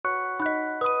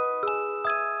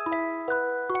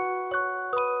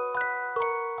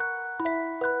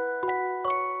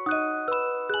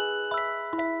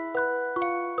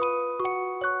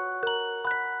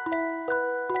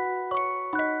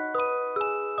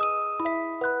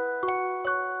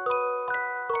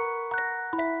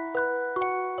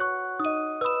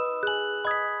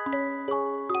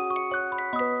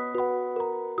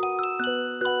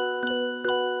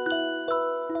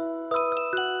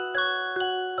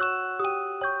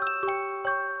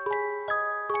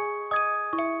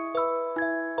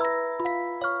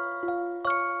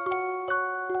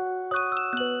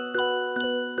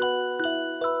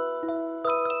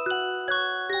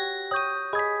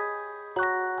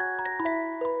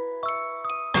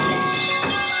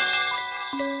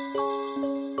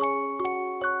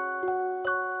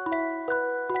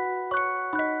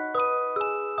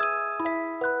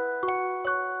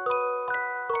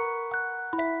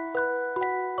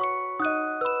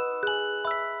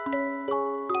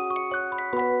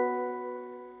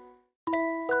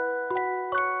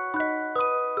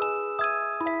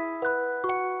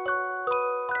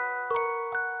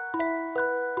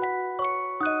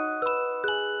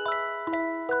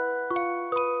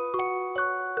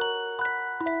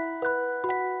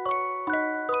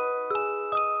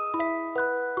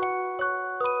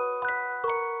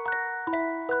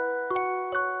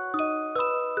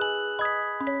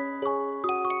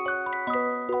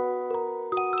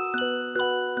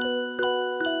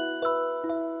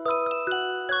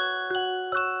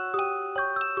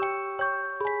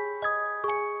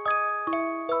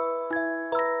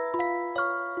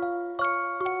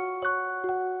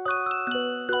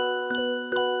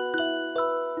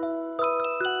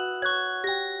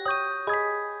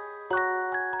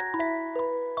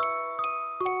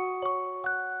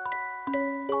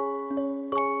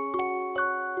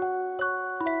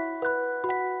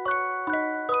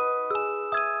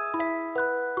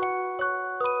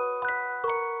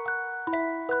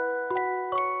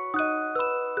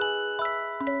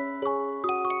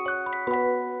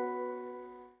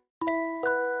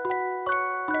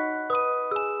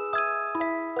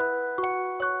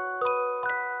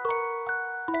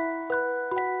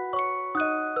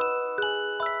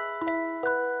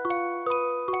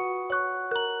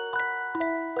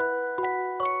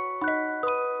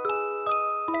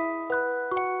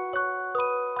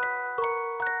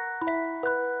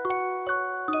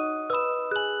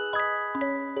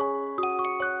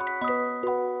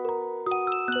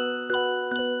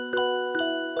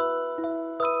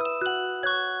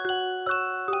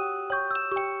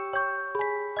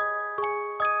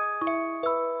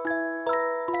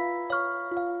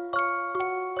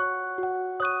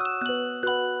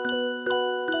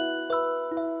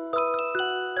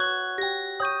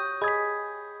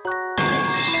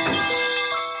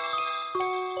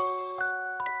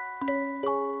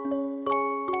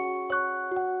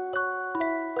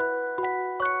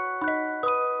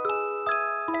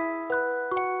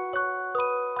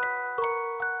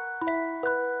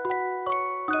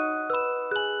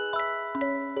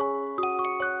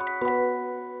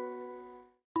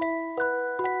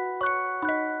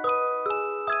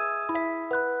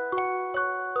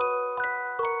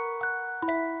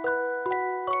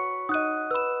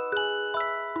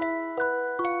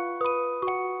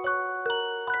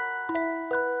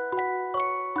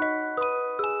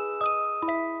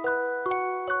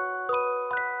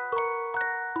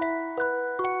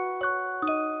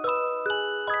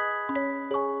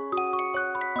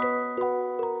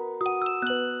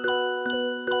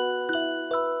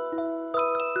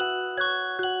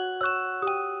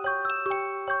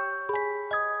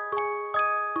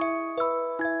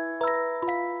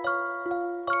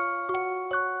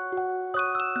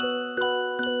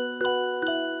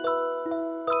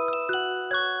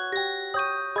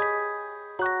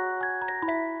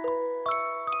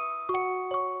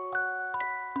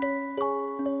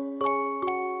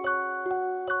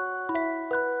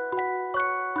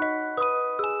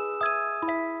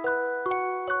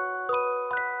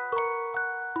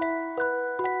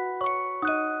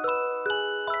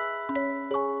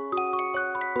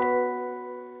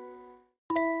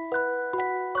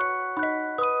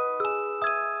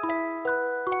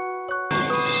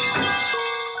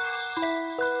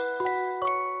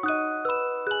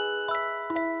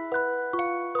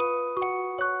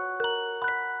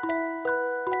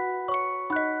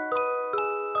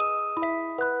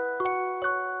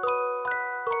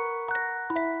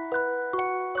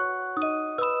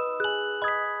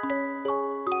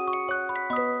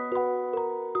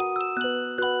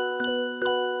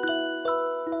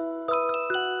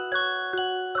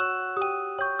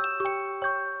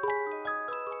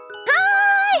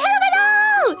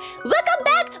Welcome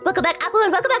back! Welcome back, Apple,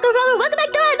 and welcome back, Rover! Welcome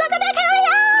back, Dawn! Welcome back,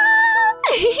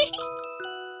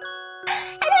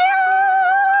 Hello! Hello!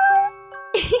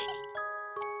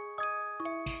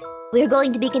 We're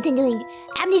going to be continuing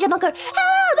Amnesia Bunker.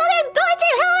 Hello, Logan!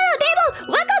 Hello,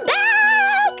 Babel! Welcome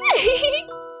back!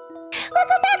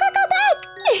 Welcome back, welcome back!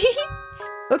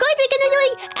 We're going to be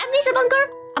continuing Amnesia Bunker.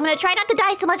 I'm gonna try not to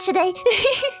die so much today.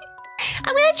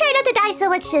 I'm gonna try not to die so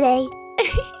much today.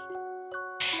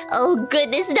 Oh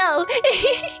goodness, no.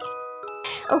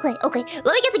 Okay. Let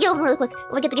me get the game open really quick.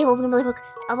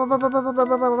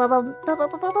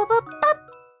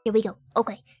 Here we go.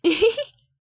 Okay.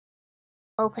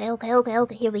 Okay,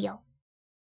 here we go.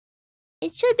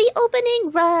 It should be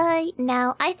opening right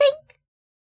now, I think.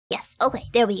 Yes, okay,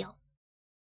 there we go.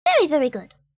 Very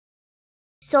good.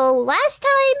 So last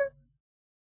time,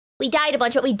 we died a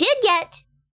bunch, but we did get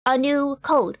a new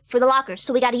code for the lockers.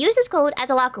 So we gotta use this code at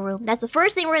the locker room. That's the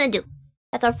first thing we're gonna do.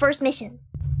 That's our first mission.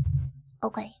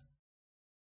 Okay.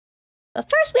 But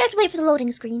first, we have to wait for the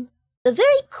loading screen. The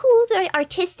very cool, very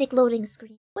artistic loading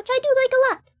screen, which I do like a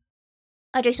lot.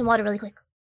 I'll drink some water really quick.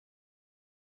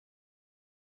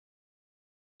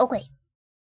 Okay.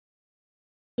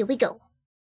 Here we go.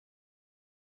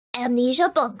 Amnesia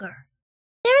Bunker.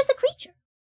 There is a creature.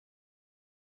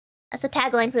 That's the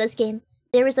tagline for this game.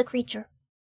 There is a creature.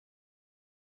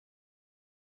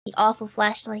 The awful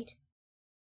flashlight.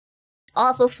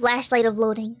 Awful flashlight of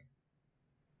loading.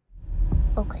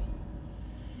 Okay.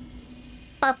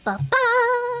 Ba-ba-ba!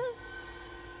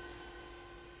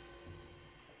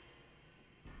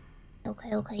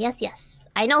 Okay, yes.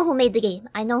 I know who made the game.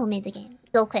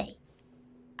 It's okay.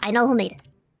 I know who made it.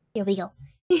 Here we go.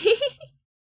 Yeah!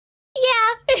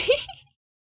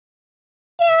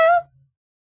 Yeah!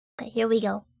 Okay, here we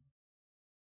go.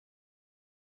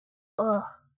 Ugh.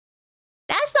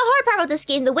 That's the hard part about this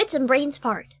game, the wits and brains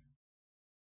part.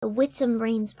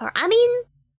 I mean,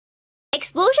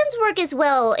 explosions work as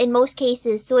well in most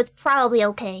cases, so it's probably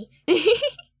okay.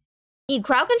 Need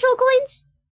crowd control coins?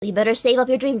 Well, you better save up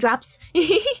your dream drops.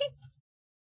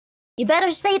 You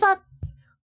better save up.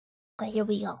 Okay, here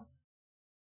we go.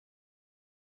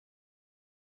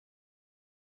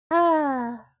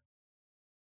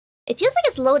 It feels like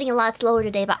it's loading a lot slower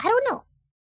today, but I don't know.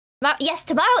 Yes,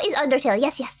 tomorrow is Undertale.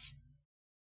 Yes.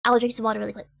 I will drink some water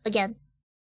really quick. Again.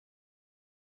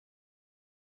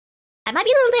 I might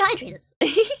be a little dehydrated.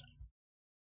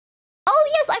 Oh,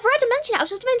 yes, I forgot to mention it. I was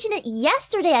supposed to mention it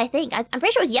yesterday, I think. I'm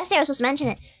pretty sure it was yesterday I was supposed to mention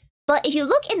it. But if you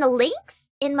look in the links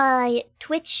in my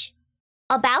Twitch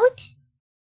about,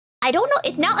 I don't know,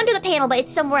 it's not under the panel, but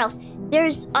it's somewhere else.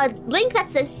 There's a link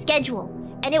that says schedule,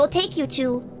 and it will take you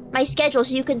to my schedule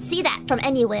so you can see that from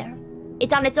anywhere.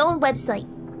 It's on its own website,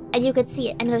 and you can see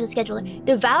it, and there's a scheduler.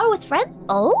 Devour with friends?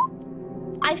 Oh?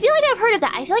 I feel like I've heard of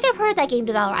that. I feel like I've heard of that game,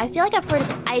 Devour. I feel like I've heard of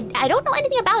it. I don't know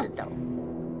anything about it, though.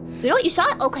 You know what? You saw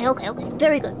it? Okay.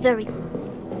 Very good.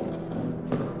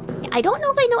 Yeah, I don't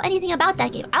know if I know anything about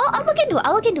that game. I'll look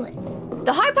into it.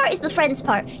 The hard part is the friends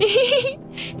part.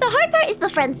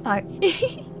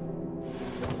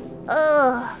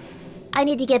 Ugh. I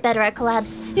need to get better at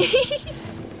collabs.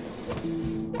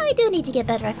 I do need to get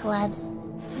better at collabs.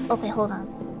 Okay, hold on.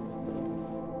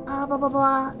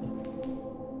 Blah.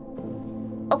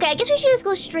 Okay, I guess we should just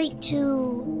go straight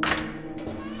to...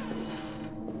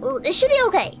 Ooh, this should be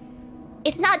okay.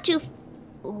 It's not too...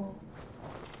 Ooh.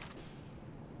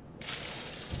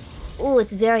 Ooh,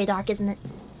 it's very dark, isn't it?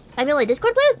 I mean, like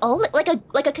Discord play with... Oh, like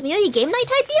a community game night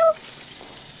type deal?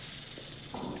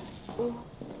 Ooh.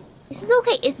 This is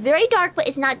okay. It's very dark, but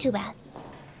it's not too bad.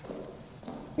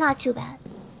 Not too bad.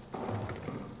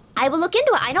 I will look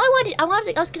into it. I know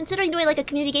I was considering doing like a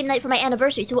community game night for my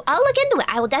anniversary, so I'll look into it.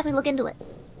 I will definitely look into it.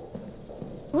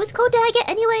 Whose code did I get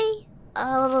anyway?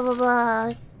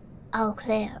 Oh,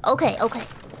 Claire. Okay. This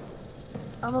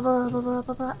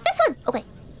one! Okay.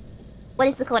 What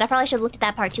is the code? I probably should have looked at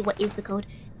that part too. What is the code?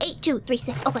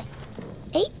 8236. Okay.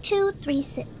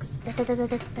 8236.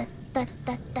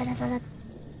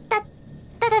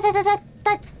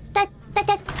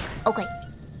 Okay.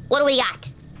 What do we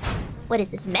got? What is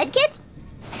this? Medkit?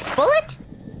 Bullet?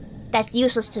 That's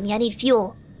useless to me. I need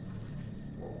fuel.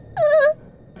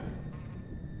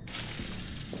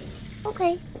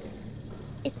 Okay.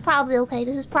 It's probably okay.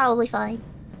 This is probably fine.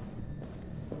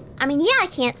 I mean, yeah, I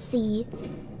can't see.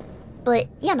 But,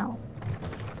 you know.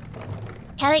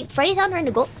 Freddy's sound trying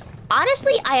to go...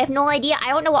 Honestly, I have no idea. I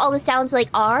don't know what all the sounds, like,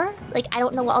 are. Like, I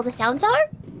don't know what all the sounds are.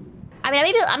 I mean,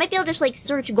 I might be able to just, like,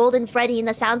 search Golden Freddy in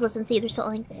the sounds list and see if there's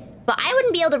something. But I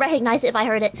wouldn't be able to recognize it if I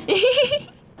heard it.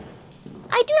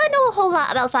 I do not know a whole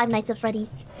lot about Five Nights at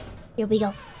Freddy's. Here we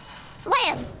go.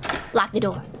 Slam! Lock the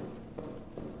door.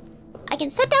 I can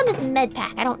set down this med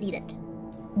pack. I don't need it.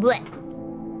 Blech.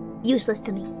 Useless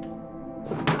to me.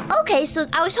 Okay, so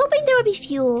I was hoping there would be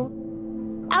fuel.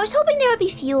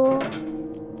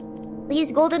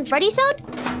 Please, Golden Freddy sound?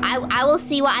 I will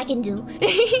see what I can do.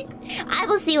 I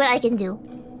will see what I can do.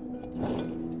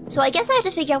 So I guess I have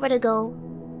to figure out where to go.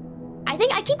 I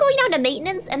think I keep going down to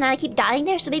maintenance and then I keep dying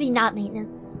there, so maybe not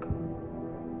maintenance.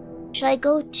 Should I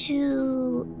go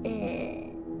to...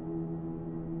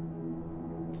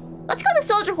 Let's go to the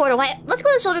soldier quarter. Let's go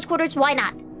to the soldier's quarters. Why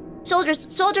not?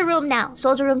 Soldier room now.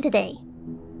 Soldier room today.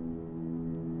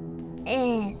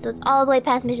 So it's all the way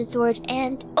past mission storage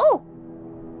and... Oh!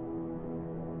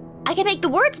 I can make the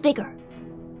words bigger.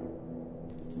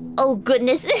 Oh,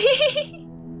 goodness.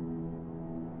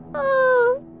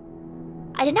 Oh.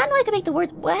 I did not know I could make the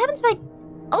words... What happens if I...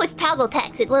 Oh, it's toggle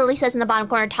text. It literally says in the bottom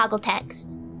corner, toggle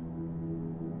text.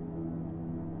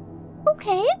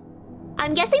 Okay.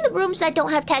 I'm guessing the rooms that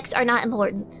don't have text are not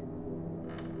important.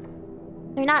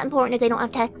 They're not important if they don't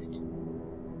have text. Did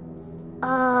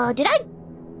I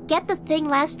get the thing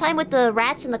last time with the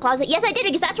rats in the closet? Yes, I did,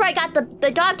 because that's where I got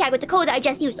the dog tag with the code that I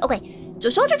just used. Okay, so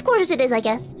soldier's quarters it is, I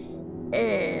guess.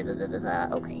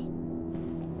 Okay.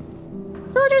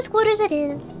 Soldier's quarters it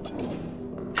is.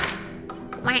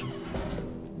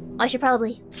 I should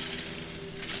probably...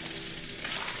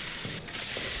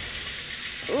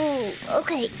 Ooh,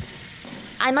 okay.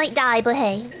 I might die, but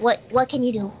hey, what can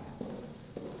you do?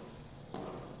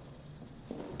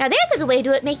 Now there's a good way to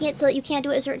do it, making it so that you can't do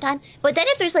it at a certain time. But then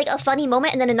if there's like a funny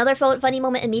moment and then another funny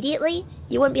moment immediately,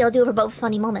 you wouldn't be able to do it for both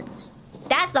funny moments.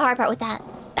 That's the hard part with that.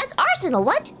 That's Arsenal,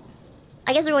 what?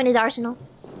 I guess we're going to the Arsenal.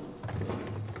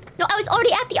 No, I was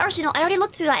already at the Arsenal. I already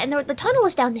looked through that and the tunnel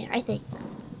was down there, I think.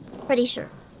 Pretty sure.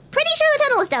 Pretty sure the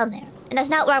tunnel was down there. And that's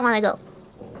not where I want to go.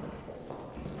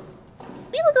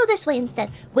 We will go this way instead.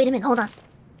 Wait a minute, hold on.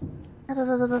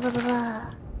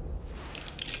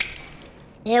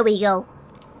 There we go.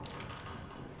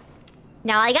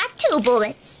 Now I got 2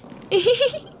 bullets.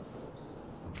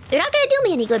 They're not gonna do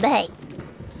me any good, but hey.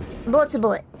 A bullet's a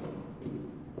bullet.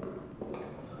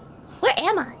 Where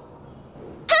am I?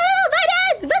 Hello, my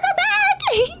dad! Welcome back!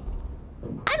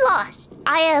 I'm lost.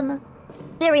 I am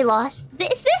very lost.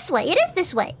 It's this way. It is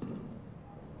this way.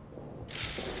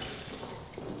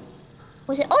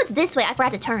 Was it? Oh, it's this way. I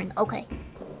forgot to turn. Okay.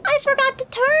 I forgot to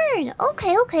turn.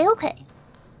 Okay.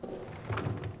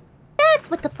 That's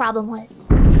what the problem was.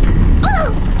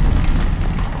 Oh!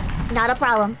 Not a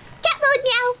problem. Cat mode,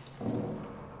 meow!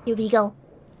 Here we go.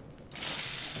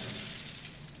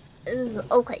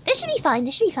 Okay, this should be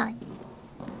fine.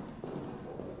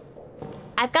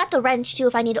 I've got the wrench, too,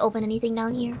 if I need to open anything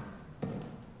down here.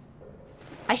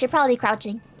 I should probably be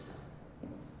crouching.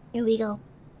 Here we go.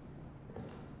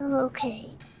 Okay.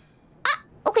 Ah!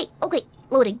 Okay.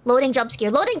 Loading jump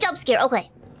scare. Okay.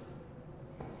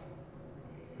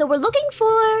 So we're looking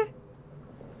for...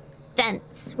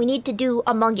 vents. We need to do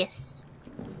Among Us.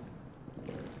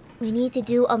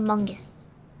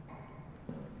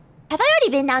 Have I already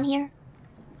been down here?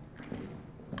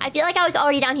 I feel like I was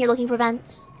already down here looking for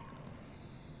vents.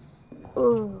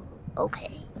 Ooh,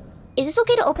 okay. Is this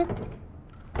okay to open?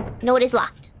 No, it is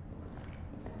locked.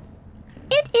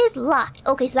 It is locked.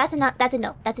 Okay, so that's a no.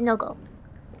 That's a no-go.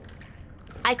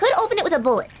 I could open it with a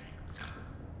bullet.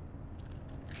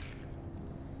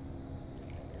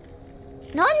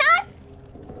 No, I'm not.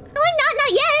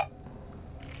 Not yet.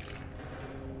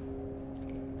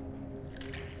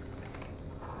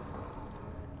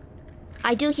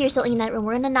 I do hear something in that room.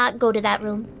 We're gonna not go to that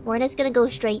room. We're just gonna go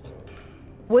straight.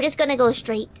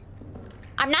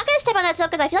 I'm not gonna step on that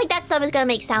stuff because I feel like that stuff is gonna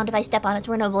make sound if I step on it,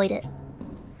 so we're gonna avoid it.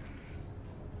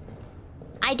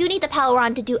 I do need the power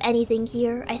on to do anything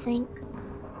here, I think.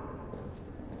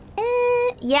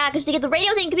 Yeah, because to get the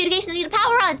radio thing communication, I need the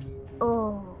power on.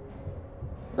 Oh.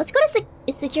 Let's go to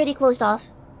is security closed off?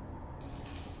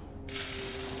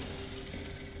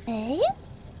 Hey?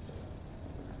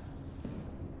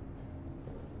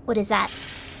 What is that?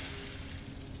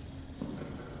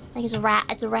 I think it's a rat.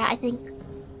 It's a rat, I think.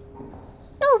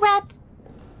 No, rat.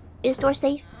 Is the door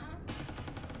safe?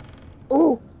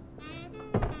 Ooh.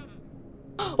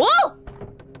 Whoa!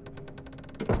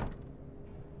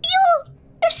 Fuel!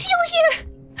 There's fuel here!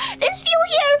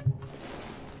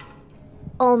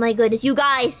 Oh my goodness, you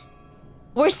guys!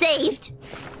 We're saved!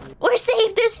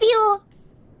 There's fuel!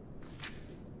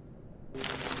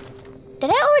 Did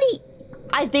I already...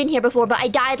 I've been here before, but I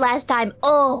died last time.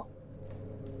 Oh!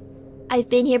 I've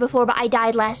been here before, but I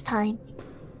died last time.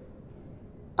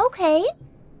 Okay.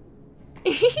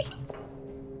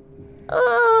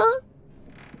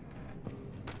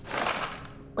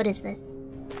 What is this?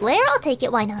 Flare? I'll take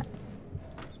it, why not?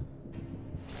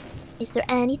 Is there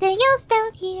anything else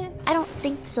down here? I don't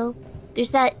think so. There's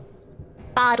that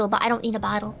bottle, but I don't need a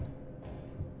bottle.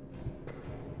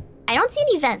 I don't see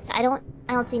any vents. I don't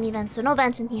see any vents, so no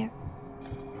vents in here.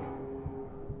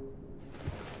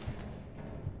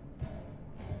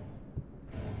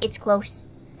 It's close.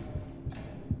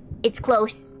 It's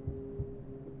close.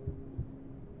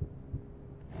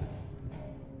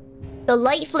 The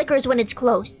light flickers when it's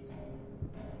close.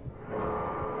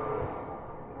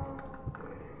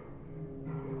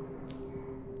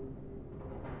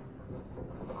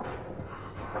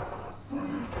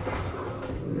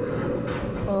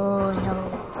 Oh no.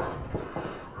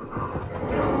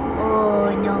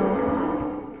 Oh no.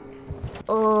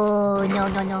 Oh no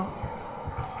no no.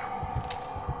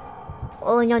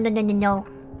 Oh no no no no no.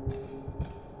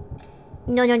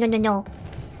 No no no no no.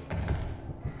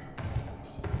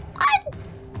 What?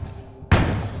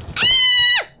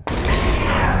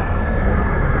 Ah!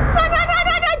 Run run run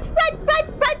run run run run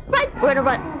run run. We're gonna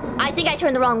run. I think I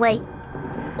turned the wrong way.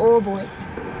 Oh boy.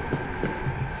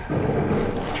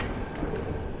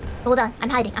 Hold on, I'm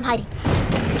hiding, I'm hiding.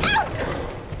 No!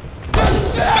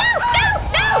 No!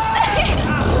 No!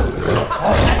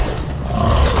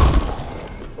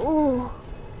 No! Ooh.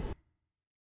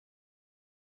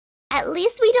 At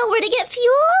least we know where to get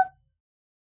fuel?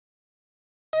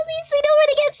 At least we know where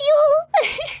to get fuel.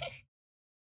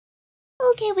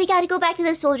 Okay, we gotta go back to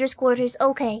the soldiers' quarters.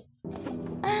 Okay.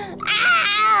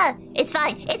 Ah! It's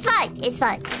fine, it's fine, it's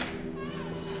fine.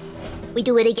 We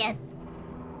do it again.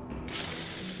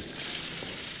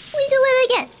 We do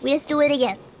it again. We just do it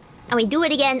again. And we do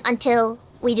it again until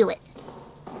we do it.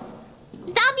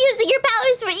 Stop using your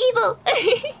powers for evil!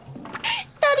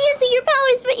 Stop using your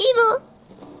powers for evil!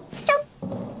 Jump!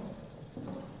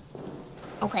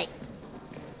 Okay.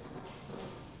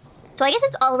 So I guess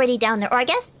it's already down there. Or I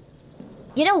guess...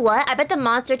 You know what? I bet the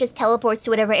monster just teleports to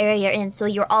whatever area you're in, so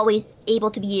you're always able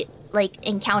to be, like,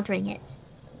 encountering it.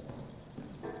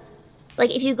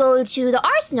 Like, if you go to the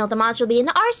arsenal, the monster will be in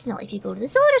the arsenal. If you go to the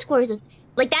soldiers' quarters,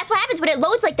 like, that's what happens when it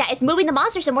loads like that. It's moving the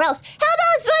monster somewhere else.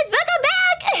 Hello, boys! Welcome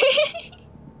back!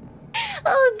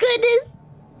 Oh, goodness.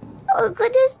 Oh,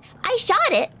 goodness. I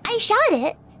shot it. I shot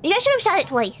it. Maybe I should have shot it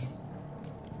twice.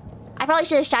 I probably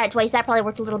should have shot it twice. That probably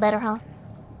worked a little better, huh?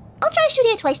 I'll try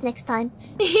shooting it twice next time.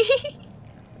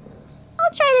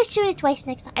 I'll try to shoot it twice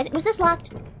next time. Was this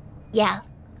locked? Yeah.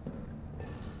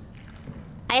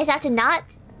 I just have to not...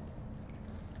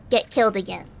 get killed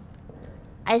again.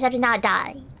 I just have to not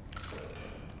die.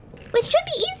 Which should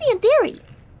be easy in theory.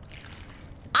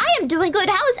 I am doing good.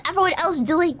 How is everyone else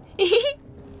doing?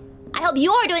 I hope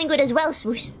you are doing good as well,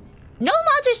 Swoosh. No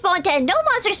monster spawn 10. No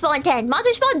monster spawn 10.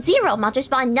 Monster spawn 0. Monster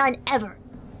spawn none ever.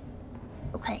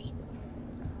 Okay.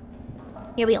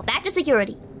 Here we go. Back to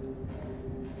security.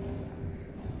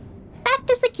 Back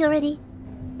to security.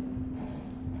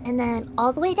 And then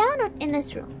all the way down or in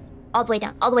this room? All the way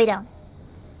down. All the way down.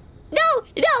 No!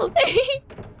 No!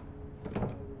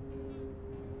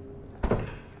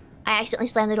 I accidentally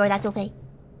slammed the door. That's okay.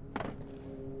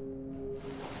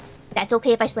 That's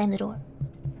okay if I slam the door.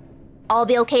 I'll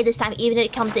be okay this time, even if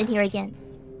it comes in here again.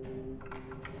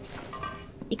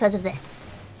 Because of this.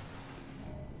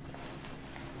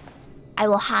 I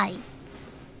will hide.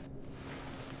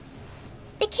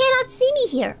 They cannot see me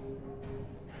here.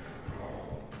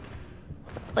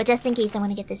 But just in case, I'm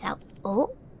gonna get this out.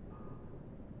 Oh.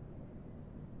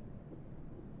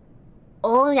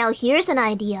 Oh, now here's an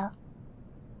idea.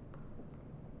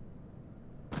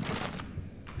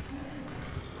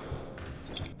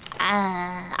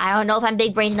 I don't know if I'm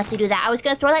big-brained enough to do that. I was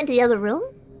gonna throw that into the other room.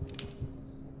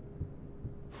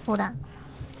 Hold on.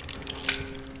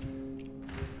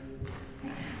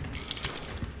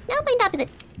 That might not be the...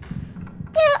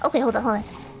 Yeah, okay, hold on, hold on.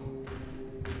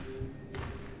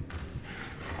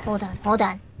 Hold on, hold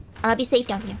on. I might be safe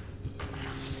down here.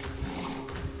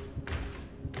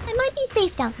 I might be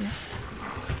safe down here.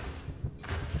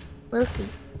 We'll see.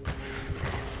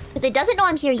 Because it doesn't know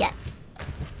I'm here yet.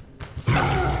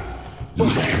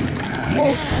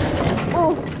 Oh.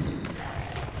 Oh.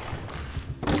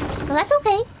 Well, that's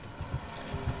okay.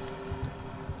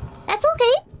 That's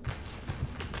okay.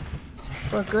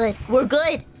 We're good. We're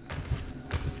good.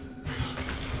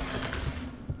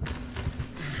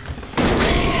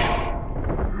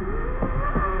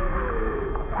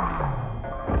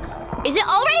 Is it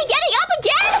already getting up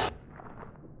again?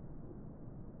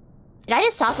 Did I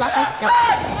just soft lock my... No.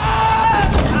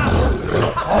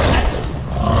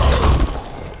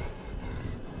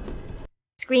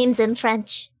 Screams in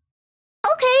French.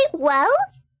 Okay, well...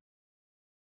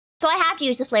 So I have to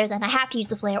use the flare then. I have to use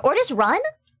the flare. Or just run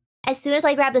as soon as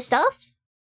I grab the stuff.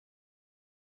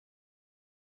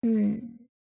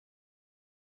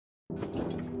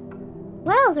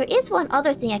 Well, there is one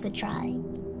other thing I could try.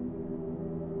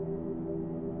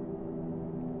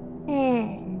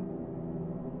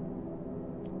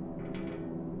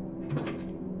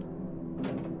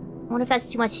 I wonder if that's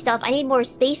too much stuff. I need more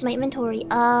space in my inventory.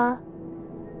 I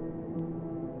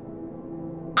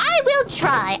will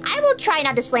try. I will try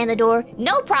not to slam the door.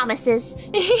 No promises.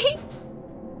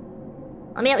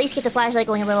 Let me at least get the flashlight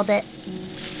going a little bit.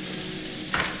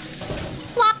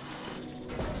 Flop.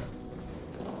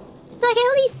 So I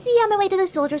can at least see on my way to the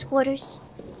soldiers' quarters.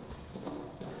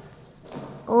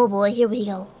 Oh boy, here we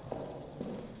go.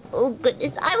 Oh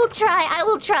goodness, I will try. I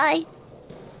will try.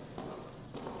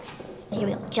 Here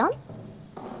we go. Jump.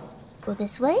 Go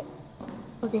this way.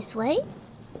 Go this way.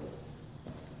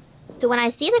 So when I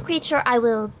see the creature, I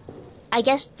will, I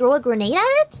guess, throw a grenade at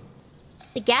it?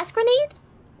 The gas grenade?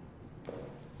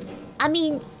 I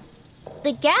mean,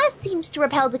 the gas seems to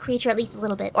repel the creature at least a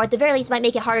little bit. Or at the very least, might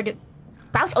make it harder to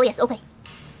crouch. Oh yes, okay.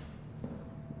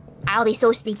 I'll be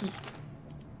so sneaky.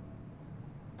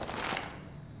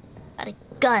 Got a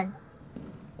gun.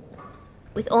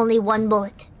 With only one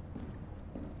bullet.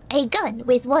 A gun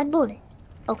with one bullet.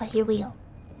 Okay, here we go.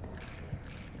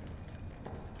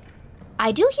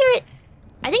 I do hear it.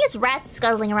 I think it's rats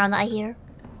scuttling around that I hear.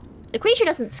 The creature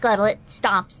doesn't scuttle, it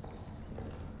stomps.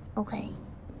 Okay.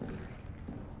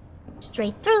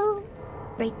 Straight through.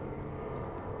 Straight.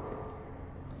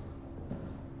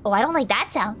 Oh, I don't like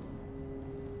that sound.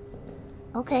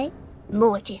 Okay.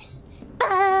 Mortis.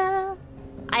 I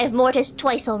have mortis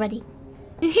twice already.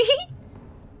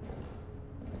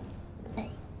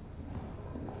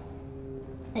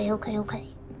 Okay, okay.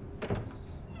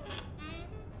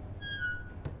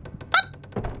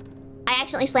 I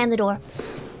accidentally slammed the door.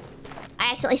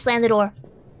 I accidentally slammed the door.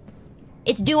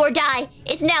 It's do or die.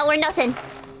 It's now or nothing.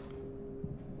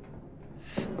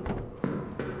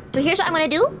 So here's what I'm gonna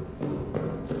do.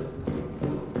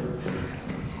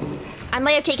 I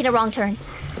might have taken a wrong turn.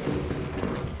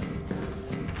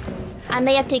 I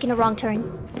may have taken a wrong turn.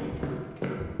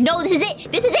 No, this is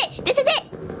it! This is it! This is it!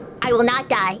 I will not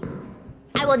die.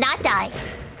 I will not die.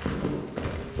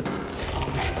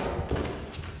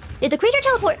 Did the creature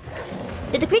teleport?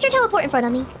 Did the creature teleport in front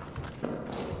of me?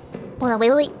 Hold on,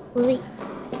 wait.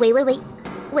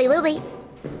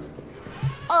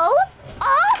 Oh!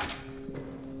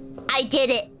 I did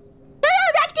it!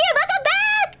 Back to you! Welcome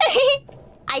back!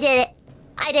 I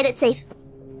did it safe.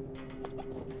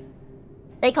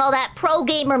 They call that pro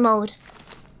gamer mode.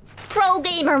 Pro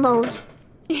gamer mode.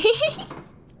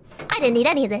 I didn't need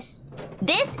any of this.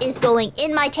 This is going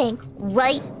in my tank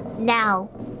right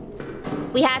now.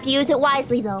 We have to use it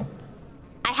wisely, though.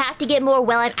 I have to get more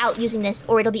while I'm out using this,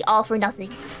 or it'll be all for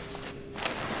nothing.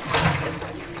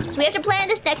 So we have to plan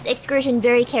this next excursion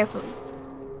very carefully.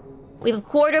 We have a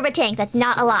quarter of a tank. That's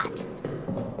not a lot.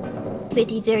 We have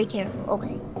to be very careful.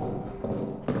 Okay.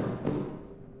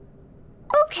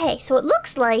 Okay, so it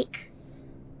looks like...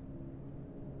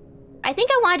 I think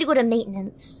I wanted to go to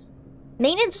maintenance.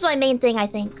 Maintenance is my main thing, I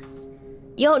think.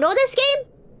 You don't know this game?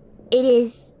 It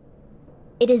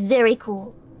is very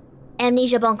cool.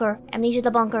 Amnesia bunker. Amnesia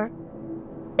the bunker.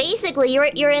 Basically,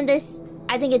 you're in this...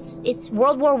 I think it's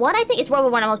World War I, I think? It's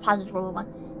World War I, I'm almost positive it's World War I.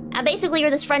 And basically, you're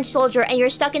this French soldier, and you're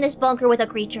stuck in this bunker with a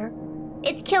creature.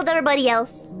 It's killed everybody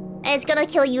else, and it's gonna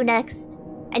kill you next.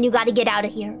 And you gotta get out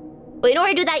of here. But in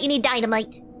order to do that, you need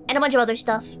dynamite. And a bunch of other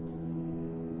stuff.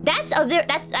 That's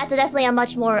definitely a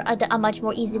much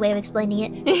more easy way of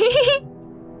explaining it.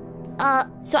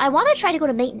 So I want to try to go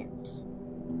to maintenance.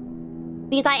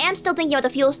 Because I am still thinking about the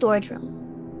fuel storage room.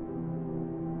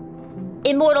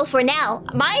 Immortal for now.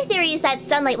 My theory is that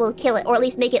sunlight will kill it, or at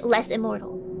least make it less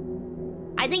immortal.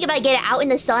 I think if I get it out in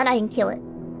the sun, I can kill it.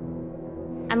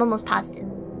 I'm almost positive.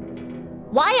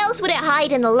 Why else would it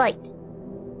hide in the light?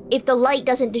 If the light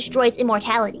doesn't destroy its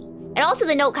immortality. And also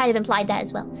the note kind of implied that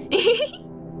as well.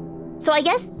 So I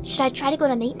guess, should I try to go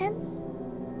to maintenance?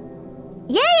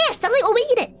 Yeah, sunlight will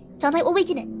weaken it. Sunlight will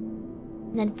weaken it.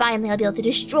 And then finally I'll be able to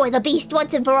destroy the beast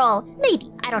once and for all.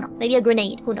 Maybe, I don't know. Maybe a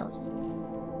grenade, who knows.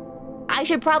 I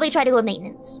should probably try to go to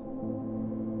maintenance.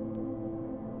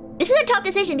 This is a tough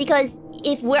decision because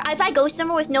if I go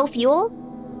somewhere with no fuel,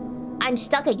 I'm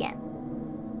stuck again.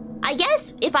 I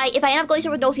guess if I end up going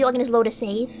somewhere with no fuel, I can just load a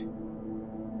save.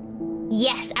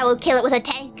 Yes, I will kill it with a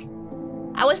tank.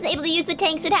 I wasn't able to use the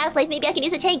tanks in Half-Life. Maybe I can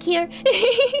use a tank here.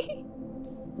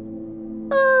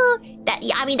 Oh,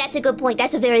 I mean, that's a good point.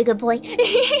 That's a very good point.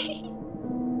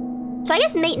 So I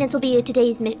guess maintenance will be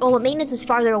today's mission. Oh, but maintenance is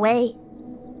farther away.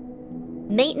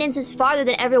 Maintenance is farther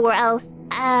than everywhere else.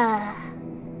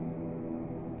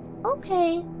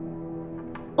 Okay.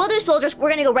 Well, We'll do soldiers.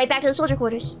 We're gonna go right back to the soldier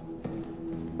quarters.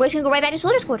 We're just gonna go right back to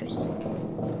soldiers' quarters.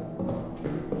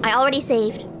 I already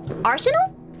saved. Arsenal?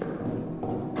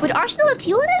 Would Arsenal have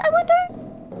fuel in it, I wonder?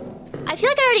 I feel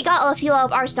like I already got all the fuel out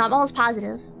of Arsenal. I'm almost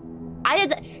positive. I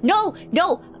did no,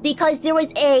 because there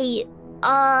was a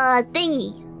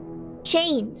thingy.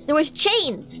 Chains. There was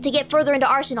chains to get further into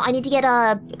Arsenal. I need to get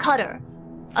a cutter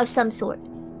of some sort.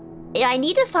 I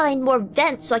need to find more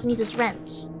vents so I can use this wrench.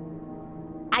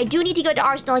 I do need to go to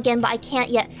Arsenal again, but I can't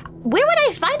yet. Where would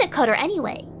I find a cutter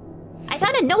anyway? I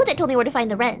found a note that told me where to find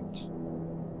the wrench.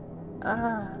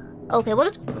 Okay, we'll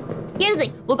just... Here's the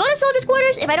thing. We'll go to soldiers'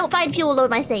 quarters. If I don't find fuel, we'll load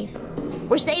my save.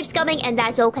 We're save scumming, and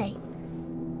that's okay.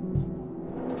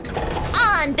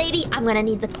 On, baby! I'm gonna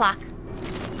need the clock.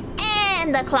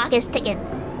 And the clock is ticking.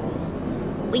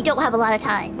 We don't have a lot of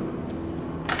time.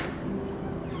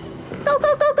 Go,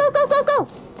 go, go, go, go, go, go!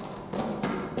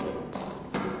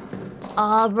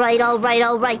 Alright, alright,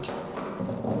 alright. Here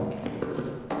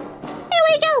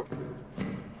we go!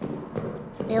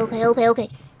 Okay, okay, okay.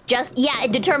 Just, yeah,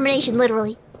 determination,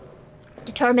 literally.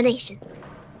 Determination.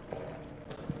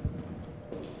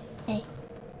 Okay.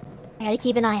 I gotta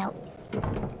keep an eye out.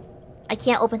 I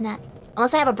can't open that.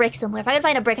 Unless I have a brick somewhere. If I can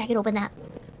find a brick, I can open that.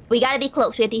 We gotta be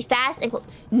close. We have to be fast and close.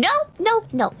 No, no,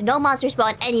 no. No monster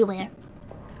spawn anywhere.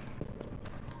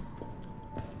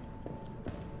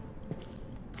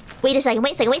 Wait a second,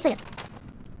 wait a second, wait a second.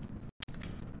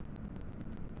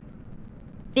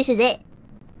 This is it.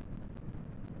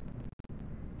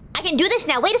 I can do this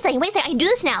now. Wait a second, I can do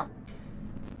this now.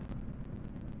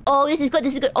 Oh, this is good,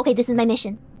 this is good. Okay, this is my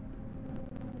mission.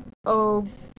 Oh,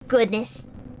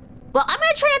 goodness. Well, I'm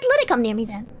gonna try not to let it come near me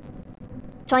then.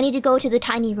 So I need to go to the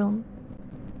tiny room.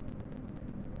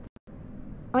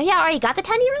 Oh yeah, I already got the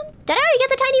tiny room? Did I already get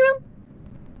the tiny room?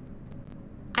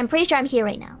 I'm pretty sure I'm here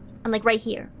right now. I'm like right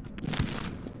here.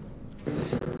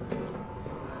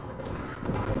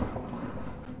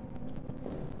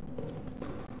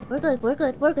 We're good, we're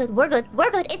good, we're good, we're good,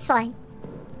 we're good, it's fine.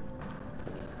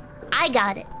 I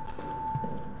got it.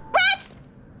 Rat!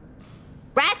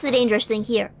 Rat's the dangerous thing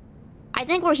here. I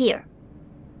think we're here.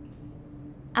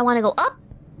 I want to go up.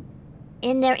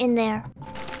 In there, in there.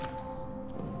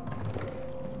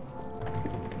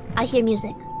 I hear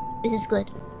music. This is good.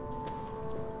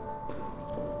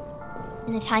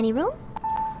 In a tiny room.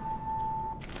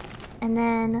 And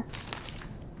then...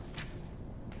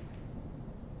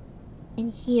 in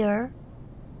here...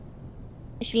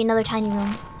 there should be another tiny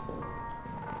room.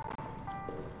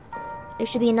 There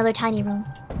should be another tiny room.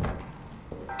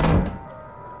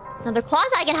 Another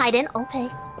closet I can hide in. Okay.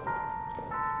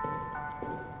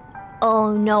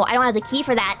 Oh no, I don't have the key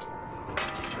for that.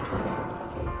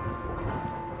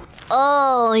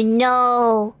 Oh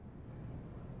no.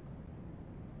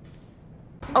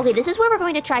 Okay, this is where we're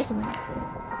going to try something.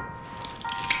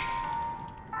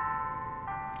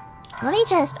 Let me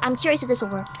just... I'm curious if this will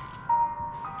work.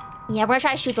 Yeah, we're gonna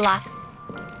try to shoot the lock.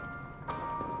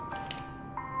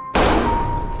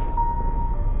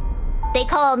 They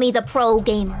call me the pro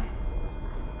gamer.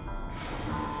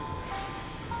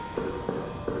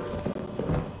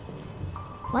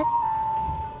 What?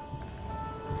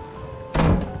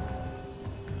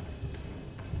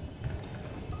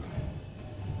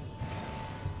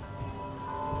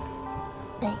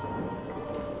 Hey.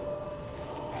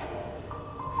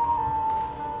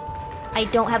 I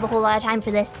don't have a whole lot of time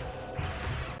for this.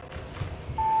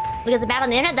 Because the map on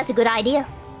the internet, that's a good idea.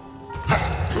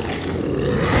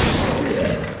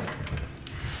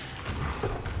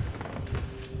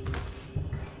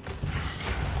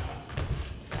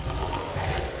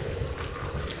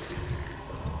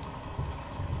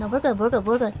 No, we're good, we're good,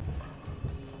 we're good.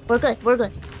 We're good, we're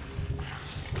good.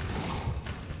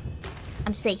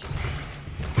 I'm safe.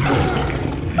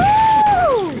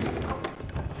 Woo!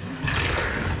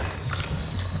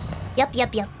 Yep,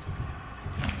 yep, yep.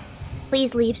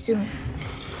 Please leave soon.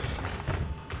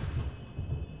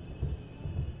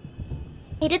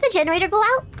 Hey, did the generator go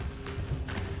out?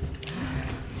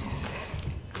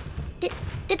 Did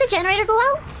the generator go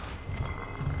out?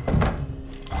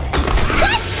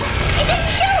 What? It didn't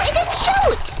shoot! It didn't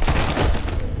shoot!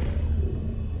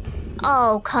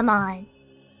 Oh, come on.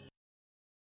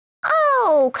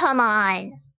 Oh, come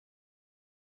on.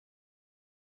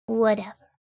 Whatever.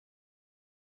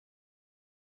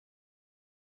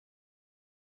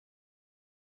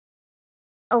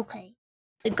 Okay.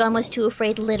 The gun was too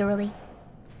afraid, literally.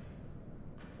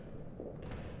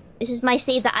 This is my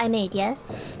save that I made,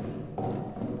 yes?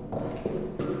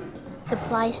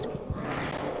 Supply store.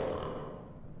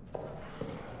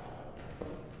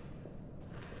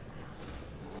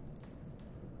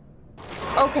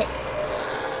 Okay.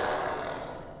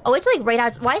 Oh, it's like right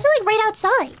out. Why is it like right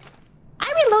outside?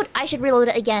 I should reload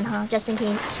it again, huh? Just in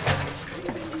case.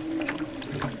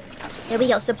 Here we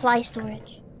go. Supply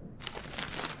storage.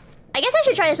 I guess I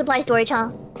should try the supply storage,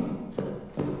 huh?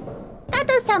 That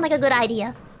does sound like a good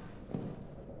idea.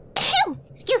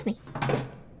 Excuse me.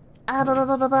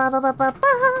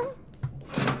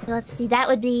 Let's see. That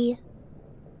would be.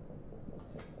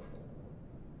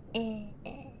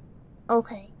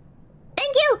 Okay.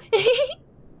 Thank you!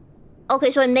 Okay,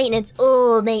 so in maintenance.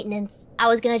 Oh, maintenance. I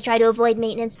was gonna try to avoid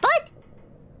maintenance, but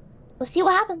we'll see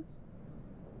what happens.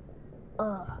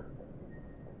 Ugh.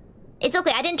 It's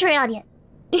okay, I didn't turn it on yet.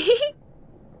 Yeah,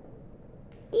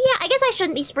 I guess I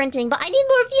shouldn't be sprinting, but I need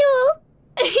more fuel!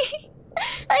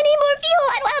 I need more fuel!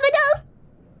 I don't have enough!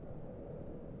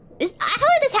 How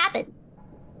did this happen?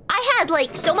 I had,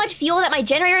 like, so much fuel that my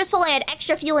generator is full and I had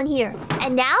extra fuel in here.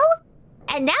 And now?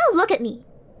 And now, look at me.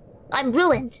 I'm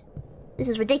ruined. This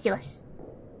is ridiculous.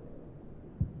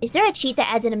 Is there a cheat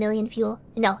that adds in 1,000,000 fuel?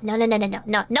 No. No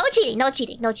cheating, no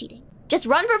cheating, no cheating. Just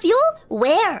run for fuel?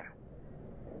 Where?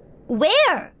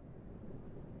 Where?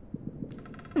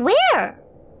 Where?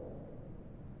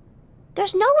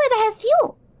 There's nowhere that has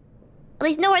fuel. At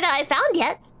least nowhere that I found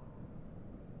yet.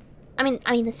 I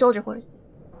mean the soldier quarters.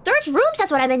 Search rooms,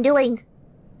 that's what I've been doing.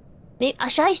 Maybe,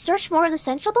 should I search more of the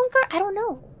central bunker? I don't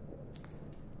know.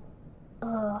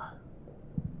 Ugh.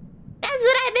 That's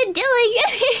what I've been doing!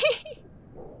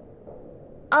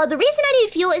 The reason I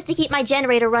need fuel is to keep my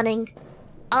generator running.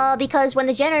 Because when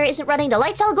the generator isn't running, the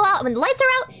lights all go out. When the lights are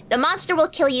out, the monster will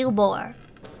kill you more.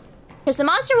 Because the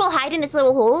monster will hide in its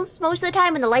little holes most of the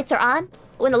time when the lights are on.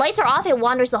 When the lights are off, it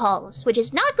wanders the halls, which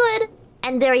is not good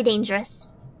and very dangerous.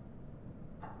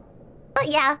 But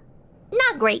yeah,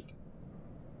 not great.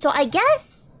 So I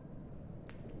guess...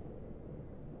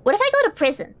 What if I go to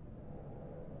prison?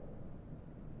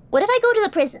 What if I go to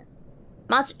the prison?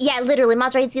 Yeah, literally,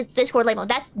 Monster hates Discord label.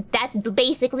 That's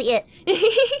basically it.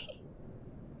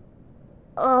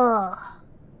 Ugh.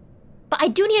 But I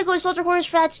do need to go to soldier quarters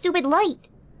for that stupid light.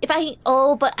 If I...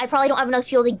 Oh, but I probably don't have enough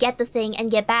fuel to get the thing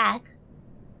and get back.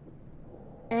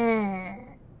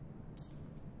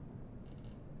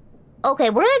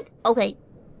 Okay, we're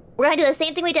gonna do the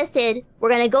same thing we just did. We're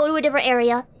gonna go to a different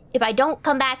area. If I don't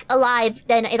come back alive,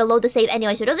 then it'll load the save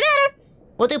anyway, so it doesn't matter.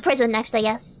 We'll do prison next, I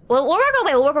guess. We'll work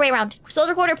our way around.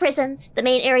 Soldier quarter, prison, the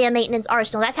main area, maintenance,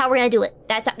 arsenal. That's how we're gonna do it.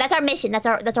 That's our mission. That's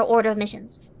our order of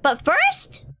missions. But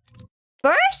first,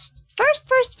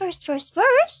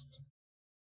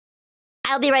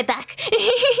 I'll be right back.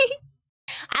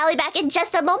 I'll be back in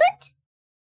just a moment.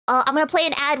 I'm gonna play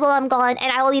an ad while I'm gone,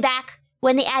 and I will be back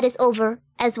when the ad is over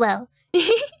as well.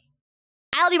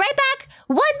 I'll be right back.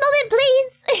 1 moment,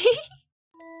 please.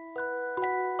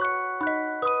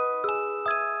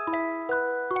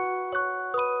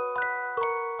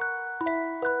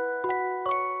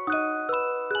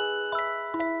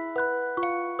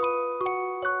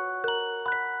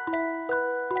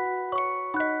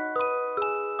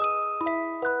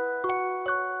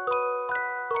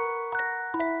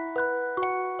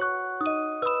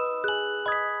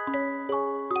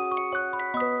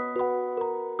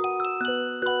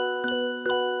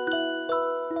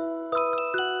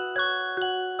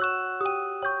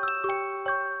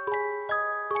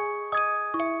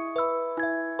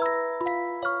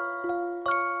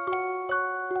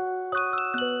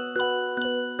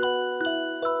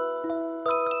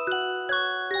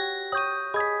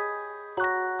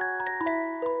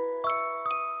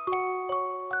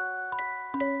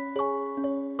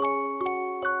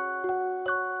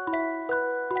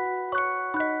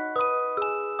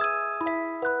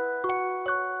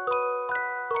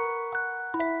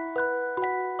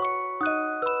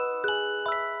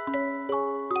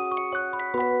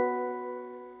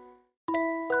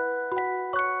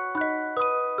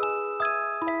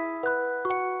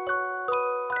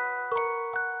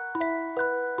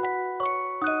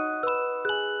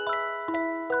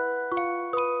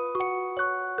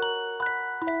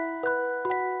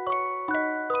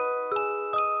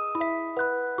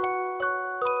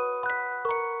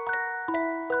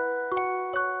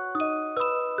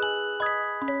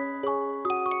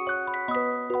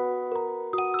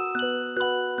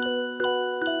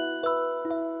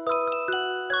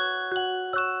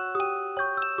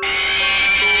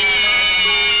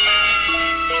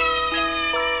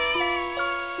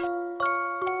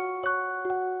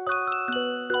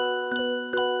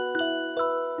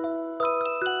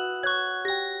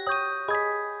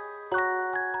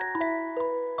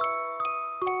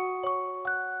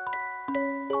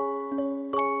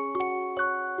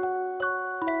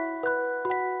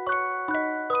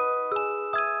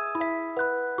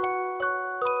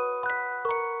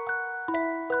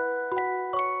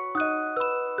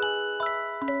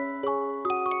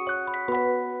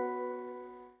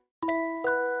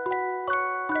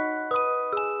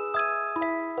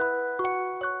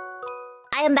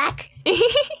 I am back.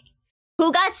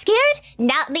 Who got scared?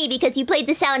 Not me, because you played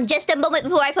the sound just a moment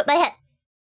before I put my head.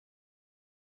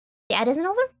 The ad isn't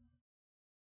over?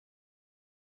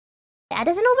 The ad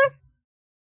isn't over?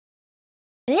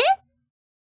 Eh?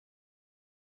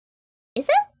 Is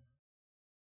it?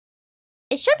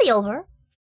 It should be over.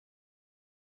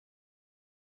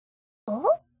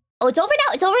 Oh? Oh, it's over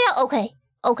now? It's over now? Okay.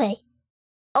 Okay.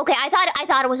 Okay, I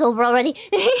thought it was over already.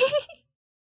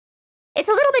 It's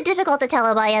a little bit difficult to tell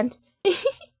on my end.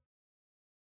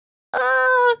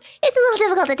 Oh, it's a little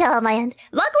difficult to tell on my end.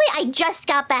 Luckily, I just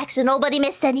got back, so nobody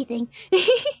missed anything.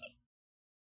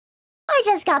 I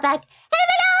just got back.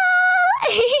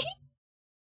 Hello!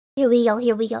 Here we go,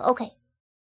 here we go. Okay.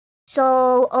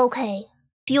 So, okay.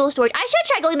 Fuel storage. I should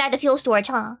try going back to fuel storage,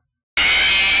 huh?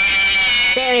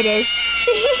 There it is.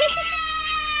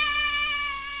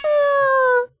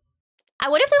 I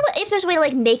wonder if there's a way to,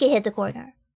 like, make it hit the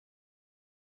corner.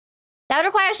 That would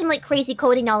require some, like, crazy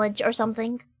coding knowledge or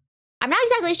something. I'm not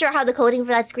exactly sure how the coding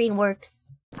for that screen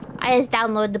works. I just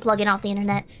downloaded the plugin off the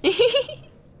internet.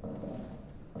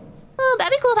 Oh,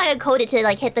 that'd be cool if I could code it to,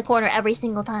 like, hit the corner every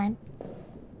single time.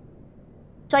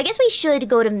 So I guess we should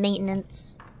go to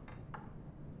maintenance.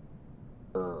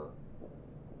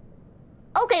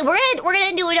 Okay, we're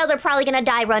gonna do another probably gonna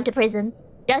die run to prison.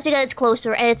 Just because it's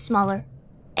closer and it's smaller.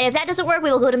 And if that doesn't work,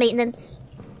 we will go to maintenance.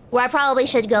 Where I probably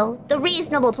should go. The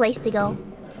reasonable place to go.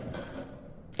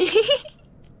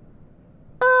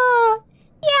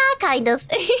 Yeah, kind of.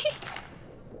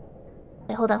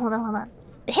 Wait, hold on.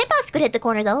 The hitbox could hit the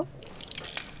corner, though.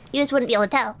 You just wouldn't be able to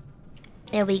tell.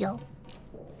 There we go.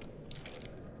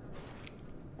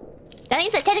 That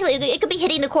means that technically it could be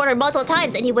hitting the corner multiple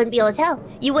times and you wouldn't be able to tell.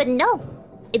 You wouldn't know.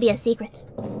 It'd be a secret.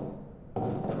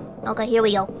 Okay, here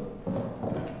we go.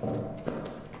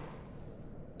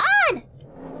 On!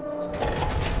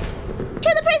 To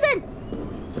the prison!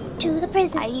 To the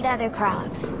prison. I eat other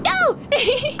crocs. No!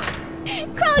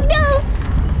 Krog, no!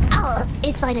 Oh,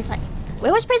 it's fine, it's fine.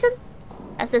 Where was prison?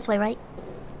 That's this way, right?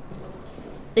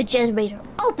 The generator.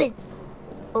 Open!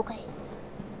 Okay.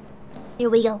 Here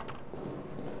we go.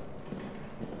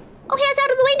 Okay, it's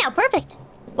out of the way now. Perfect.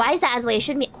 Why is that out of the way? It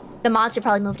shouldn't be... The monster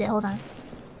probably moved it. Hold on.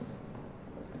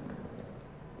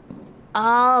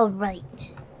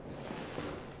 Alright.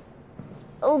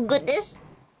 Oh, goodness.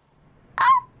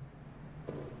 Ah!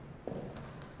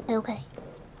 Okay.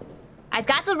 I've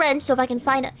got the wrench, so if I can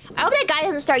find it... I hope that guy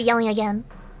doesn't start yelling again.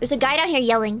 There's a guy down here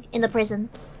yelling in the prison.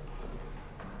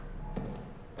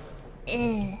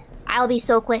 I'll be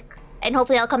so quick. And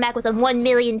hopefully I'll come back with 1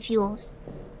 million fuels.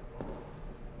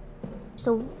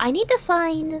 So, I need to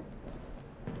find...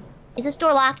 Is this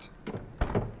door locked?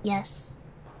 Yes.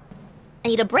 I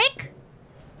need a brick.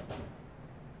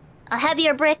 A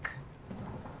heavier brick.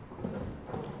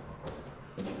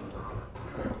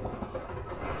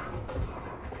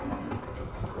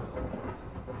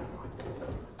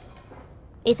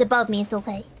 It's above me, it's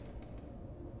okay.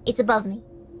 It's above me.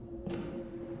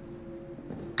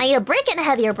 I need a brick and a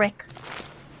heavier brick.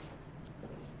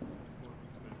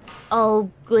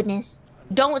 Oh, goodness.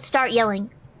 Don't start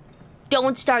yelling.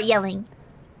 Don't start yelling.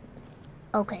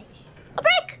 Okay. A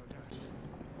brick!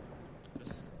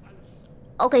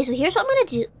 Okay, so here's what I'm gonna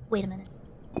do. Wait a minute.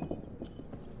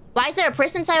 Why is there a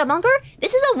prison inside a bunker?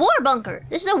 This is a war bunker.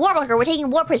 This is a war bunker. We're taking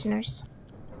war prisoners.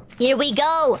 Here we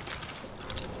go.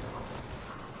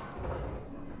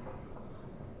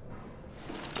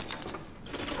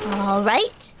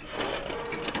 Alright.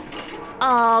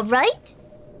 Alright.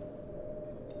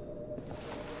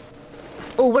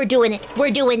 Oh, we're doing it.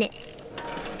 We're doing it.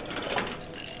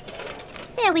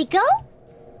 There we go.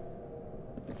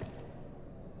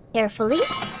 Carefully.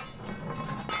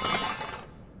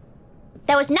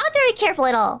 That was not very careful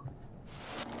at all.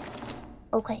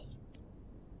 Okay.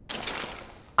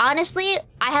 Honestly,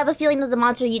 I have a feeling that the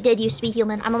monster you did used to be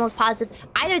human. I'm almost positive.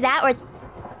 Either that or it's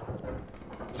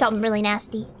something really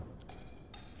nasty.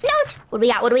 Note! What do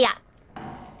we got? What do we got?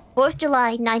 4th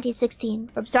July, 1916.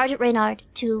 From Sergeant Reynard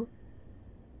to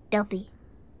Delpy.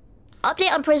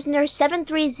 Update on prisoner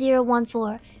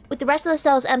 73014. With the rest of the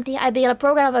cells empty, I began a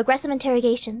program of aggressive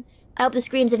interrogation. I hope the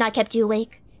screams have not kept you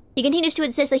awake. He continues to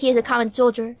insist that he is a common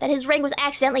soldier, that his rank was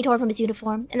accidentally torn from his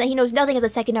uniform, and that he knows nothing of the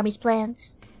Second Army's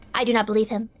plans. I do not believe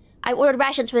him. I ordered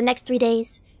rations for the next 3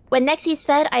 days. When next he's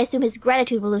fed, I assume his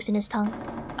gratitude will loosen his tongue.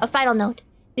 A final note.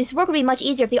 This work would be much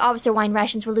easier if the officer wine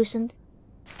rations were loosened.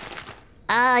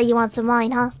 Ah, you want some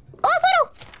wine, huh? Oh,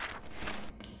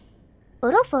 photo!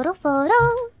 Photo, photo,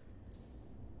 photo.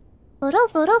 Photo,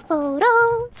 photo,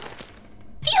 photo.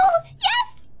 Fuel!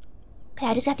 Yes! Okay,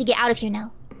 I just have to get out of here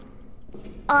now.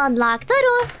 Unlock the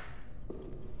door.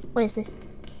 What is this?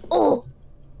 Oh!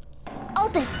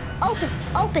 Open! Open!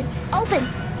 Open! Open!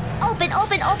 Open!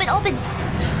 Open! Open! Open!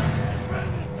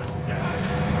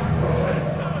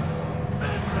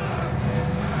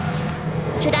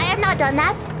 Should I have not done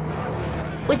that?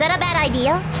 Was that a bad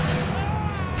idea?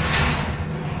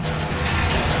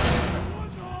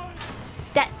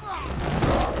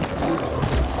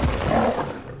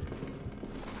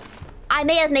 I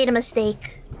may have made a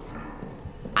mistake.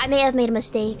 I may have made a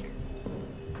mistake.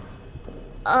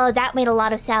 That made a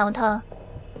lot of sound, huh?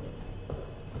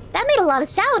 That made a lot of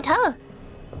sound, huh?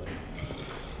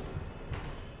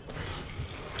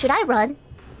 Should I run?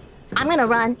 I'm gonna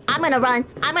run. I'm gonna run.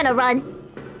 I'm gonna run.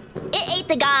 It ate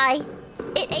the guy.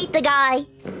 It ate the guy.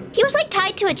 He was like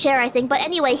tied to a chair, I think. But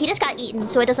anyway, he just got eaten,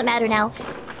 so it doesn't matter now.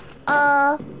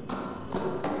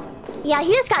 Yeah,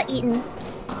 he just got eaten.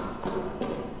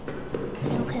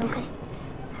 Okay.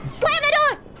 Slam the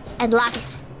door! And lock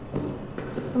it.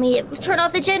 Let me turn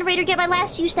off the generator, get my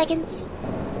last few seconds.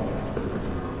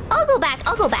 I'll go back.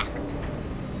 I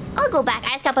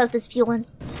just gotta put this fuel in.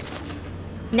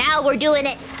 Now we're doing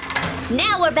it.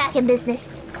 Now we're back in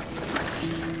business.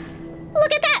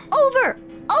 Look at that! Over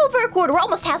a quarter. We're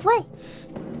almost halfway.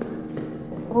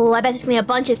 Oh, I bet there's gonna be a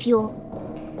bunch of fuel.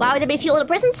 Why would there be fuel in a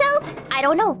prison cell? I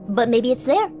don't know, but maybe it's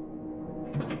there.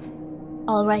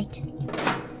 All right.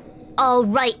 I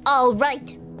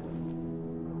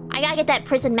gotta get that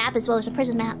prison map as well. There's a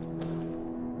prison map.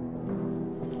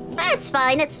 It's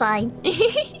fine.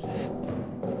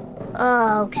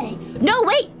 Okay. No,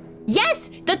 wait! Yes!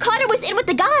 The cutter was in with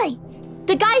the guy!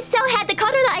 The guy's cell had the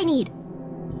cutter that I need.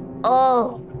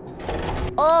 Oh.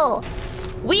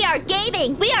 We are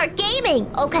gaming!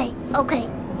 Okay.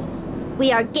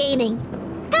 We are gaming.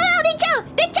 Hello, Mikcha!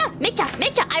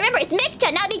 I remember, it's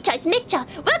Mikcha, not Mikcha, it's Mikcha.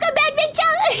 Welcome back, Mikcha!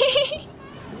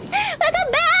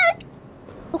 Welcome back!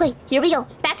 Okay, here we go.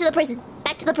 Back to the prison.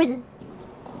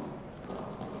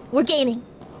 We're gaming.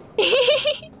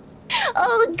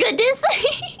 Oh, goodness.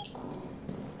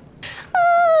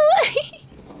 Oh.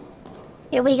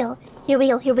 Here we go.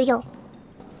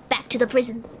 Back to the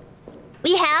prison.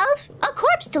 We have a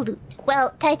corpse to loot. Well,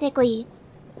 technically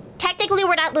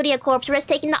we're not looting a corpse. We're just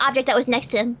taking the object that was next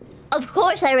to him. Of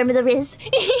course I remember the Riz.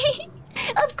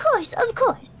 Of course.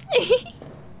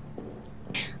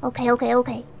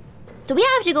 Okay. So we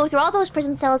have to go through all those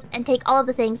prison cells and take all of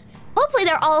the things. Hopefully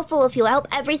they're all full of fuel. I hope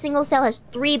every single cell has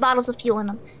 3 bottles of fuel in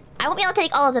them. I won't be able to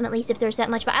take all of them at least if there's that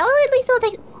much, but I'll at least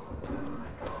take...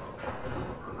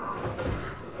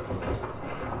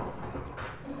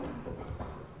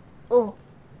 Oh.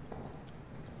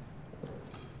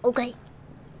 Okay.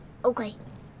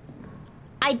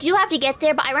 I do have to get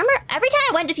there, but I remember every time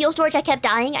I went to fuel storage, I kept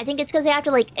dying. I think it's because they have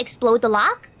to, like, explode the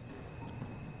lock.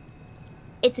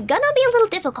 It's gonna be a little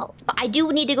difficult, but I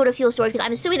do need to go to fuel storage because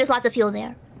I'm assuming there's lots of fuel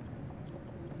there.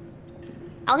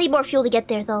 I'll need more fuel to get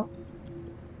there, though.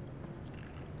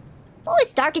 Oh,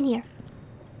 it's dark in here.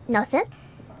 Nothing.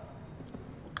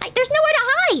 There's nowhere to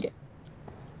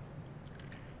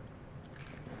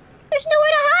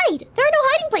hide. There are no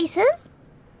hiding places.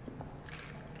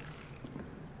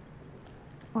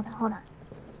 Hold on.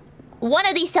 One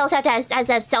of these cells has to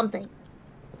have something.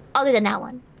 Other than that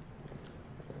one.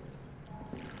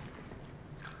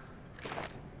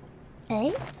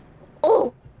 Okay.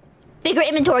 Oh! Bigger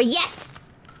inventory, yes!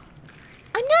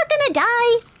 I'm not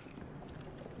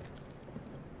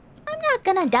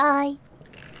gonna die.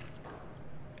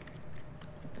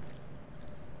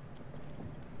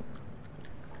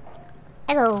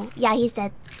 Hello. Yeah, he's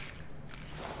dead.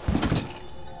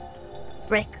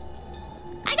 Brick.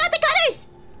 I got the cutters!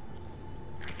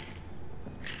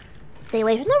 Stay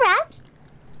away from the rat.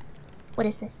 What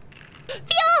is this?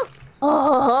 Fuel!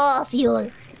 Oh, fuel.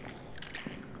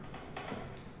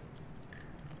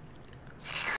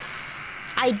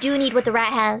 I do need what the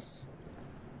rat has.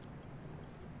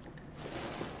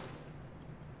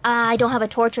 I don't have a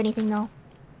torch or anything, though.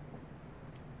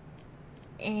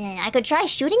 I could try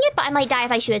shooting it, but I might die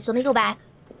if I shoot it, so let me go back.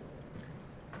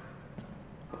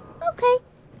 Okay.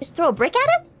 Just throw a brick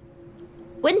at it?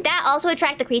 Wouldn't that also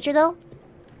attract the creature, though?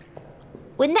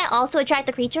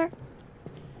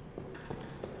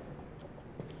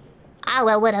 Ah,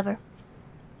 well, whatever.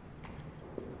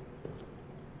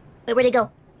 Wait, where'd it go?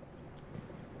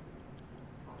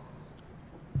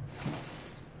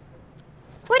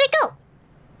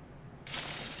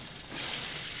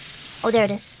 Oh, there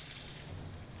it is.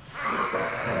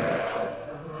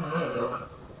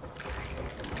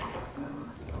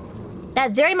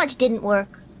 That very much didn't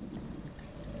work.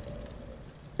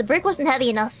 The brick wasn't heavy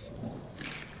enough.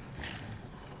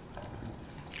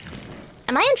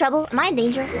 Am I in trouble? Am I in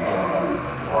danger?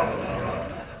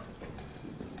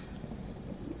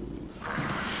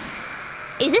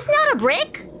 Is this not a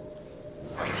brick?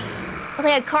 Or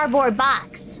like a cardboard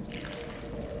box?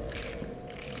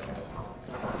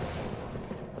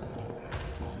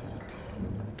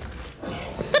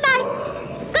 Goodbye!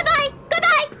 Goodbye!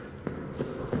 Goodbye!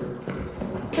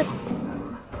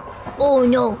 Oh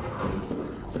no!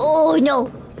 Oh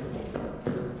no!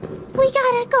 We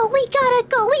gotta go! We gotta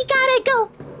go! We gotta go!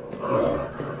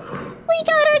 We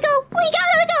gotta go! We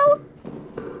gotta go!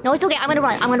 No, it's okay. I'm gonna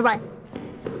run. I'm gonna run.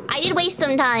 I did waste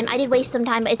some time. I did waste some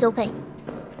time, but it's okay.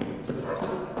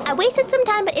 I wasted some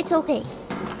time, but it's okay.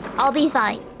 I'll be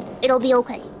fine. It'll be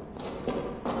okay.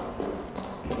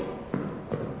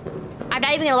 I'm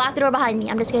not even gonna lock the door behind me.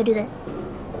 I'm just gonna do this.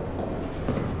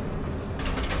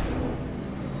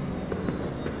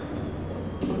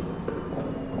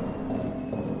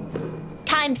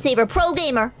 Time saver, pro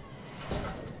gamer.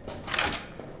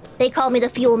 They call me the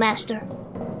fuel master.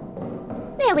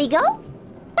 There we go.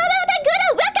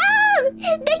 Welcome!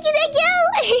 Thank you, thank you!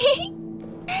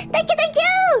 Thank you, thank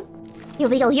you! Here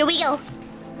we go, here we go.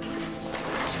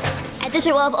 At this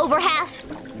rate, we'll have over half.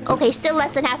 Okay, still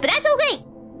less than half, but that's okay.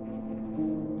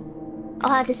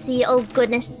 I'll have to see. Oh,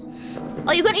 goodness.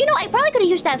 Oh, you know, I probably could have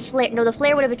used that flare. No, the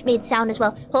flare would have made sound as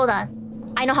well. Hold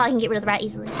on. I know how I can get rid of the rat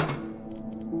easily.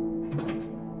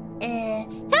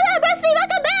 Hello, Rusty,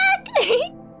 welcome back!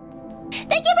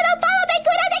 Thank you for the follow, thank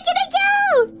you, thank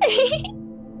you!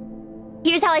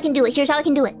 Here's how I can do it. Here's how I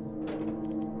can do it.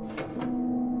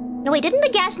 No, wait, didn't the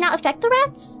gas now affect the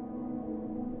rats?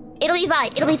 It'll be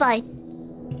fine. It'll be fine.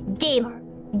 Gamer.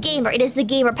 Gamer. It is the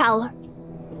gamer power.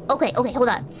 Okay, okay, hold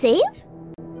on. Save?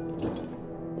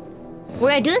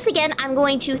 We're gonna do this again. I'm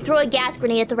going to throw a gas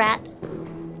grenade at the rat.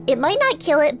 It might not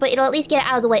kill it, but it'll at least get it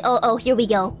out of the way. Oh, here we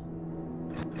go.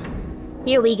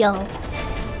 Here we go.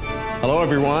 Hello,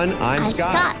 everyone. I'm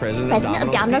Scott, President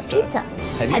of Domino's Pizza.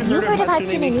 Have you heard of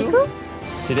Hatsune Miku?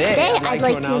 Today, I'd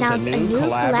like to announce a new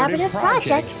collaborative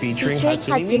project featuring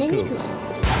Hatsune Miku.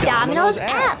 Domino's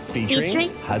app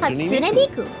featuring Hatsune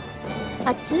Miku.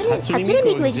 Hatsune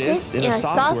Miku exists in a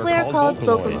software called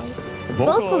Vocaloid.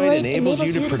 Vocaloid enables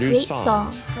you to produce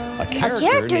songs. A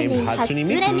character named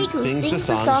Hatsune Miku sings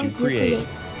the songs you create.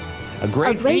 A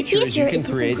great feature is you can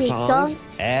create songs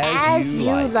as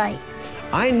you like.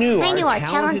 I knew our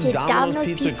talented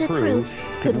Domino's Pizza crew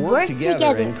could work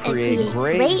together and create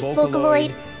great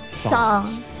Vocaloid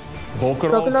songs.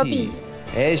 Vocaloid,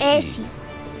 Eshi,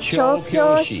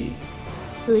 Chokyoshi,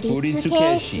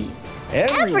 Furitsukeshi.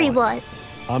 Everyone!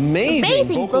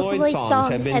 Amazing Vocaloid songs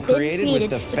have been created with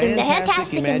the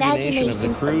fantastic imagination of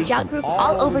the crews from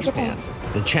all over Japan.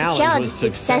 The challenge was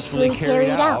successfully carried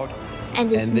out, and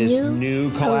this new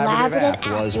collaborative app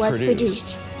was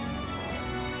produced.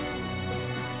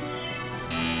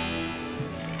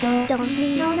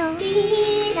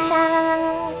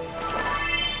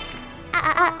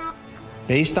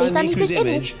 Based on Miku's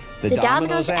image, the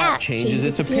Domino's app changes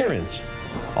its appearance.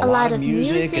 A lot of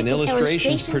music and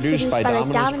illustrations produced by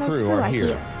Domino's crew are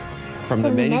here. From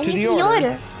the menu to the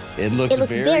order, it looks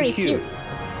very cute.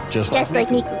 Just like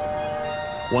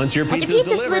Miku. Once your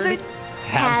pizza's delivered,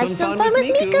 have some fun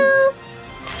with Miku.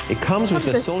 It comes with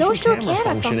a social camera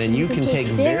function, and you can take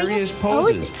various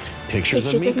poses, pictures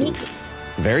of Miku.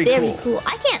 Very cool.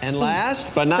 I can't see. And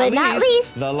last but not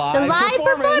least, the live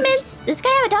performance. This guy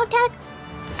have a dog tag?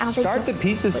 I don't think so. Start the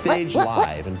pizza stage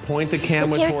live and point the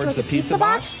camera towards the pizza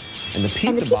box, and the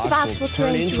pizza box will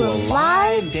turn into a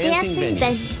live dancing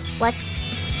venue. What?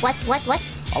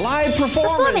 A live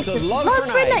performance of Love for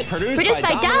Night, produced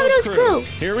by Domino's crew.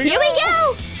 Here we go.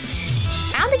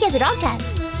 I don't think he has a dog tag.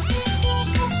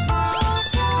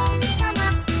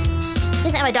 He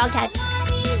doesn't have a dog tag.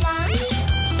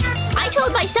 I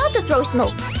told myself to throw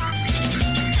smoke.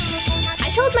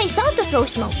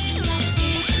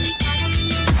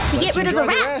 To get rid of the rat.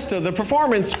 The rest of the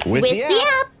performance with the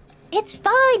app. It's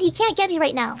fine. He can't get me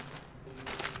right now.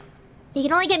 He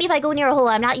can only get me if I go near a hole.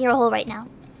 I'm not near a hole right now.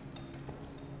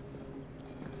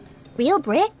 Real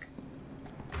brick?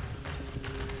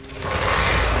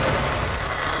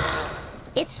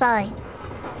 It's fine.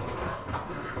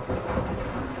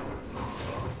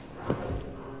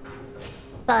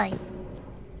 Fine.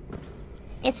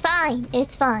 It's fine.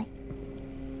 It's fine.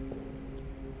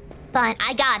 Fine.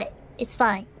 I got it. It's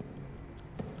fine.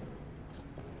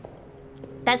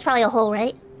 That's probably a hole,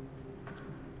 right?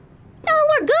 No,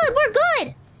 we're good. We're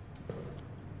good.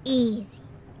 Easy.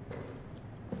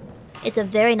 It's a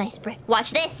very nice brick.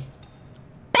 Watch this.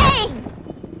 Bang!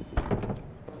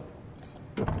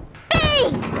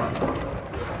 Bang!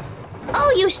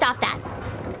 Oh, you stop that.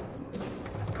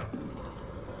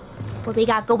 What we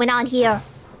got going on here?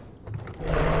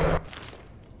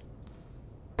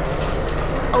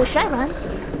 Oh, should I run?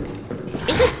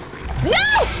 No!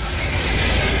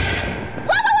 Whoa, whoa,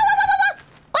 whoa, whoa, whoa, whoa!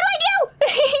 What do I do?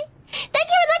 Thank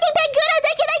you for looking, Penguda!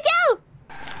 Thank you, thank you!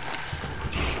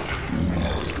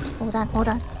 Hold on, hold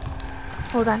on.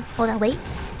 Hold on, hold on, wait.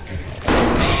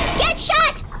 Get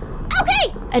shot!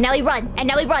 Okay! And now we run, and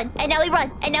now we run, and now we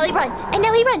run, and now we run, and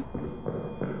now we run.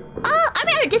 Oh, I'm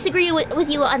gonna disagree with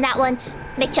you on that one,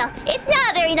 Mitchell. It's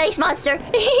not a very nice monster.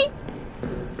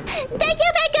 Thank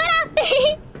you,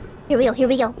 Penguda! Here we go, here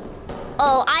we go.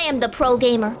 Oh, I am the pro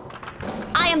gamer.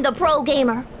 I am the pro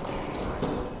gamer.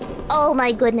 Oh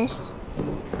my goodness.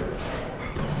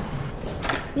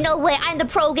 No way, I'm the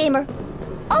pro gamer.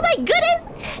 Oh my goodness!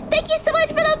 Thank you so much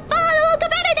for the follow,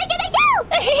 Commander! Thank you, thank you!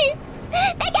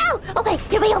 Thank you! Okay,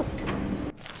 here we go.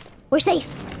 We're safe.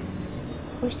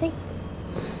 We're safe.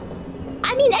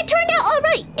 I mean, it turned out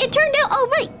alright. It turned out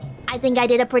alright. I think I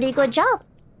did a pretty good job.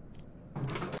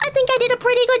 I think I did a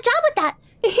pretty good job with that.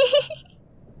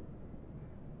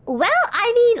 Well,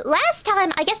 I mean, last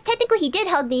time, I guess technically he did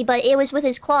hug me, but it was with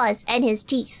his claws and his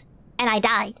teeth. And I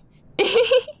died.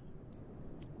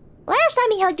 Last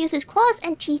time he hugged me with his claws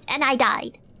and teeth, and I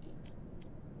died.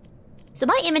 So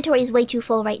my inventory is way too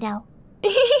full right now.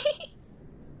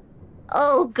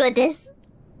 Oh, goodness.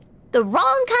 The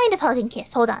wrong kind of hug and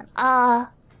kiss. Hold on.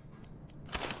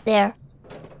 There.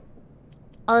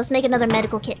 Oh, let's make another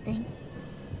medical kit thing.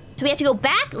 So we have to go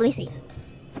back? Let me see.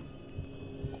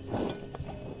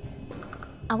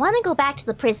 I want to go back to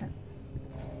the prison.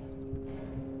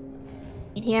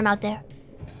 You can hear him out there.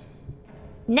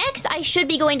 Next, I should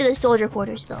be going to the soldier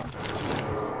quarters, though.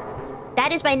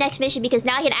 That is my next mission, because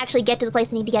now I can actually get to the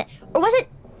place I need to get. Or was it?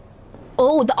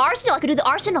 Oh, the arsenal. I could do the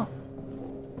arsenal.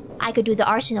 I could do the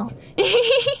arsenal.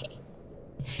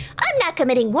 I'm not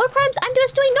committing war crimes. I'm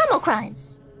just doing normal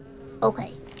crimes.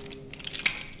 Okay.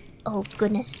 Oh,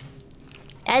 goodness.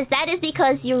 As that is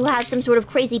because you have some sort of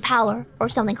crazy power or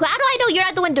something. How do I know you're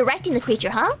not the one directing the creature,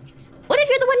 huh? What if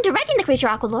you're the one directing the creature,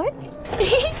 Aqualord?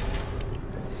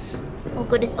 Oh,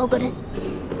 goodness. Oh, goodness.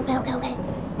 Okay, okay, okay.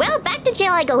 Well, back to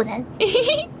jail I go, then.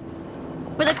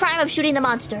 For the crime of shooting the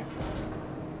monster.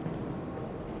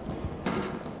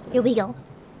 Here we go.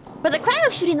 For the crime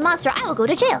of shooting the monster, I will go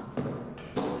to jail.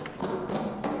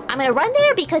 I'm gonna run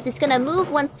there because it's gonna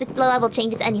move once the level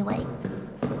changes anyway.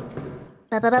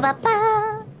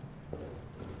 Ba-ba-ba-ba-ba.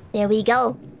 There we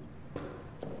go.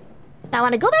 Now I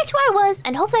want to go back to where I was,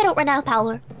 and hopefully I don't run out of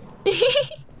power.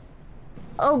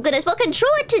 Oh goodness, well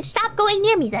control it to stop going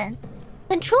near me then.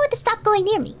 Control it to stop going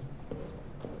near me.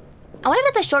 I wonder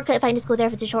if that's a shortcut, if I can just go there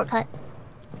if it's a shortcut.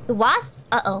 The wasps?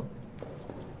 Uh-oh.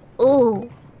 Ooh.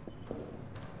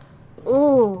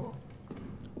 Ooh.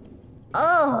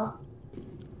 Oh.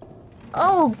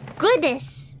 Oh,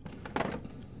 goodness.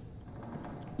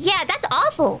 Yeah, that's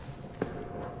awful.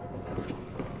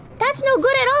 That's no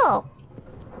good at all.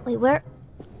 Wait, where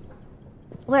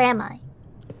am I?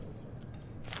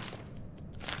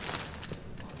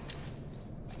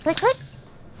 Click, click.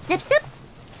 Snip, snip.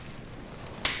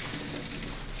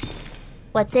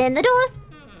 What's in the door?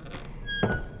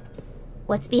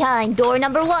 What's behind door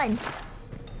number 1?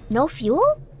 No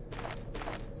fuel?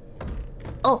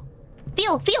 Oh,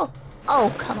 fuel, fuel.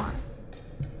 Oh, come on.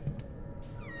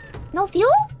 No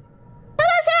fuel?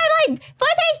 Hello, Sarah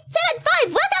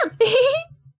 4375, welcome!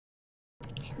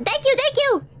 Thank you, thank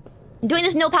you! Doing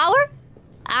this no power?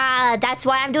 That's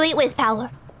why I'm doing it with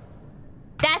power.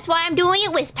 That's why I'm doing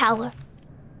it with power.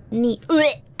 Meat.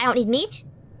 I don't need meat.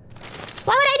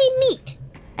 Why would I need meat?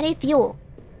 I need fuel.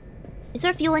 Is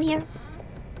there fuel in here?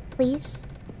 Please?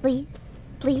 Please?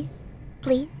 Please?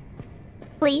 Please?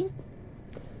 Please?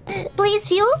 Please,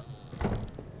 fuel?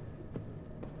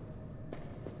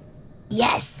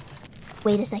 Yes!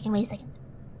 Wait a second, wait a second.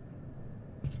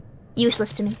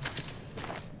 Useless to me.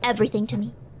 Everything to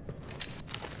me.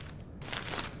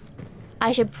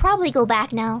 I should probably go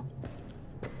back now.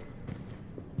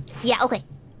 Yeah, okay.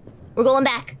 We're going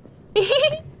back.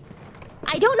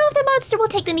 I don't know if the monster will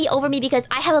take the meat over me because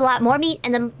I have a lot more meat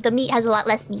and the meat has a lot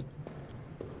less meat.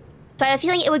 So I have a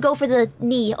feeling it would go for the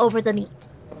knee over the meat.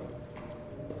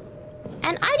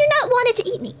 And I do not want it to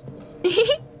eat me.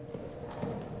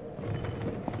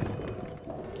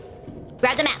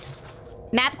 Grab the map.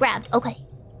 Map grabbed. Okay.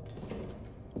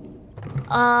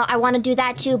 I want to do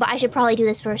that too, but I should probably do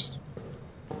this first.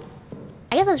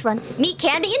 I guess let's run. Meat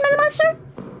can be eaten by the monster?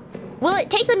 Will it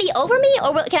take the meat over me,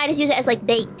 or can I just use it as like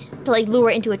bait to like lure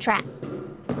it into a trap?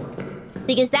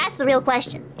 Because that's the real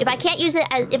question. If I can't use it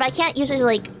to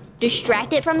like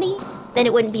distract it from me, then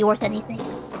it wouldn't be worth anything.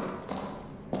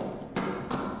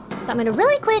 So I'm gonna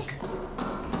really quick,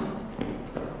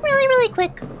 really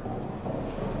quick,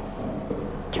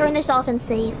 turn this off and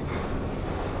save.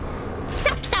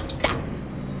 Stop, stop, stop.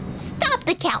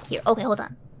 the count here. Okay, hold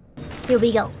on. Here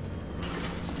we go.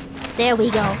 There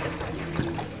we go.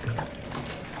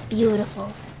 Beautiful.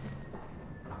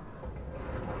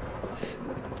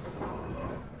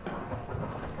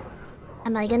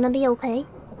 Am I gonna be okay?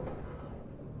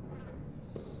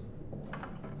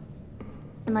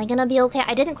 Am I gonna be okay?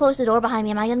 I didn't close the door behind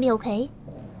me. Am I gonna be okay?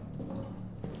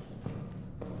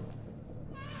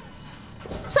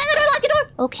 Slam the door, lock the door!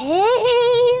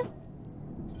 Okay.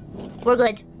 We're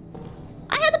good.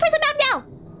 I have the prison map now!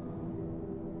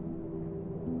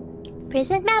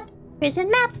 Prison map. Prison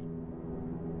map.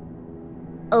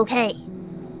 Okay.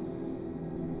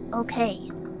 Okay.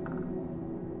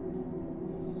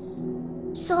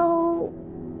 So...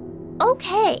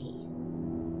 Okay.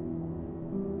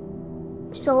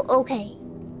 So, okay.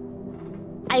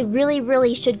 I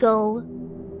really should go...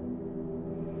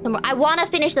 somewhere. I want to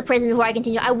finish the prison before I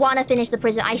continue. I want to finish the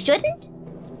prison. I shouldn't,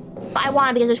 but I want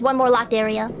to because there's one more locked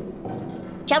area.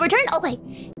 Shall return? Okay.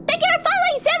 Thank you for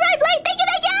following Samurai Blade! Thank you,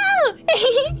 thank you!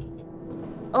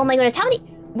 Oh my goodness, how many...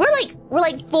 We're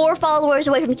like 4 followers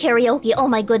away from karaoke. Oh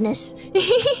my goodness.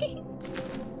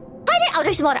 I'll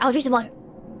drink some water. I'll drink some water.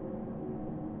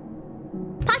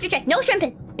 Posture check. No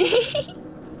shrimping.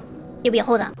 Here we go.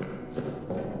 Hold on.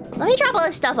 Let me drop all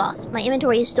this stuff off. My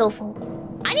inventory is so full.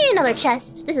 I need another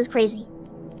chest. This is crazy.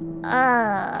 What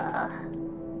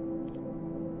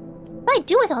do I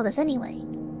do with all this anyway?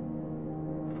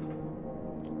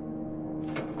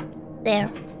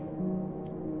 There.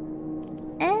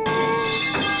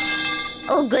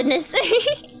 Oh goodness.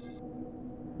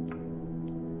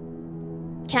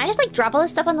 Can I just like drop all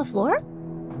this stuff on the floor?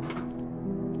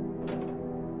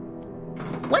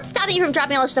 What's stopping you from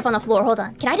dropping all this stuff on the floor? Hold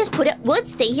on. Can I just put it... Will it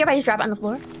stay here if I just drop it on the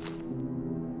floor?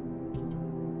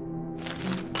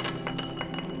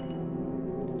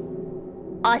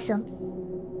 Awesome.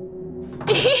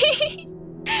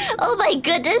 Oh my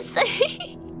goodness.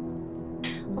 Okay,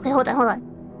 hold on, hold on.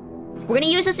 We're gonna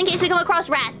use this in case we come across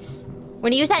rats. We're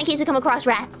gonna use that in case we come across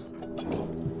rats.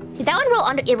 Did that one roll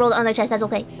under? It rolled under the chest, that's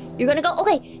okay. You're gonna go...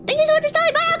 Okay, thank you so much for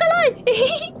stopping by, Alkaline!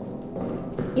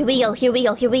 Here we go, here we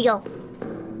go, here we go.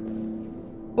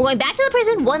 We're going back to the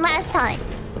prison one last time.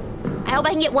 I hope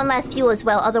I can get one last fuel as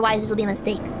well, otherwise this will be a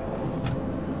mistake.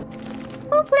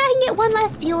 Hopefully I can get one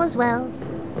last fuel as well.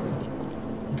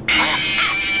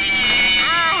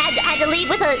 Had to leave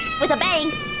with a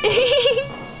bang.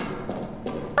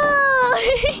 Oh.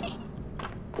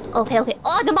 Okay, okay.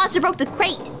 Oh, the monster broke the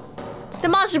crate. The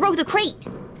monster broke the crate.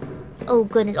 Oh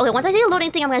goodness. Okay, once I see the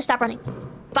loading thing, I'm gonna stop running.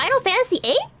 Final Fantasy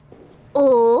VIII?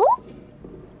 Oh.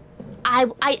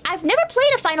 I've never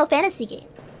played a Final Fantasy game.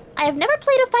 I have never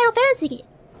played a Final Fantasy game.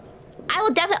 I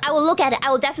will look at it. I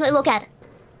will definitely look at it.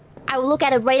 I will look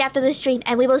at it right after the stream,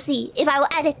 and we will see if I will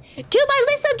add it to my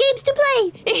list of games to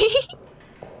play.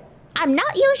 I'm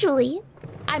not usually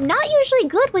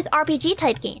good with RPG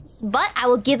type games, but I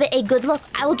will give it a good look.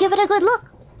 I will give it a good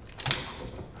look.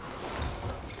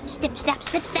 Snip, snap,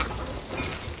 snip, snap.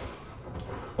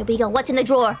 Here we go. What's in the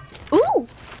drawer? Ooh!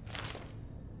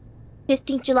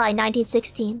 15th July,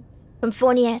 1916. From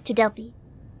Fournier to Delphi.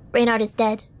 Reynard is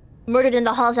dead. Murdered in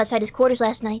the halls outside his quarters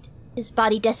last night. His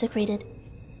body desecrated.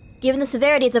 Given the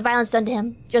severity of the violence done to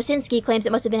him, Josinski claims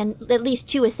it must have been at least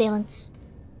 2 assailants.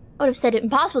 I would have said it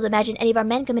impossible to imagine any of our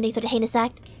men committing such a heinous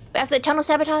act, but after the tunnel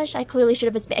sabotage, I clearly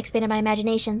should have expanded my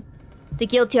imagination. The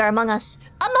guilty are among us.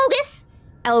 Among us!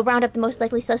 I will round up the most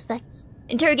likely suspects.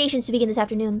 Interrogations to begin this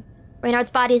afternoon. Reynard's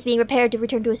body is being repaired to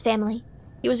return to his family.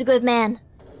 He was a good man.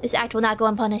 This act will not go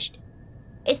unpunished.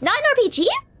 It's not an RPG?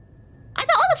 I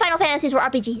thought all the Final Fantasies were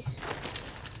RPGs.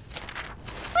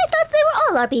 I thought they were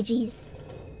all RPGs.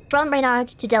 From Reynard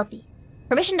to Delphi.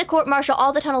 Permission to court-martial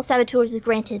all the tunnel saboteurs is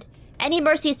granted. Any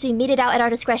mercy is to be meted out at our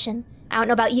discretion. I don't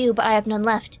know about you, but I have none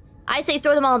left. I say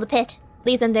throw them all in the pit.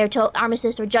 Leave them there till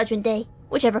Armistice or Judgment Day,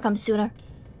 whichever comes sooner.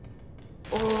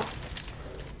 Oh.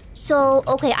 So,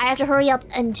 okay, I have to hurry up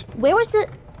and... Where was the...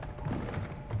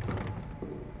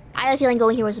 I have a feeling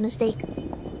going here was a mistake.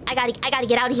 I gotta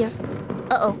get out of here.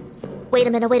 Uh-oh. Wait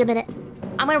a minute, wait a minute.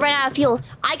 I'm gonna run out of fuel.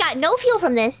 I got no fuel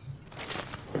from this.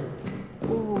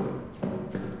 Ooh.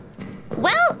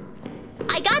 Well,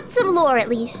 I got some lore at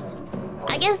least.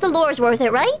 I guess the lore's worth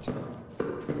it, right?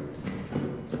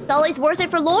 It's always worth it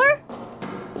for lore?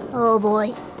 Oh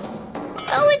boy.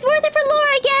 Always worth it for lore,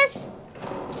 I guess.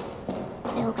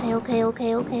 Okay.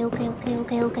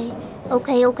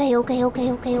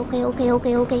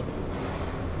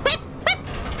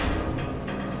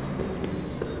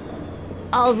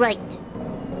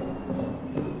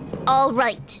 All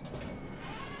right.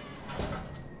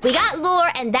 We got lore,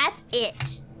 and that's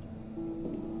it.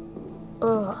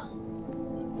 Ugh.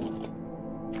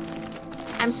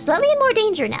 I'm slightly in more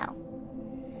danger now.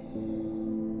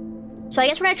 So I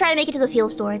guess we're gonna try to make it to the fuel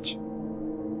storage.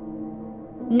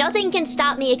 Nothing can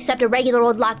stop me except a regular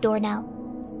old locked door now.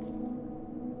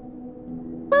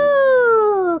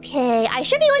 Okay, I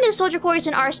should be going to the soldier quarters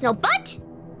and arsenal, but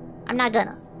I'm not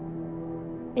gonna.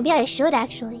 Maybe I should,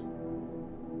 actually.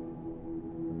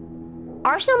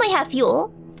 Arsenal might have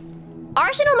fuel.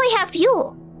 Arsenal might have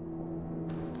fuel.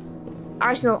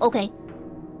 Arsenal, okay.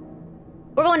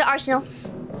 We're going to Arsenal.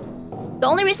 The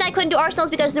only reason I couldn't do Arsenal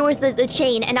is because there was the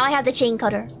chain, and now I have the chain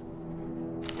cutter.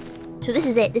 So this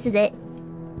is it, this is it.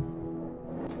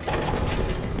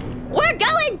 We're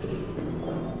going!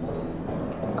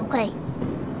 Okay.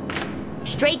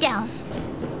 Straight down.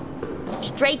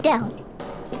 Straight down.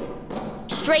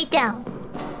 Straight down.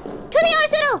 To the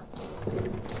arsenal!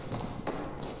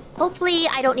 Hopefully,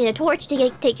 I don't need a torch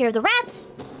to take care of the rats.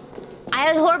 I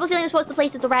have a horrible feeling it's supposed to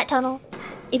place at the rat tunnel.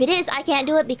 If it is, I can't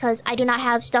do it because I do not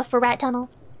have stuff for rat tunnel.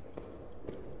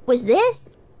 Was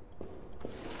this?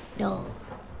 No.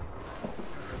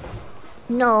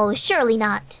 No, surely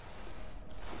not.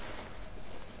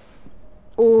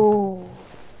 Oh.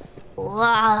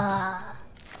 Ah.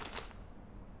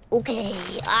 Okay.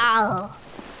 Ah.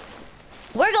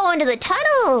 We're going to the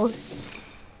tunnels.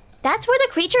 That's where the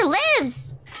creature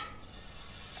lives.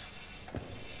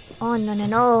 Oh, no, no,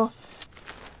 no.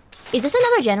 Is this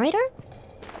another generator?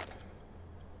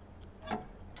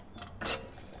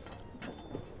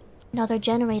 Another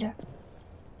generator.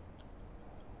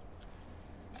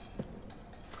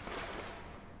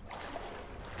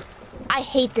 I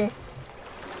hate this.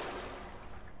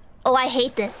 Oh, I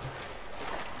hate this.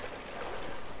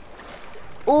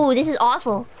 Ooh, this is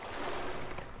awful.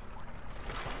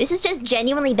 This is just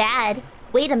genuinely bad.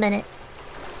 Wait a minute.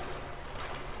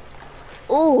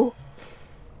 Ooh.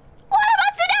 Water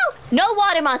monster, no! No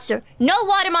water monster. No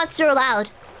water monster allowed.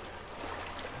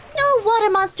 No water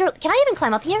monster. Can I even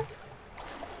climb up here?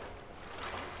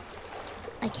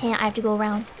 I can't. I have to go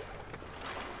around.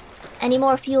 Any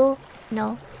more fuel?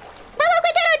 No. Hello,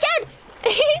 Jen!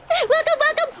 Welcome,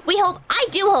 welcome! We hope. I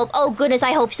do hope. Oh, goodness,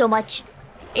 I hope so much.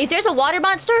 If there's a water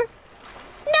monster...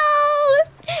 No!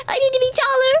 I need to be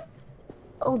taller.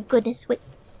 Oh, goodness. Wait.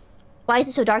 Why is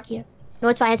it so dark here? No,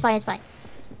 it's fine, it's fine, it's fine.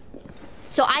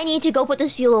 So I need to go put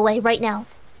this fuel away right now.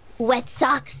 Wet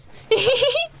socks.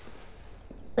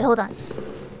 Wait, hold on.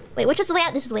 Wait, which was the way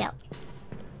out? This is the way out.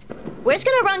 We're just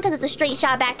gonna run because it's a straight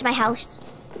shot back to my house.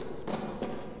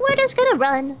 We're just gonna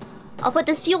run. I'll put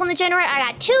this fuel in the generator.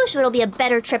 I got 2, so it'll be a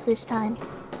better trip this time.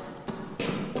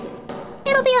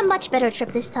 It'll be a much better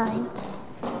trip this time.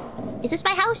 Is this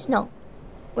my house? No.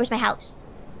 Where's my house?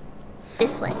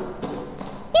 This way.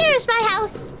 Here's my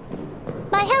house.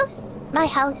 My house. My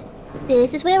house.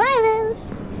 This is where I live.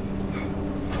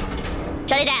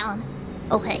 Shut it down.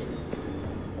 Okay.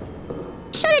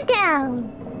 Shut it down.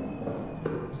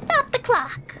 Stop the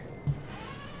clock.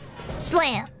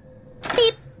 Slam.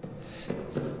 Beep.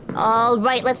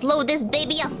 Alright, let's load this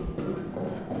baby up.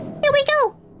 Here we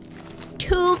go.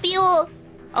 2 fuel.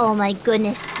 Oh my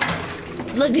goodness.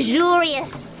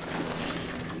 Luxurious.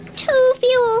 2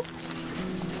 fuel.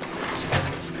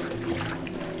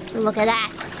 Look at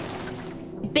that.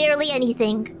 Barely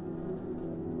anything.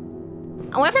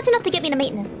 I wonder if that's enough to get me to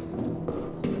maintenance.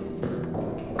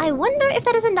 I wonder if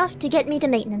that is enough to get me to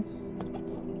maintenance.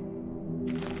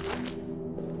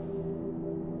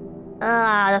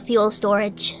 Ah, the fuel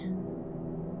storage.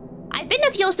 I've been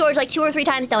to fuel storage like 2 or 3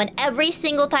 times now, and every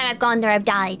single time I've gone there, I've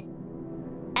died.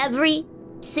 Every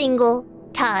single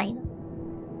time.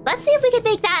 Let's see if we can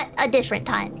make that a different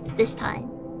time. This time.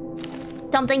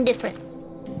 Something different.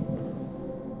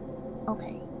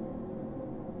 Okay.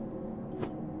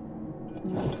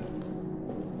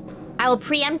 I will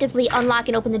preemptively unlock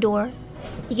and open the door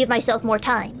to give myself more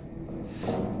time.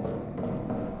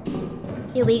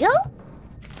 Here we go.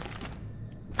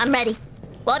 I'm ready.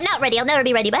 Well, I'm not ready. I'll never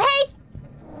be ready, but hey!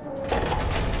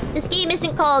 This game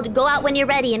isn't called Go Out When You're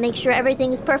Ready and Make Sure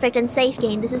Everything is Perfect and Safe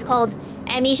game. This is called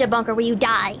Amnesia Bunker, where you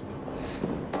die.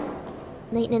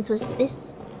 Maintenance was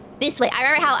this way. I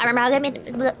remember how I got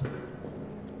maintenance.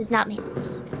 It's not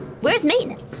maintenance. Where's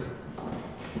maintenance?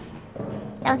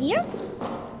 Down here?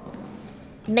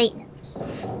 Maintenance.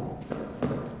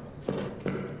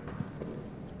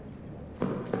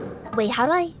 Wait, how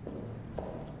do I...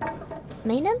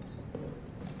 Maintenance?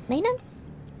 Maintenance?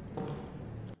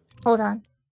 Hold on.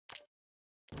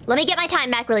 Let me get my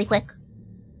time back really quick.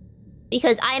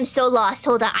 Because I am so lost.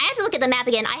 Hold on. I have to look at the map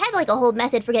again. I had like a whole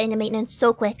method for getting to maintenance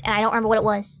so quick, and I don't remember what it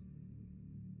was.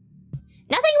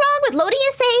 Nothing wrong with loading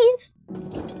a save.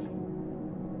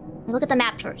 Look at the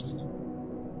map first.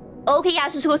 Okay, yeah, I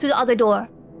was supposed to go through the other door.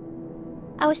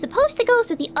 I was supposed to go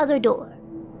through the other door.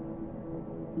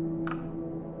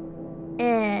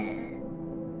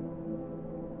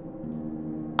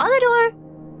 Other door,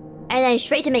 and then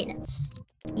straight to maintenance.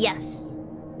 Yes.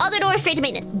 Other door, straight to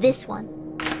maintenance. This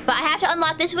one. But I have to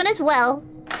unlock this one as well,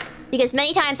 because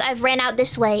many times I've ran out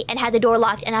this way and had the door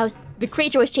locked, and the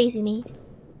creature was chasing me.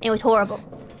 And it was horrible.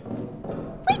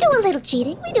 We do a little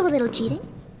cheating. We do a little cheating.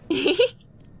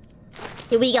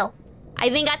 Here we go. I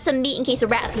even got some meat in case a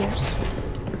rat appears.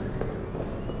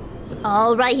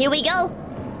 Alright, here we go.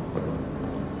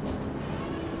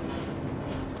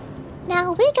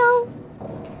 Now we go.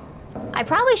 I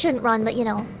probably shouldn't run, but you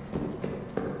know.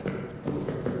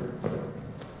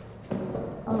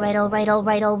 Alright, alright,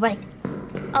 alright, alright.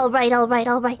 Alright, alright,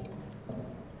 alright.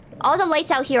 All the lights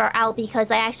out here are out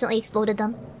because I accidentally exploded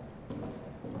them.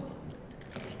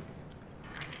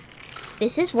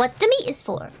 This is what the meat is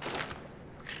for.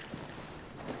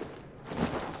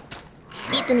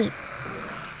 Eat the meats.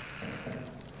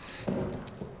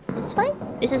 This way?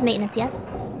 This is maintenance, yes?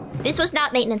 This was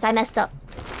not maintenance, I messed up.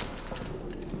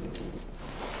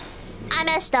 I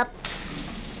messed up.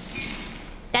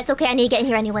 That's okay, I need to get in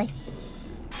here anyway.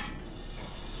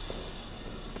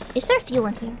 Is there fuel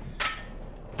in here?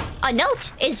 A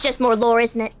note! It's just more lore,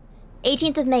 isn't it?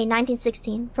 18th of May,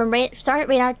 1916. From Sergeant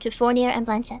Reynard to Fournier and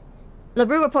Blanchette.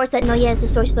 LaRue reports that Noyer is the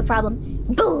source of the problem.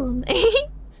 Boom!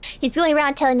 He's going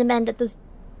around telling the men that those...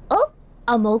 Oh?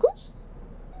 Amogus?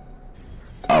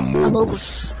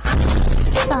 Amogus.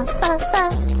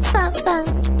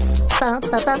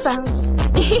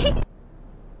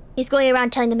 He's going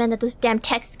around telling the men that those damn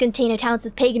texts contain accounts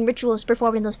of pagan rituals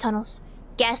performed in those tunnels.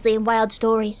 Ghastly and wild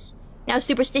stories. Now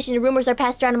superstition and rumors are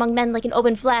passed around among men like an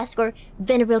open flask or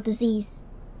venereal disease.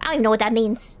 I don't even know what that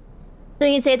means.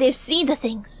 They can say they've seen the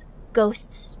things.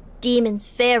 Ghosts, demons,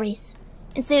 fairies.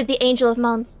 Instead of the angel of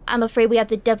Mons, I'm afraid we have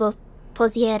the devil of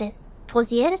Posieres.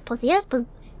 Posieres?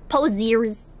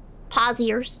 Posiers.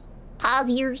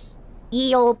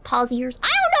 Ye old Posiers. I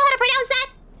don't know how to pronounce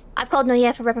that! I've called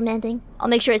Noyer for reprimanding. I'll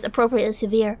make sure it's appropriately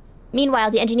severe.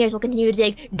 Meanwhile, the engineers will continue to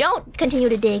dig. Don't continue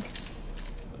to dig.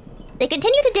 They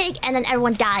continued to dig, and then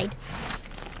everyone died.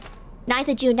 9th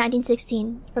of June,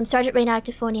 1916. From Sergeant Reynard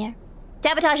to Fournier.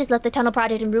 Sabotage has left the tunnel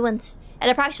project in ruins. At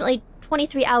approximately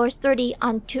 23 hours 30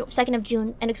 on 2nd of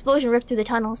June, an explosion ripped through the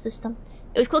tunnel system.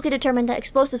 It was quickly determined that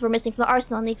explosives were missing from the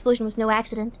arsenal, and the explosion was no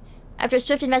accident. After a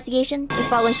swift investigation, the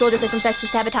following soldiers have confessed to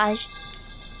sabotage.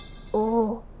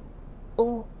 Oh.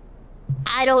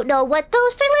 I don't know what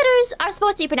those three letters are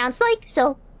supposed to be pronounced like,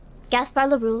 so...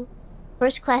 Gaspard Leroux,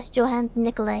 First Class Johannes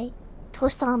Nicolay,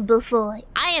 Toussaint Beaufoy.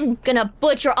 I am gonna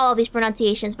butcher all of these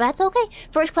pronunciations, but that's okay.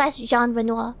 First Class Jean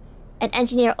Renoir, and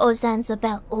Engineer Ozan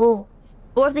Zabel. Oh.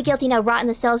 4 of the guilty now rot in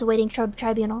the cells awaiting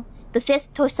tribunal. The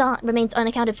 5th, Toussaint, remains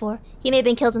unaccounted for. He may have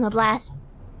been killed in the blast.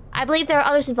 I believe there are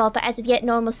others involved, but as of yet,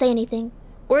 no one will say anything.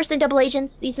 Worse than double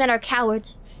agents, these men are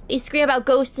cowards. They scream about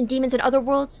ghosts and demons and other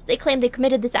worlds. They claim they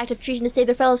committed this act of treason to save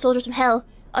their fellow soldiers from hell.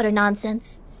 Utter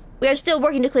nonsense. We are still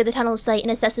working to clear the tunnel site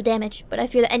and assess the damage, but I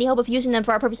fear that any hope of using them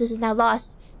for our purposes is now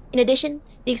lost. In addition,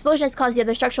 the explosion has caused the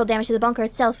other structural damage to the bunker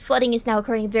itself. Flooding is now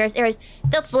occurring in various areas.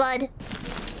 The flood!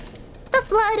 The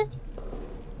flood!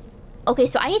 Okay,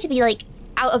 so I need to be, like,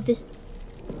 out of this...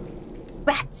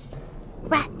 Rats.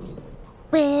 Rats.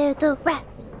 Where the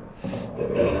rats?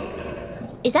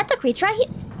 Is that the creature I hear?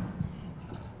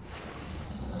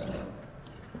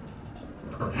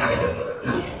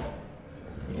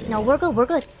 No, we're good, we're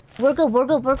good. We're good, we're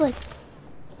good, we're good.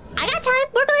 I got time,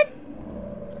 we're good.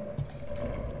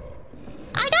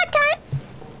 I got time.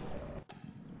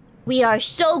 We are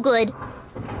so good.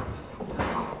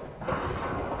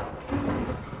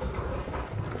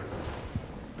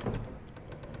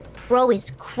 Bro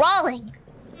is crawling.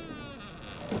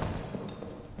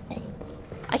 Okay.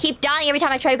 I keep dying every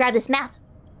time I try to grab this map.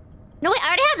 No, wait, I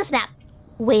already have this map.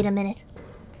 Wait a minute.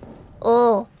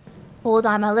 Oh, hold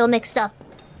on, I'm a little mixed up.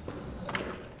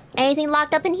 Anything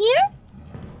locked up in here?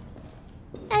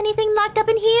 Anything locked up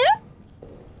in here?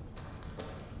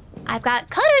 I've got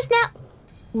cutters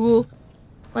now. Ooh.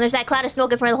 When there's that cloud of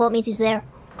smoke in front of the hole, it means he's there.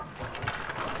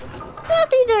 You have to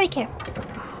be very careful.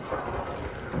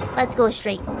 Let's go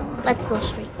straight. Let's go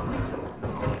straight.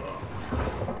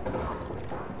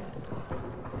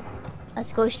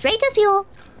 Let's go straight to fuel.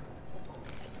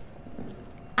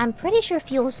 I'm pretty sure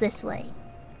fuel's this way.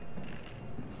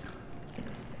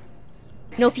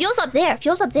 No, fuel's up there.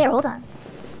 Fuel's up there. Hold on.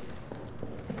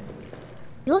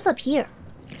 Fuel's up here.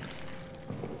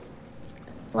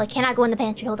 Well, I cannot go in the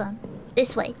pantry. Hold on.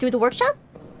 This way. Through the workshop?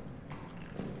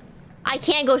 I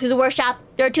can't go through the workshop.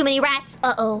 There are too many rats.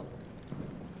 Uh-oh.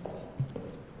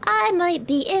 I might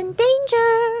be in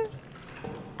danger.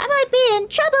 I might be in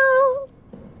trouble.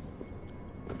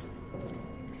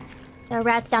 There are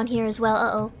rats down here as well.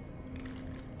 Uh-oh.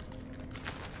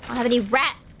 I don't have any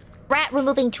rat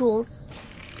removing tools.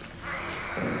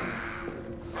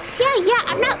 Yeah,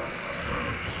 I'm not...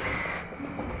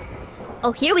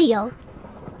 Oh, here we go.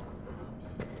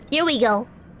 Here we go.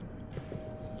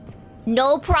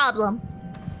 No problem.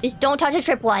 Just don't touch a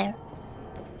tripwire.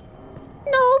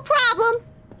 No problem.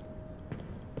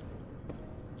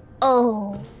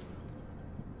 Oh.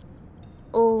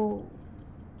 Oh.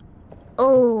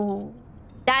 Oh.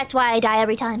 That's why I die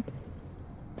every time.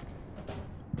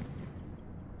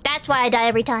 That's why I die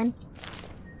every time.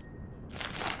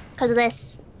 Because of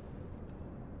this.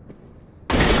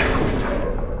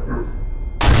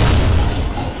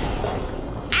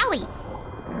 Owie!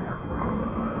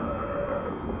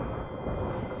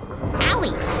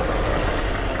 Owie!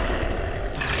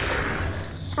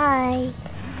 Hi.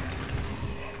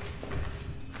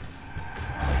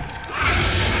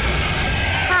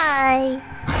 Hi.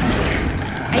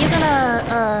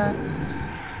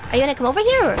 Are you gonna come over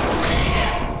here?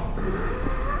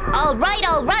 Alright,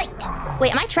 alright!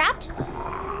 Wait, am I trapped?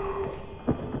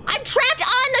 I'm trapped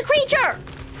on the creature!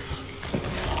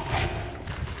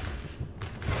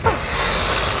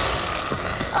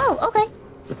 Oh, okay.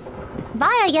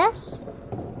 Bye, I guess.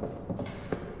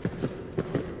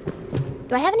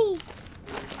 Do I have any...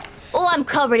 Oh, I'm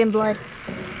covered in blood.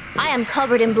 I am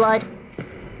covered in blood.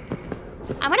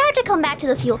 I'm gonna have to come back to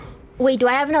the fuel. Wait, do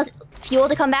I have enough fuel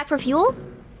to come back for fuel?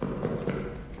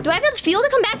 Do I have enough fuel to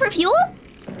come back for fuel?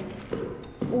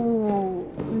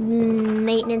 Ooh,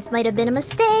 maintenance might have been a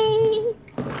mistake.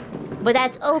 But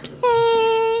that's okay.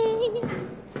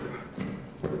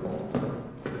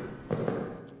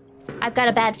 I've got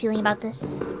a bad feeling about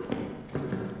this.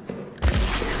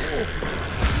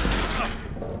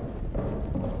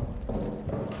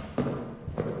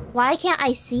 Why can't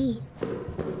I see?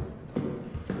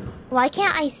 Why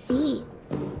can't I see?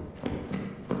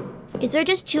 Is there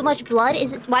just too much blood?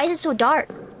 Why is it so dark?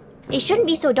 It shouldn't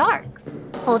be so dark.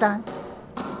 Hold on.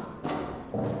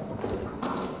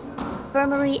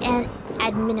 Infirmary and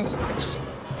administration.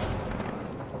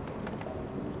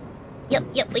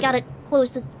 Yep, we gotta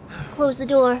close the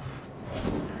door.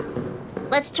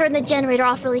 Let's turn the generator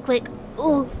off really quick.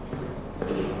 Ooh.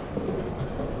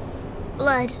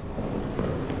 Blood.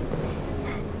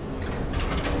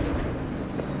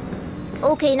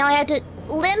 Okay, now I have to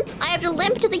limp. I have to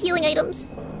limp to the healing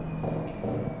items.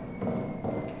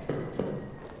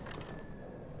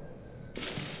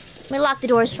 Let me lock the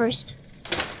doors first.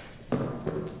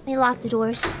 Let me lock the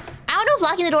doors. I don't know if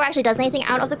locking the door actually does anything. I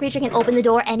don't know if the creature can open the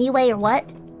door anyway or what.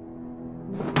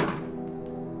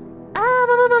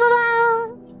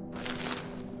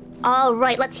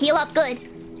 Alright, let's heal up good.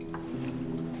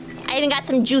 I even got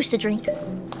some juice to drink.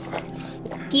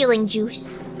 Healing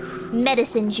juice.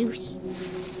 Medicine juice.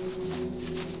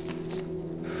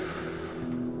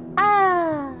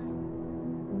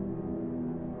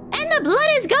 And the blood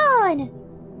is gone!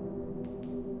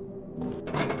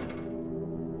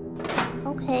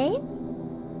 Okay.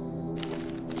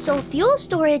 So fuel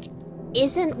storage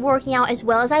isn't working out as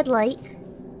well as I'd like.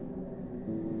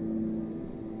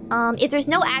 If there's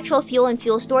no actual fuel in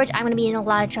fuel storage, I'm gonna be in a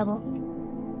lot of trouble.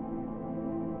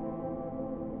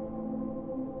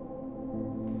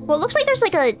 Well, it looks like there's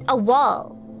like a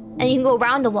wall. And you can go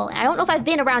around the wall. I don't know if I've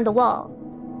been around the wall.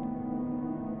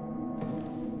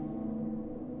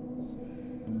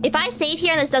 If I save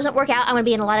here and this doesn't work out, I'm gonna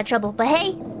be in a lot of trouble. But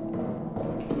hey,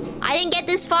 I didn't get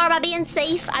this far by being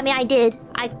safe. I mean, I did.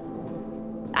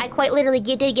 I quite literally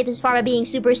did get this far by being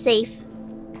super safe.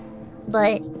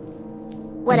 But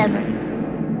whatever.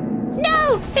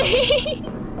 No!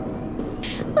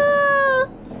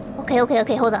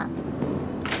 Okay, hold on.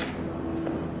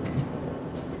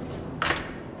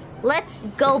 Let's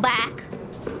go back.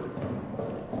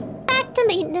 Back to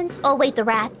maintenance. Oh, wait, the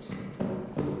rats.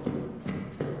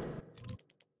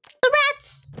 The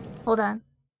rats! Hold on.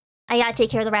 I gotta take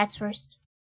care of the rats first.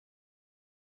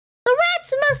 The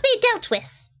rats must be dealt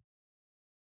with.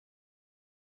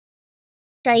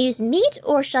 Should I use meat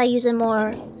or should I use a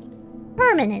more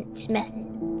permanent method?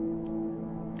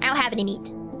 I don't have any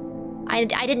meat. I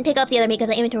didn't pick up the other meat because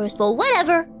my inventory was full.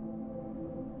 Whatever.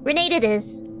 Grenade it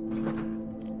is.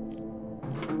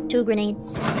 2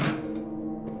 grenades.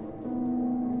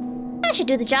 That should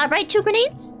do the job, right? 2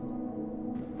 grenades?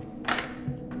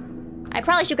 I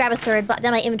probably should grab a 3rd, but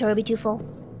then my inventory will be too full.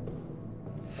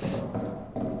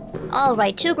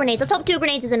 Alright, 2 grenades. Let's hope 2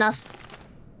 grenades is enough.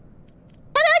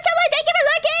 Hello, children! Thank you for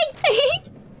lurking!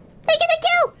 Thank you, thank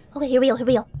you! Okay, here we go.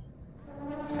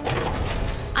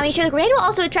 I mean, sure, the grenade will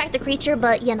also attract the creature,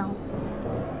 but, you know.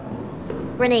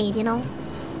 grenade, you know?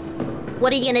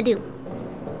 What are you gonna do?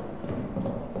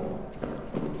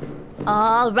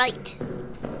 Alright.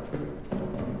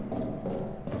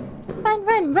 Run,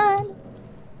 run, run.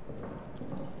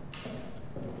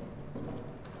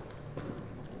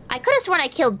 I could have sworn I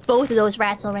killed both of those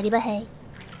rats already, but hey.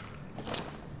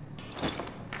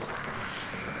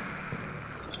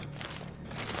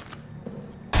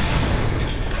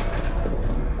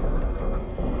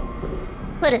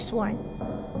 Could have sworn.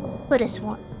 Could have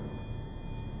sworn.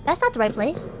 That's not the right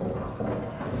place.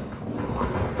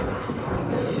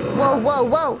 Whoa, whoa,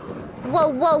 whoa.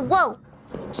 Whoa, whoa, whoa.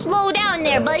 Slow down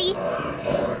there, buddy.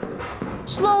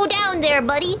 Slow down there,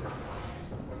 buddy.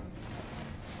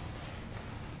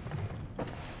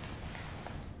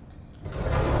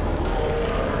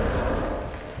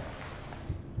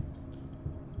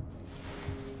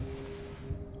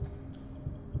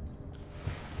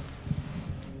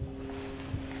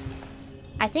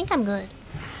 I think I'm good.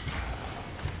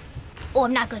 Oh,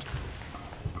 I'm not good.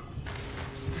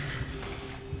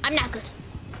 I'm not good.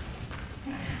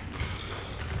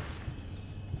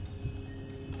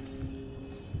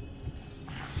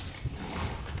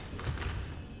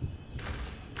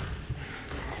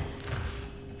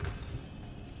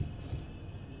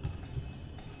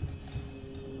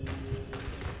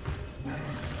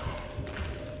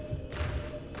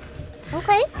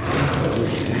 Okay.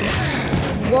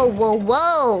 Whoa, whoa,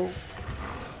 whoa!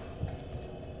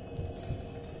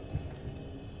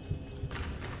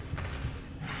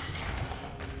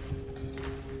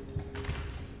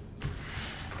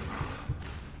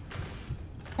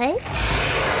 Hey?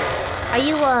 Are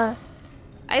you gonna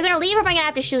leave or am I gonna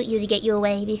have to shoot you to get you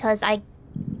away? Because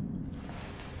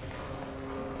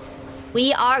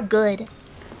we are good.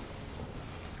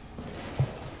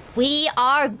 We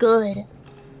are good.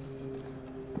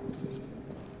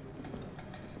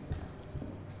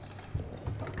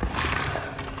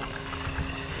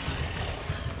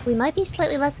 We might be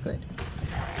slightly less good.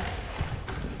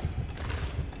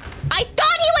 I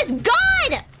thought he was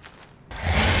good!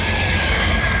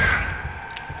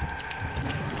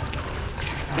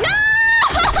 No!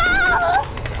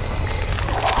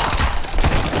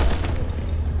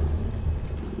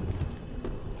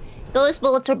 Those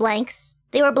bullets were blanks.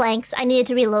 They were blanks. I needed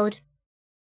to reload.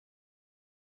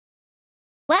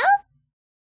 Well,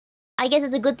 I guess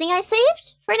it's a good thing I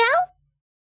saved for now.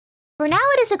 For now,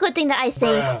 it is a good thing that I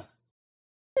saved.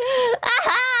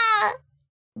 Aha!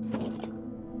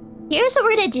 Here's what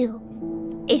we're gonna do.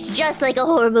 It's just like a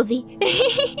horror movie.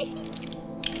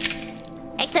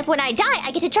 Except when I die,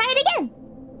 I get to try it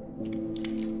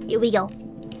again. Here we go.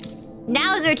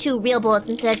 Now there are 2 real bullets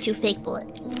instead of 2 fake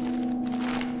bullets.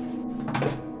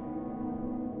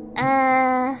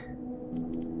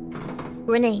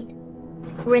 Grenade.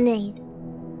 Grenade.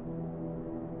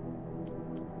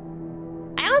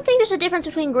 I don't think there's a difference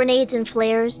between grenades and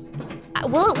flares.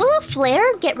 Will a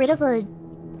flare get rid of a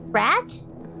rat?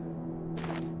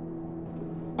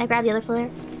 Can I grab the other flare?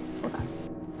 Hold on.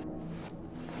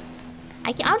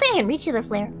 I don't think I can reach the other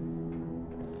flare.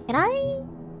 Can I?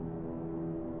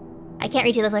 I can't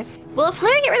reach the other flare. Will a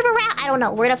flare get rid of a rat? I don't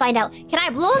know. We're gonna find out. Can I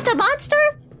blow up the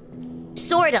monster?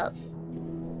 Sort of.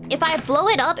 If I blow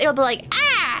it up, it'll be like,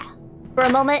 ah! For a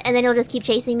moment, and then it'll just keep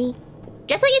chasing me.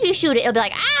 Just like if you shoot it, it'll be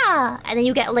like, ah! And then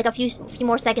you get like a few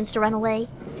more seconds to run away.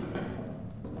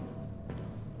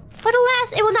 But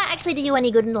alas, it will not actually do you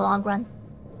any good in the long run.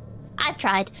 I've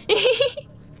tried.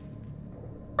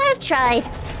 I've tried.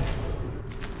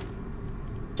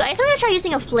 So I guess I'm gonna try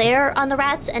using a flare on the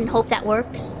rats and hope that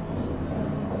works.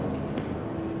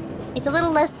 It's a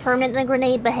little less permanent than a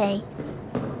grenade, but hey.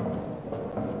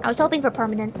 I was hoping for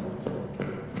permanent.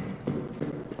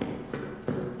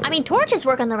 I mean, torches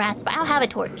work on the rats, but I don't have a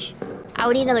torch. I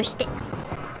would need another stick.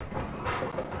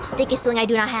 Stick is something I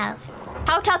do not have.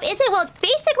 How tough is it? Well, it's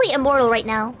basically immortal right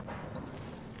now.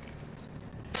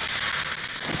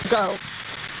 Go.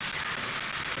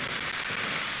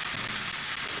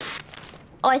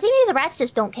 Oh, I think maybe the rats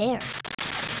just don't care.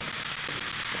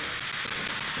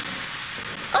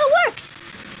 Oh, it worked!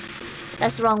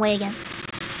 That's the wrong way again.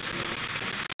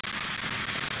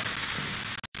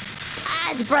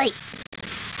 Ah, it's bright.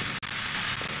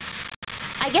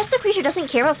 I guess the creature doesn't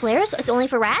care about flares. It's only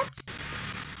for rats?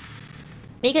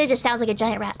 Maybe it just sounds like a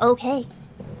giant rat. Okay.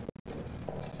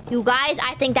 You guys,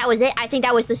 I think that was it. I think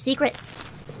that was the secret.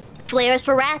 Flares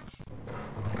for rats.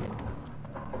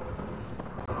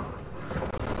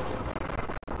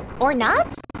 Or not?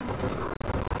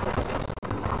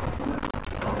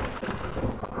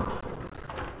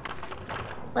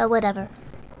 Well, whatever.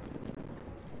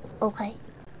 Okay.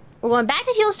 We're going back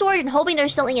to fuel storage and hoping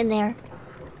there's something in there.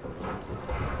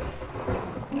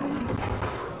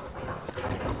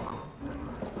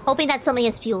 hoping that something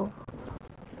is fuel.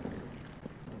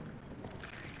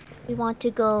 We want to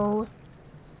go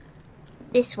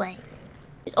this way.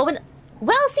 Just open the...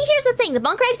 Well, see, here's the thing. The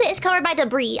bunker exit is covered by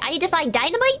debris. I need to find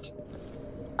dynamite,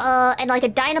 and like a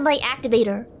dynamite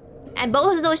activator. And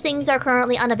both of those things are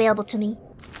currently unavailable to me.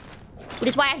 Which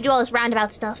is why I have to do all this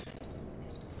roundabout stuff.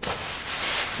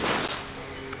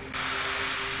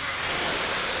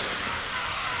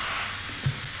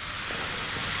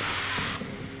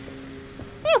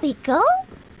 There we go.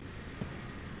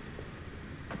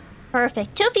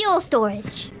 Perfect. 2 fuel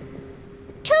storage.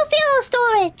 2 fuel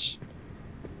storage.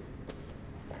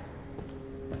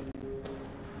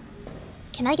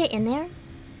 Can I get in there?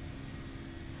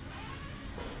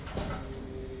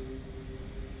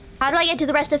 How do I get to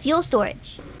the rest of fuel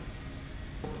storage?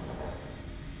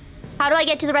 How do I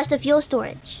get to the rest of fuel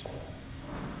storage?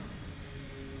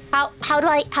 How do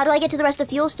I get to the rest of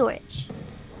fuel storage?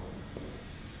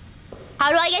 How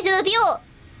do I get to the fuel?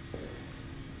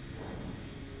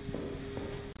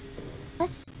 What?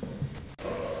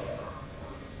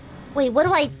 Wait, what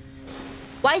do I...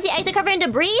 Why is the exit covered in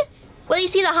debris? Well, you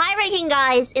see the high-ranking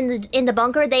guys in the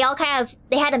bunker, they all kind of...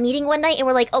 They had a meeting one night and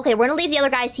we're like, okay, we're gonna leave the other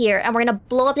guys here and we're gonna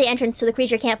blow up the entrance so the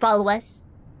creature can't follow us.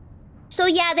 So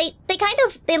yeah,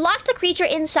 they locked the creature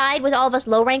inside with all of us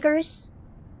low-rankers.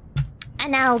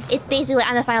 And now it's basically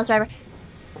I'm the final survivor.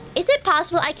 Is it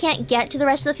possible I can't get to the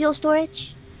rest of the fuel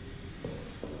storage?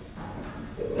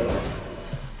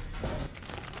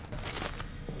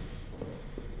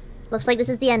 Looks like this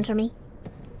is the end for me.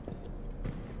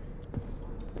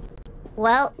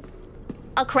 Well,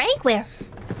 a crank where?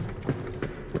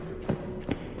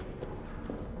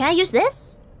 Can I use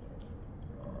this?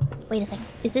 Wait a second.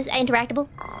 Is this interactable?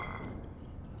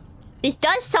 This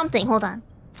does something. Hold on.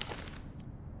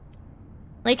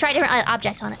 Let me try different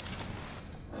objects on it.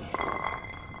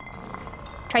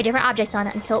 Try different objects on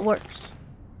it until it works.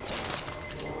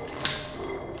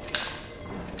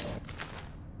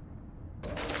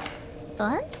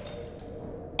 Fun?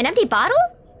 An empty bottle?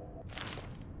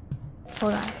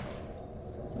 Hold on.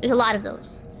 There's a lot of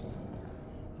those.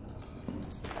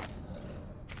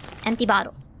 Empty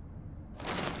bottle.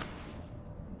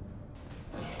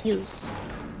 Use.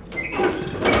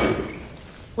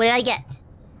 What did I get?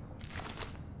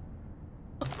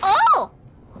 Oh!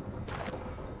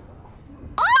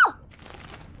 Oh!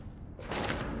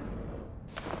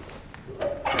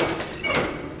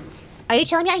 Are you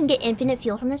telling me I can get infinite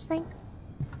fuel from this thing?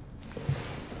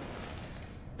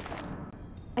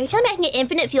 Are you telling me I can get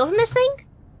infinite fuel from this thing?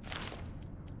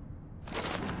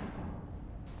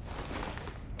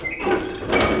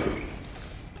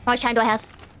 How much time do I have?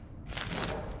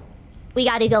 We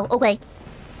gotta go. Okay.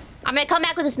 I'm gonna come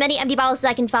back with as many empty bottles as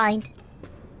I can find.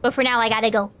 But for now, I gotta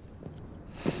go.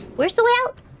 Where's the way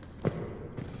out?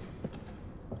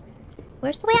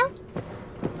 Where's the way out?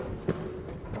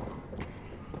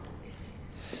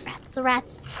 Rats, the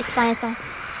rats. It's fine, it's fine.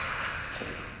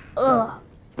 Ugh.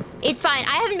 It's fine.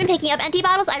 I haven't been picking up empty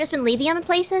bottles. I've just been leaving them in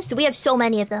places. So we have so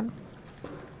many of them.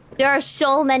 There are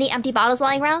so many empty bottles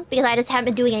lying around because I just haven't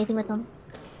been doing anything with them.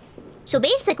 So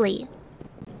basically...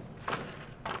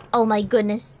 Oh my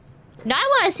goodness. Now I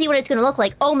want to see what it's going to look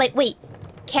like. Oh my... Wait.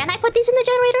 Can I put these in the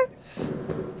generator?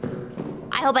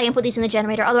 I hope I can put these in the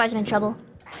generator. Otherwise I'm in trouble.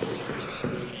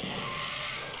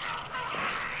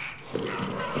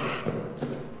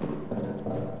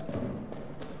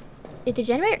 Did the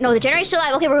generator... No, the generator's still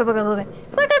alive. Okay, we're good, we're good, we're good.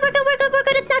 We're good, we're good, we're good, we're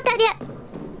good. It's not dead yet.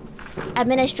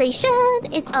 Administration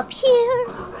is up here.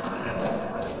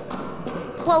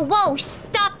 Whoa, whoa.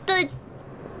 Stop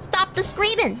the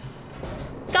screaming.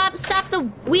 Stop the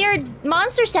weird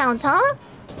monster sounds, huh?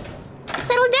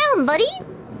 Settle down, buddy.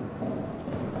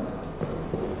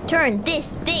 Turn this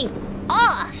thing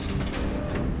off.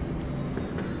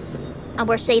 And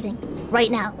we're saving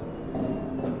right now.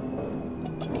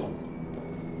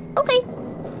 Okay.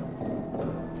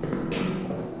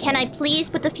 Can I please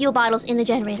put the fuel bottles in the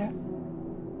generator?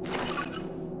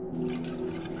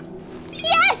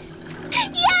 Yes!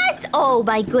 Yes! Oh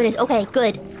my goodness. Okay,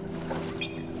 good.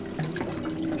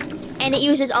 And it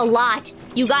uses a lot.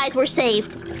 You guys, we're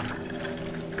saved.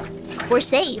 We're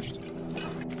saved.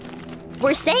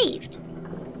 We're saved.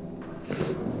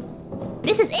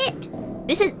 This is it.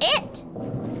 This is it.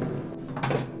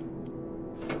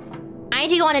 I need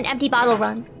to go on an empty bottle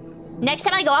run. Next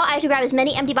time I go out, I have to grab as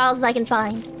many empty bottles as I can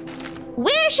find.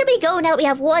 Where should we go now that we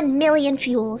have 1 million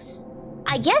fuels?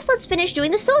 I guess let's finish doing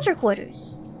the soldier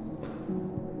quarters.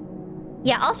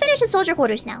 Yeah, I'll finish the soldier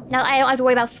quarters now. Now I don't have to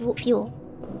worry about fuel.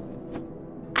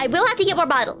 I will have to get more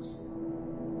bottles.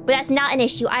 But that's not an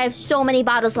issue. I have so many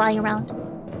bottles lying around.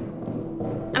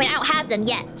 I mean, I don't have them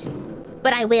yet.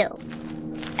 But I will.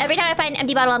 Every time I find an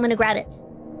empty bottle, I'm gonna grab it.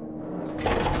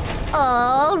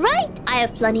 Alright, I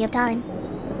have plenty of time.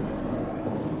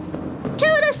 To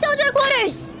the soldier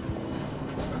quarters!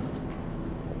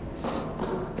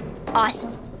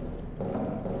 Awesome.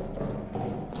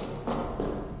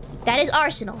 That is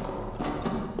Arsenal.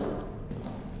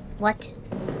 What?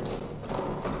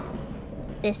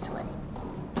 This way.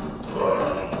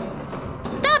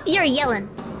 Stop your yelling!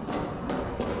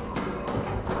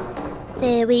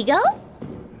 There we go.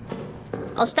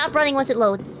 I'll stop running once it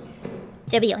loads.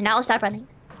 There we go. Now I'll stop running.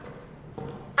 I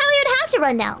don't even have to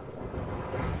run now.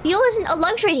 Fuel isn't a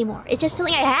luxury anymore. It's just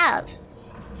something I have.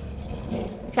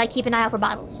 Just gotta keep an eye out for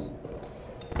bottles.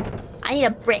 I need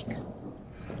a brick.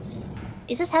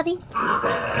 Is this heavy?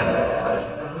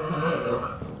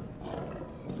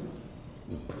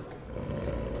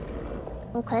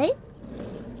 Okay.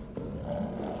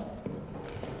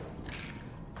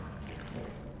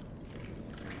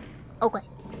 Okay.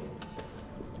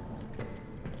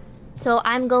 So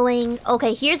I'm going...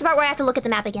 Okay, here's the part where I have to look at the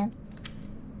map again.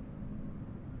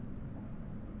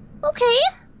 Okay.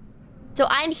 So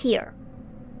I'm here.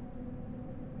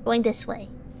 Going this way.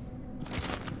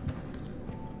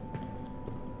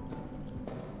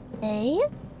 Okay.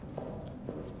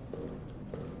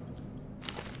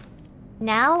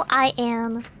 Now I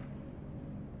am...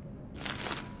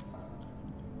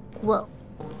 Whoa.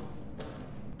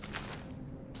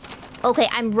 Okay,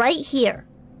 I'm right here.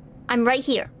 I'm right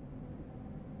here.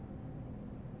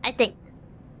 I think.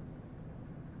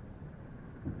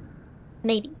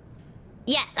 Maybe.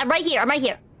 Yes, I'm right here. I'm right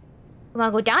here. I'm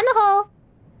gonna go down the hall.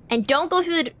 And don't go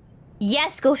through the...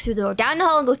 Yes, go through the door. Down the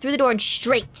hall and go through the door and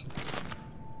straight.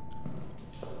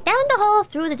 Down the hall,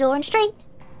 through the door and straight.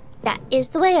 That is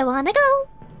the way I wanna go.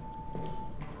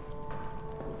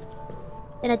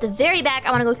 Then at the very back,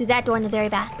 I wanna go through that door in the very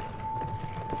back.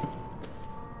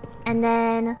 And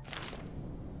then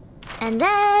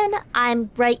I'm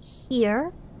right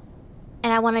here.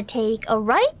 And I wanna take a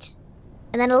right.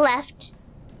 And then a left.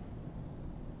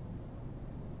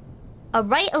 A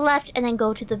right, a left, and then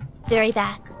go to the very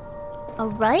back. A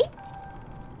right?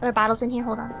 Are there bottles in here?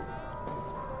 Hold on.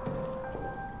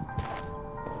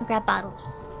 I'll grab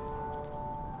bottles.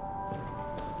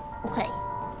 Okay.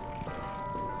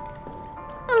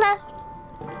 A left.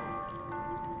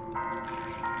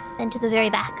 Then to the very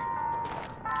back.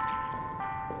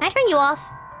 Can I turn you off?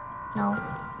 No.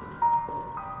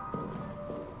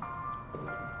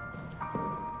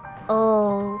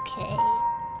 Okay.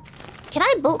 Can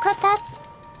I bolt cut that?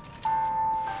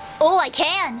 Oh, I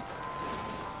can!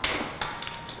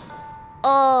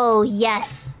 Oh,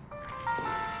 yes.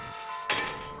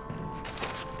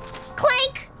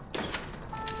 Clank!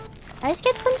 Did I just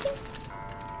get something?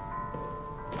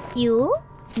 You?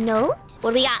 Note?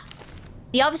 What do we got?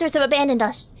 The officers have abandoned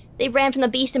us. They ran from the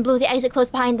beast and blew the exit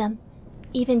closed behind them.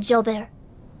 Even Gilbert.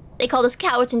 They called us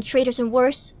cowards and traitors and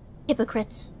worse,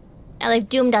 hypocrites. Now they've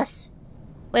doomed us.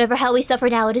 Whatever hell we suffer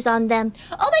now, it is on them.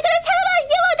 Oh my goodness, hello,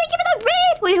 you! Thank you for the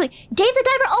raid! Wait. Dave the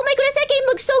Diver, oh my goodness, that game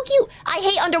looks so cute! I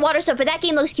hate underwater stuff, but that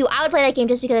game looks cute. I would play that game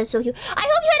just because it's so cute. I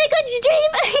hope you had a good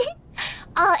dream!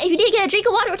 If you need to get a drink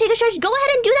of water or take a stretch, go ahead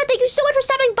and do that. Thank you so much for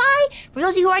stopping by. For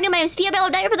those of you who are new, my name is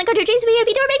Phiaillust from the country of dreams. Vtuber,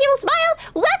 make people smile.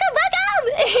 Welcome!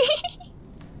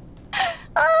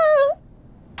 Oh!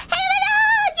 Hey,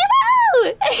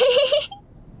 hello!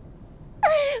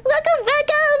 Welcome!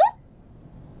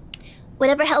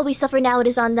 Whatever hell we suffer now, it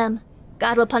is on them.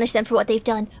 God will punish them for what they've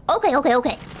done. Okay.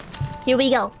 Here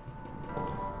we go.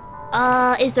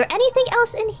 Is there anything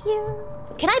else in here?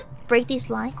 Can I break these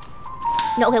lines?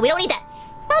 No, okay, we don't need that.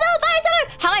 Hello, Fire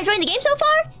Summer! How am I enjoying the game so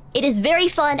far? It is very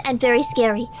fun and very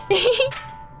scary.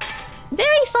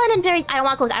 Very fun and very... I don't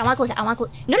want to close it.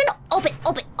 No. Open.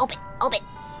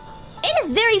 It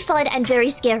is very fun and very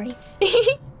scary.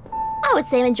 I would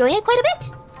say I'm enjoying it quite a bit.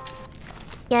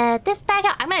 Get this back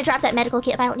out. I'm gonna drop that medical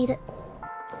kit if I don't need it.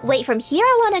 Wait, from here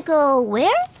I want to go...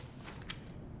 Where?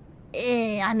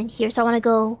 I'm in here, so I want to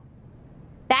go...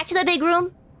 back to the big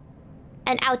room.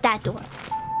 And out that door.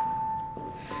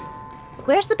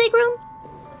 Where's the big room?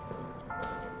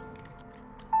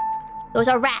 Those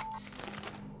are rats.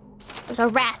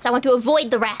 I want to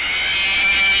avoid the rats.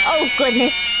 Oh,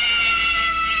 goodness.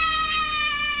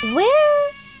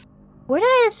 Where did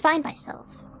I just find myself?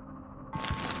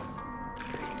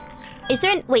 Is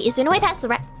there no way past the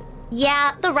rat?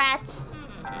 Yeah, the rats.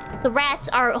 The rats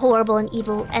are horrible and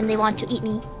evil, and they want to eat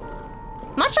me.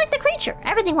 Much like the creature.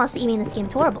 Everything wants to eat me in this game.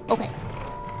 It's horrible. Okay.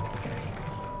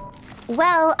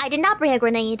 Well, I did not bring a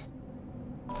grenade.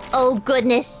 Oh,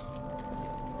 goodness.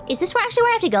 Is this actually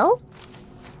where I have to go?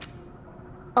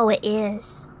 Oh, it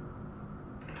is.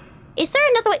 Is there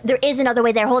another way? There is another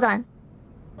way there. Hold on.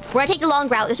 We're gonna take the long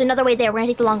route. There's another way there. We're gonna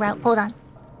take the long route. Hold on.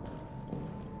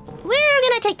 We're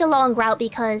gonna take the long route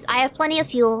because I have plenty of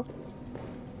fuel.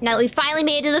 Now that we finally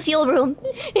made it to the fuel room.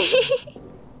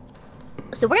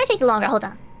 So we're gonna take the long route. Hold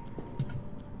on.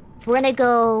 We're gonna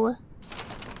go...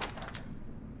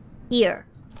 here.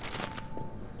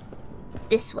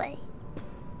 This way.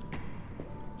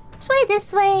 This way,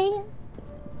 this way.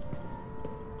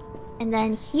 And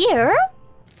then here...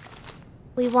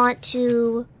 we want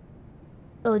to...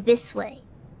 go this way.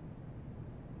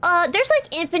 There's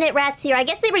like infinite rats here. I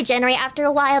guess they regenerate after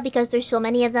a while because there's so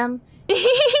many of them.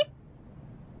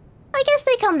 I guess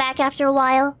they come back after a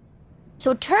while.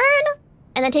 So turn,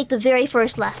 and then take the very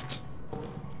first left.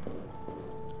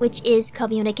 Which is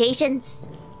communications.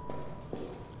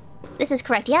 This is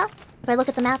correct, yeah? If I look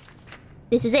at the map.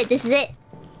 This is it, this is it.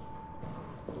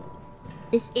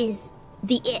 This is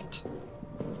the it.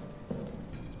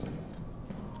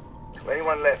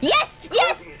 21 left. Yes!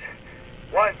 Yes!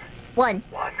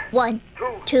 1,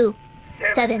 2,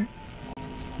 7.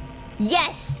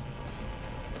 Yes!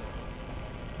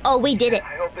 Oh, we did it.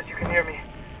 I hope that you can hear me.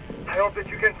 I hope that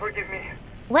you can forgive me.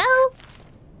 Well...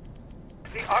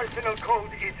 the arsenal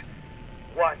code is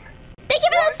 1. Thank you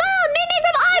for the phone! Minion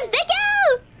from Arms! Thank you!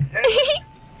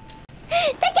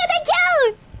 Thank you, thank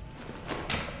you!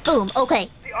 Boom, okay.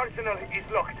 The arsenal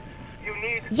is locked. You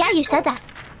need... yeah, you said that.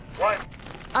 1.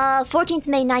 14th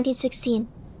May 1916.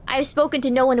 I have spoken to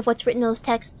no one of what's written in those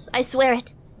texts. I swear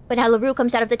it. But now LaRue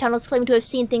comes out of the tunnels claiming to have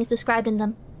seen things described in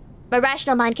them. My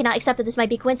rational mind cannot accept that this might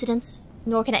be coincidence,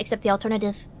 nor can I accept the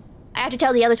alternative. I have to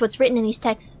tell the others what's written in these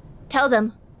texts. Tell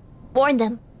them. Warn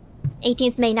them.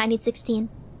 18th May 1916.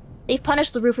 They've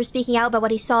punished LaRue for speaking out about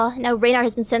what he saw, and now Reynard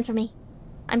has been sent for me.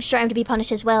 I'm sure I'm to be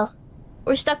punished as well.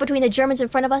 We're stuck between the Germans in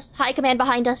front of us, High Command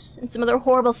behind us, and some other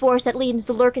horrible force that leaves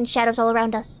to lurk in shadows all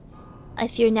around us. I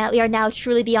fear now we are now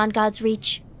truly beyond God's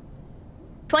reach.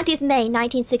 20th May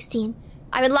 1916.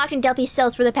 I've been locked in Delpy's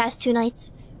cells for the past 2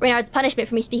 nights. Reynard's punishment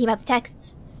for me speaking about the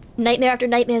texts. Nightmare after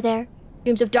nightmare there.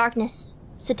 Dreams of darkness.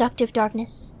 Seductive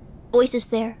darkness. Voices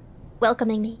there.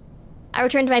 Welcoming me. I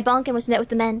returned to my bunk and was met with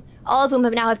the men, all of whom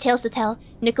now have tales to tell.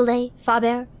 Nicolay,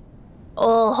 Faber.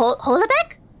 Oh,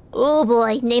 Holobeck? Oh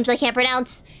boy, names I can't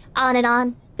pronounce. On and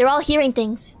on. They're all hearing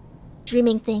things.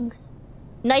 Dreaming things.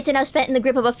 Nights are now spent in the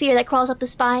grip of a fear that crawls up the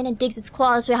spine and digs its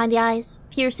claws behind the eyes,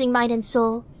 piercing mind and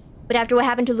soul. But after what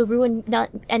happened to LaRue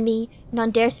and me,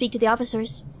 none dare speak to the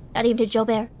officers, not even to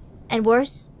Jobert. And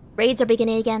worse, raids are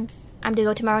beginning again. I'm to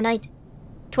go tomorrow night.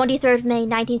 23rd May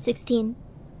 1916.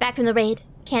 Back from the raid.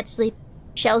 Can't sleep.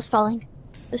 Shells falling.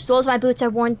 The soles of my boots are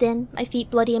worn thin, my feet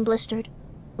bloody and blistered.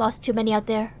 Lost too many out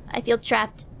there. I feel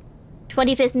trapped.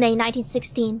 25th May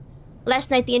 1916. Last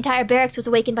night the entire barracks was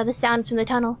awakened by the sounds from the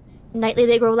tunnel. Nightly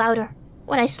they grow louder.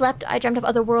 When I slept, I dreamt of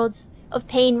other worlds, of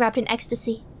pain wrapped in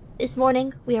ecstasy. This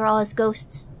morning, we are all as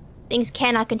ghosts. Things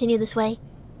cannot continue this way.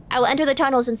 I will enter the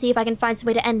tunnels and see if I can find some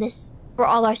way to end this, for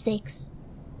all our sakes.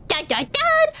 Dun dun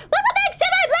dun! Welcome back,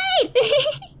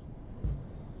 Semi-Blade!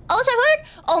 Oh,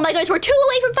 700? Oh my goodness, we're 2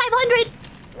 away from 500!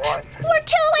 What? We're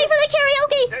 2 away from the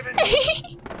karaoke!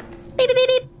 Beep, beep, beep,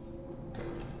 beep.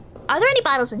 Are there any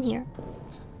bottles in here?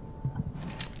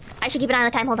 I should keep an eye on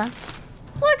the time, hold on.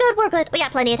 We're good, we're good. We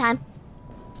got plenty of time.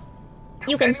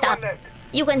 You can stop.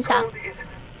 You can stop.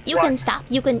 You can stop.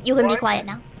 You can be quiet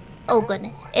now. Oh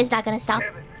goodness. It's not gonna stop.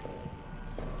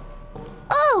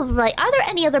 Oh right. Are there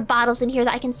any other bottles in here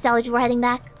that I can salvage before heading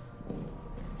back?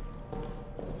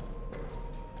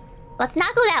 Let's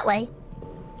not go that way.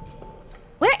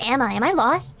 Where am I? Am I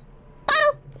lost?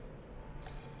 Bottle!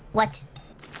 What?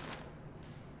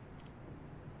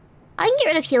 I can get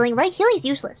rid of healing, right? Healing's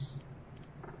useless.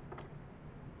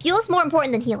 Fuel's more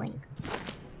important than healing.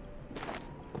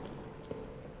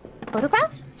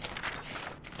 Photograph?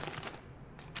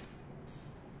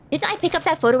 Didn't I pick up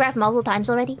that photograph multiple times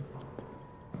already?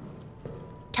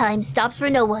 Time stops for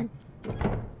no one.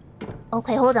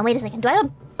 Okay, hold on, wait a second. Do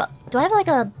I have like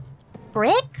a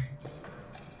brick?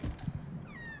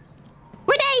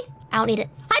 Grenade! I don't need it.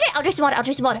 Hydrate! I'll drink some water, I'll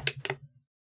drink some water.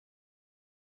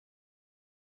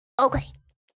 Okay.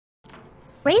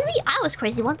 Crazy? I was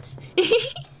crazy once.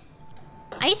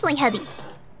 I need something heavy.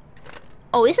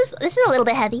 Oh, this is a little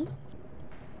bit heavy.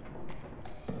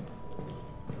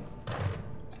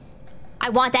 I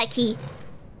want that key.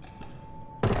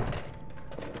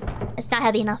 It's not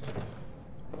heavy enough.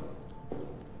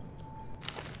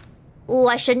 Ooh,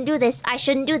 I shouldn't do this. I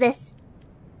shouldn't do this.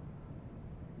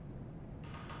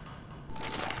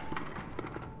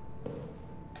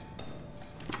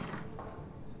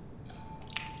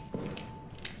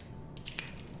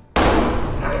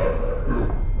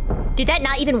 Did that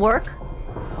not even work?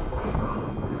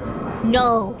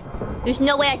 No. There's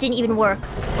no way that didn't even work.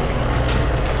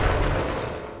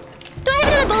 Do I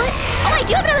have another bullet? Oh, I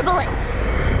do have another bullet!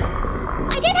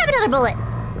 I did have another bullet!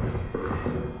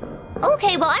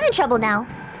 Okay, well, I'm in trouble now.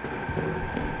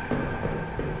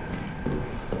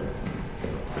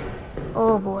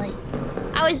 Oh boy.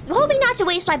 I was hoping not to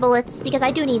waste my bullets, because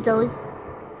I do need those.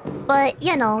 But,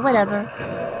 you know, whatever.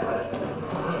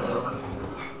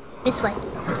 This way.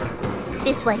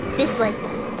 This way, this way.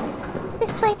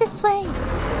 This way, this way.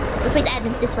 Wait for the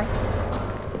admin, this way.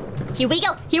 Here we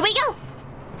go, here we go!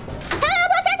 Hello,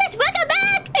 Protestants, welcome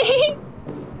back!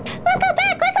 Welcome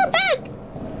back, welcome back!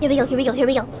 Here we go, here we go, here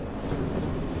we go.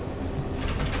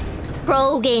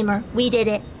 Pro gamer, we did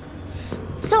it.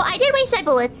 So I did waste my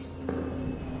bullets.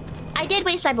 I did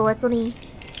waste my bullets, let me...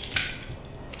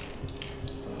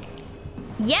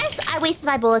 Yes, I wasted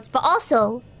my bullets, but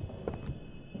also...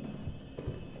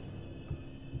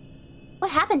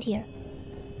 What happened here?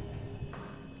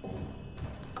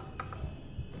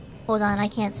 Hold on, I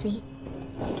can't see.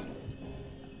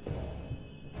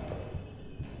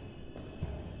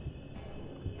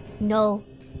 No.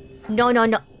 No, no,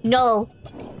 no. No.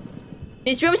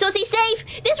 This room's supposed to be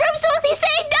safe! This room's supposed to be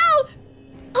safe! No!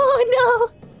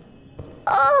 Oh, no!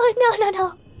 Oh, no, no,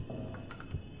 no.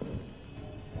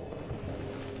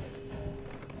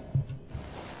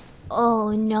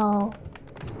 Oh, no.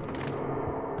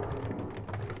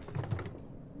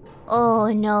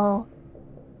 Oh, no.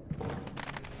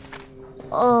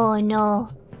 Oh, no.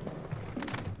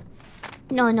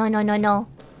 No, no, no, no, no.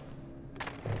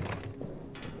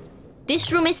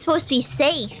 This room is supposed to be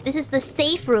safe. This is the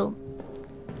safe room.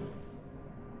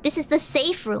 This is the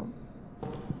safe room.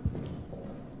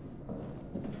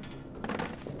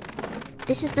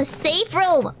 This is the safe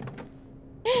room.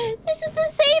 This is the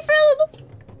safe room.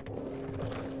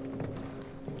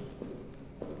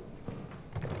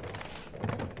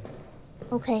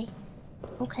 Okay.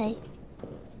 Okay.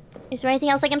 Is there anything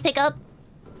else I can pick up?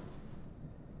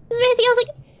 Is there anything else I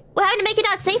can... What happened to make it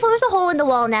not safe? Well, there's a hole in the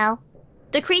wall now.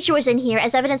 The creature was in here,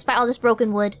 as evidenced by all this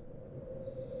broken wood.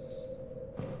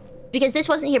 Because this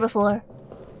wasn't here before.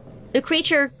 The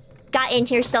creature got in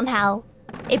here somehow.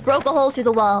 It broke a hole through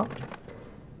the wall.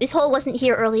 This hole wasn't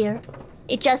here earlier.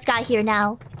 It just got here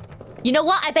now. You know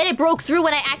what? I bet it broke through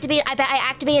when I activated... I bet I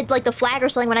activated, like, the flag or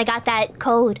something when I got that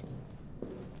code.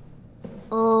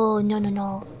 Oh, no, no,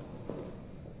 no.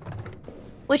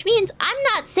 Which means I'm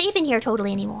not safe in here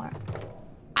totally anymore.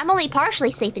 I'm only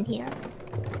partially safe in here.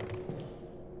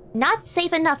 Not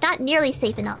safe enough. Not nearly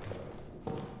safe enough.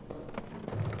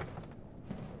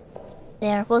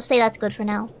 There. We'll say that's good for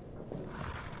now.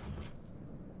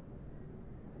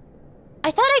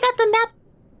 I thought I got the map.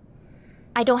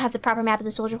 I don't have the proper map of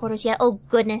the soldier quarters yet. Oh,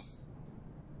 goodness.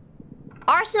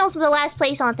 Arsenal's the last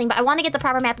place on thing, but I want to get the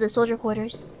proper map of the soldier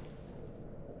quarters.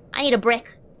 I need a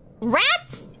brick.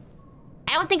 Rats?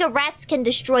 I don't think a rats can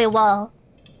destroy a wall.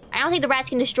 I don't think the rats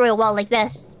can destroy a wall like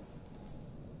this.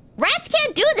 Rats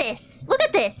can't do this! Look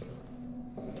at this!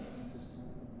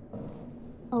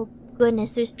 Oh,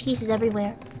 goodness. There's pieces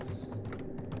everywhere.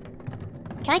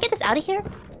 Can I get this out of here?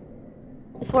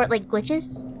 Before it, like,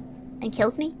 glitches? And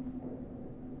kills me?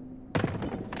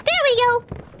 There we go!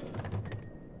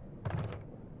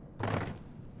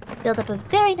 Build up a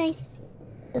very nice...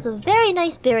 Build a very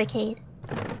nice barricade.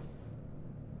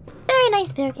 Very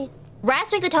nice barricade.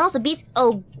 Rats make the tunnels, the beats...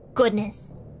 Oh,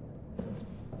 goodness.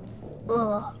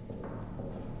 Ugh.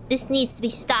 This needs to be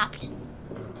stopped.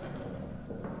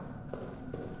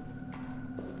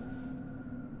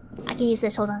 I can use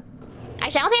this, hold on.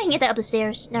 Actually, I don't think I can get that up the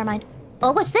stairs. Never mind.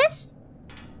 Oh, what's this?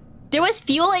 There was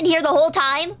fuel in here the whole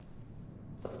time?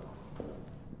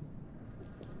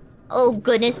 Oh,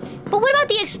 goodness. But what about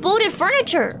the exploded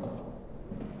furniture?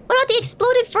 What about the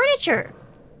exploded furniture?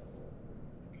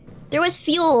 There was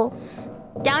fuel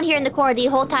down here in the corner the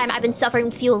whole time I've been suffering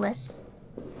fuelless.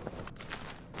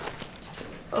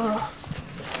 Ugh.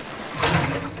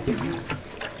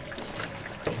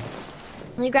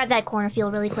 Let me grab that corner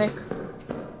fuel really quick.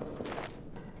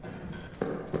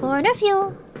 Corner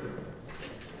fuel.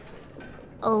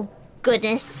 Oh,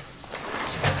 goodness.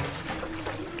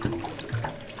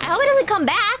 I hope it doesn't come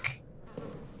back.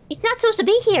 It's not supposed to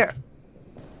be here.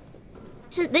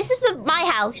 This is my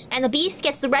house, and the beast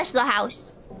gets the rest of the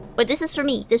house. But this is for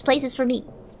me. This place is for me.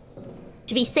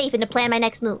 To be safe and to plan my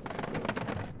next move.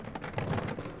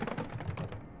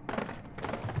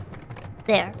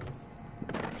 There.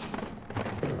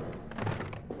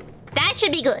 That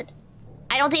should be good.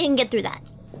 I don't think I can get through that.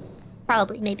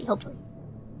 Probably, maybe, hopefully.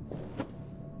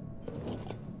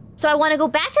 So I want to go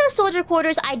back to the soldier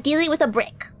quarters, ideally with a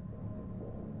brick.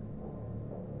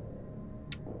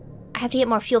 I have to get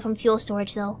more fuel from fuel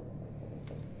storage, though.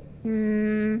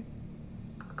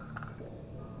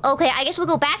 Okay, I guess we'll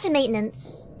go back to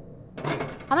maintenance. How am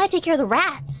I gonna take care of the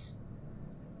rats?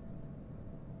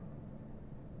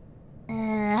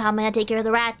 How am I gonna take care of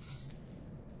the rats?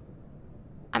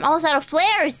 I'm almost out of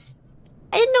flares!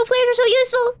 I didn't know flares were so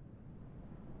useful!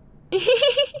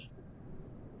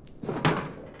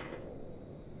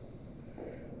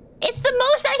 It's the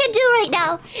most I can do right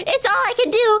now! It's all I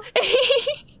can do!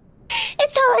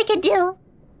 It's all I can do!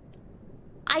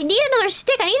 I need another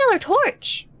stick, I need another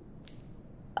torch!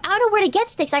 I don't know where to get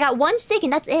sticks, I got one stick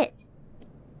and that's it.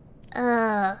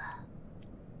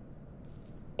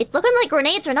 It's looking like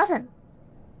grenades or nothing.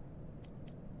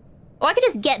 Or I could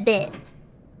just get bit.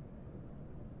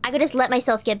 I could just let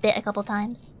myself get bit a couple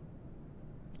times.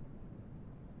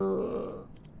 Ugh.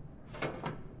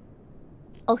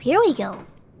 Oh, here we go.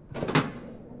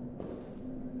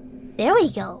 There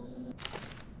we go.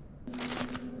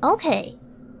 Okay.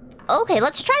 Okay,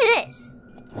 let's try this.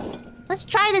 Let's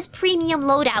try this premium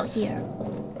loadout here.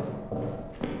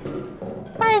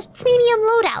 Try this premium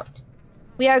loadout.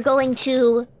 We are going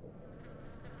to...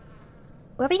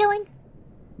 Where are we going?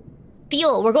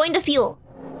 Fuel. We're going to fuel.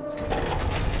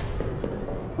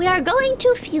 We are going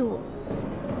to fuel.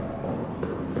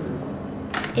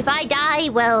 If I die,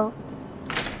 well,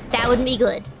 that wouldn't be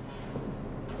good.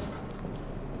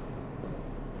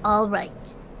 Alright.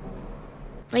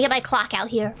 Let me get my clock out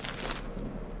here.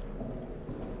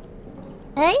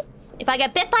 Hey, if I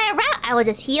get bit by a rat, I will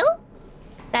just heal.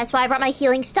 That's why I brought my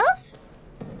healing stuff.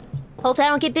 Hopefully I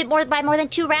don't get bit by more than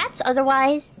 2 rats,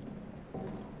 otherwise...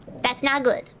 that's not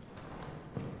good.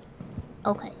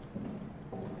 Okay.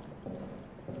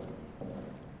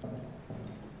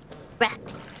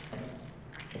 Rats.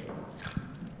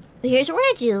 So here's what we're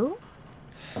gonna do.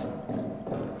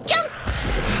 Jump!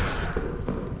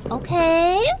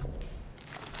 Okay.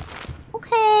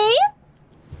 Okay.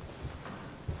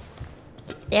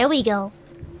 There we go.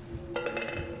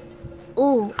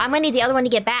 Ooh, I'm gonna need the other one to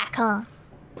get back, huh?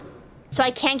 So I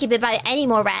can't get bit by any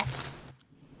more rats.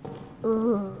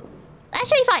 Ooh. That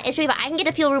should be fine. It should be fine. I can get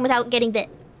to the fuel room without getting bit.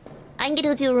 I can get to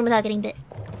the fuel room without getting bit.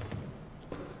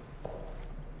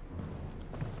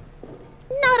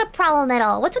 Not a problem at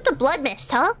all. What's with the blood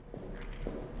mist, huh?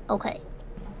 Okay.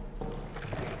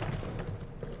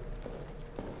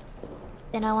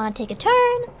 Then I want to take a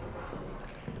turn.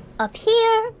 Up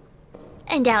here.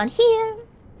 And down here.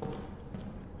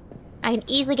 I can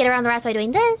easily get around the rats by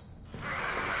doing this.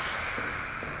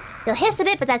 They'll hiss a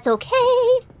bit, but that's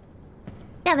okay.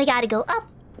 Then we gotta go up.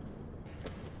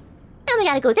 Then we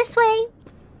gotta go this way.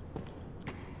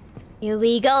 Here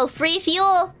we go, free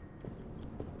fuel.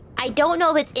 I don't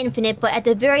know if it's infinite, but at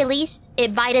the very least,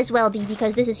 it might as well be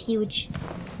because this is huge.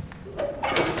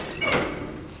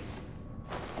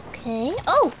 Okay.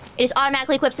 Oh! It just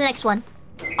automatically equips the next one.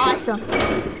 Awesome.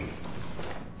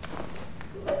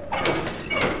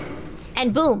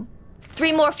 And boom.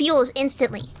 3 more fuels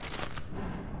instantly.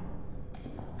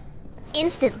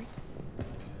 Instantly.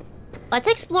 Let's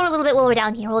explore a little bit while we're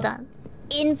down here. Hold on.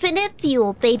 Infinite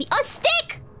fuel, baby. A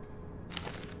stick!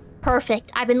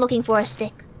 Perfect. I've been looking for a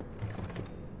stick.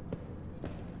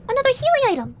 Another healing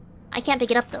item. I can't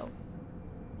pick it up, though.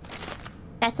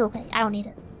 That's okay. I don't need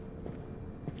it.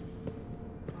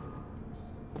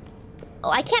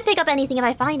 Oh, I can't pick up anything if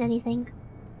I find anything.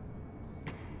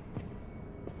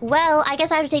 Well, I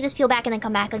guess I have to take this fuel back and then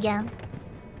come back again.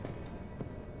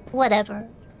 Whatever.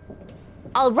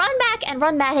 I'll run back and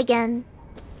run back again.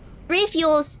 3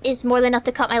 fuels is more than enough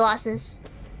to cut my losses.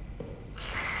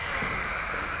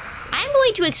 I'm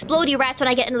going to explode you rats when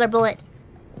I get another bullet.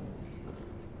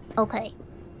 Okay.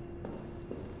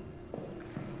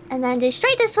 And then just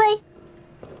straight this way.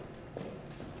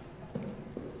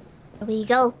 There we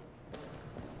go.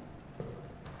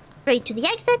 Straight to the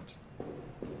exit.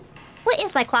 What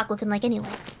is my clock looking like anyway?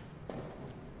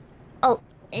 Oh,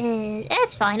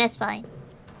 that's fine, that's fine.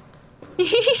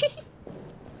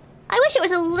 I wish it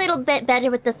was a little bit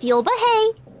better with the fuel, but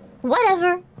hey,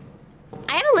 whatever.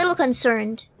 I am a little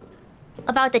concerned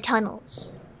about the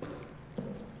tunnels.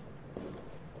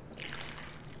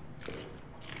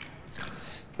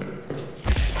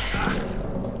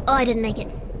 Oh, I didn't make it.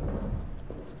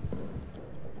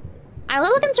 I'm a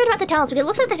little concerned about the tunnels because it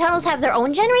looks like the tunnels have their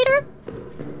own generator.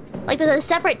 Like there's a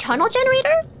separate tunnel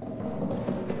generator.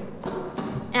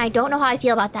 And I don't know how I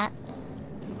feel about that.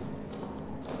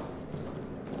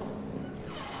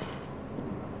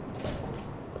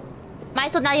 Might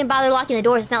as well not even bother locking the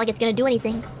doors. It's not like it's gonna do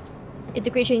anything. If the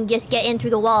creature can just get in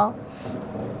through the wall.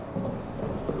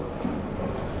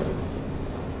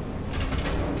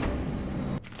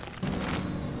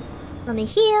 Let me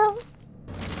heal.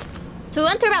 So we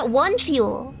went through about 1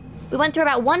 fuel. We went through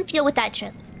about 1 fuel with that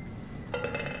trip.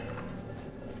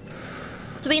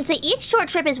 So we can say each short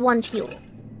trip is 1 fuel.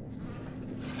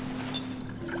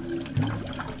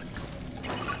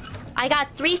 I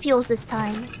got 3 fuels this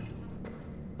time.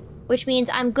 Which means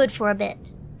I'm good for a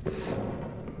bit.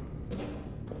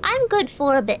 I'm good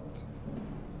for a bit.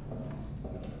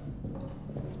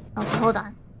 Okay, hold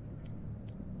on.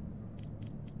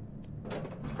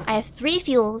 I have 3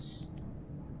 fuels.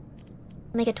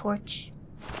 Make a torch.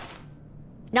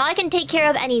 Now I can take care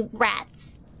of any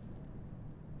rats.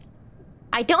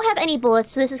 I don't have any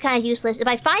bullets, so this is kind of useless. If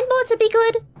I find bullets, it'd be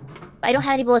good. But I don't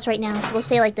have any bullets right now, so we'll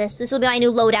stay like this. This will be my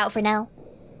new loadout for now.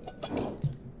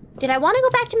 Did I want to go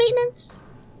back to maintenance?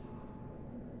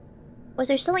 Was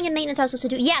there something in maintenance I was supposed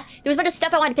to do? Yeah, there was a bunch of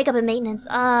stuff I wanted to pick up in maintenance.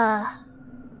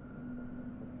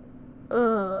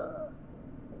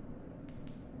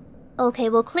 Okay,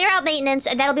 we'll clear out maintenance,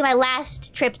 and that'll be my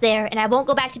last trip there, and I won't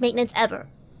go back to maintenance ever.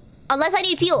 Unless I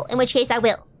need fuel, in which case I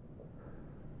will.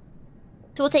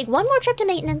 So we'll take 1 more trip to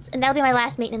maintenance, and that'll be my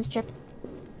last maintenance trip.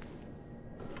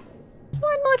 1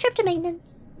 more trip to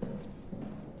maintenance.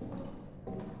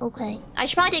 Okay. I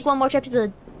should probably take 1 more trip to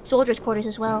the soldiers' quarters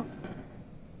as well.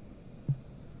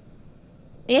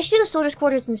 Maybe I should do the soldiers'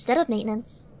 quarters instead of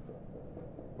maintenance.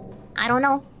 I don't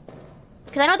know.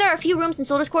 Because I know there are a few rooms in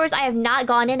soldiers' quarters I have not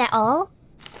gone in at all.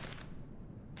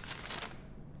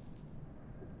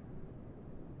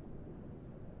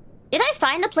 Did I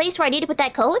find the place where I need to put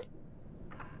that code?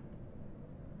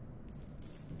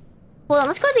 Hold on,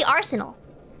 let's go to the arsenal.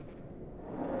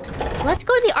 Let's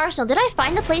go to the arsenal. Did I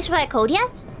find the place for that code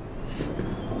yet?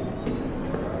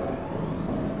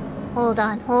 Hold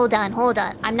on, hold on, hold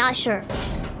on. I'm not sure.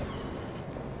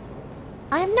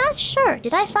 I'm not sure.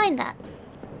 Did I find that?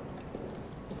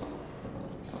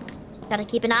 Gotta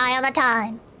keep an eye on the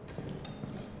time.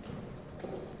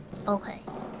 Okay.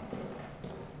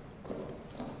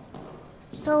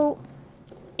 So,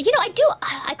 you know,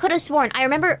 I could have sworn. I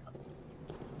remember.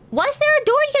 Was there a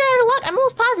door in here that had a lock? I'm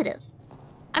almost positive.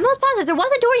 I'm almost positive there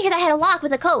was a door in here that had a lock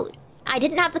with a code. I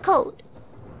didn't have the code.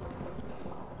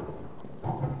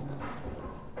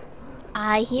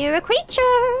 I hear a creature.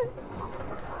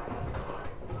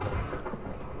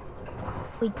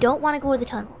 We don't want to go to the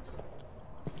tunnels.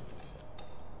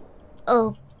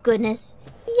 Oh, goodness.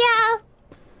 Yeah.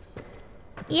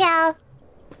 Yeah.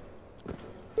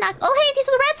 Not. Oh, hey, these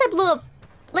are the rats I blew up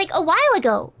like a while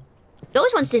ago.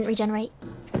 Those ones didn't regenerate.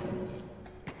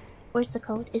 Where's the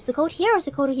code? Is the code here or is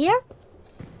the code here?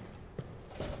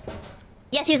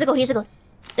 Yes, here's the code. Here's the code.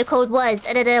 The code was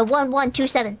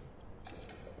 1127.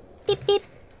 Beep, beep,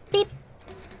 beep,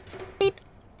 beep.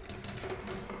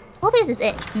 Hopefully this is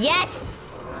it. Yes!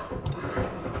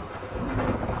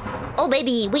 Oh,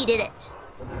 baby, we did it.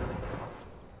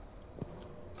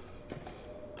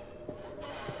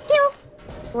 Fuel.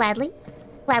 Gladly.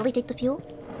 Gladly take the fuel.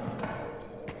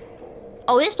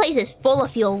 Oh, this place is full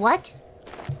of fuel. What?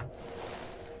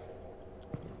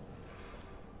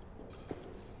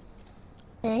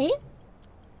 Okay.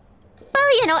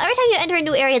 Well, you know, every time you enter a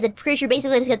new area, the creature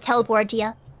basically just gets teleported to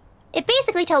you. It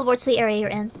basically teleports to the area you're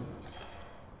in.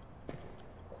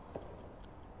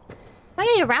 How am I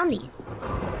gonna get around these?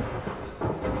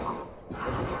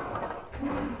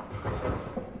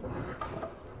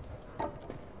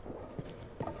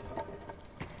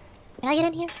 Can I get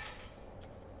in here?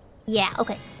 Yeah,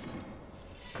 okay.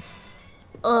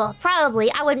 Ugh,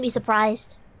 probably. I wouldn't be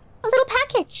surprised. A little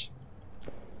package.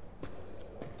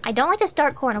 I don't like this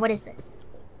dark corner. What is this?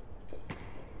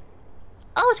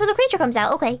 Oh, it's where the creature comes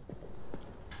out. Okay.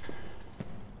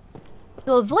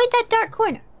 To avoid that dark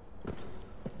corner.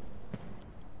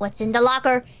 What's in the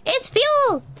locker? It's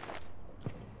fuel!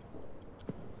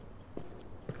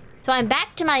 So I'm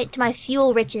back to my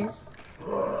fuel riches.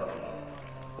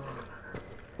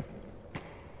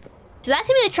 So that's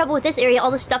gonna be the trouble with this area, all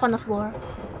the stuff on the floor.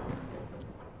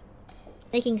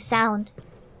 Making sound.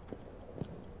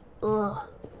 Ugh.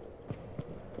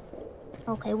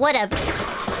 Okay, whatever.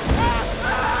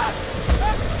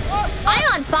 I'm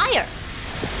on fire!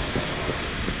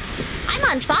 I'm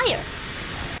on fire!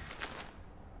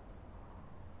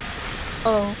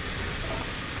 Oh.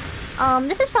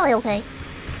 This is probably okay.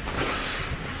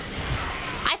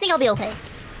 I think I'll be okay.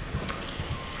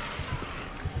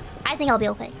 I think I'll be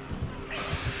okay.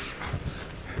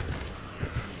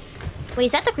 Wait,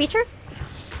 is that the creature?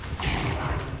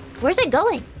 Where's it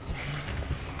going?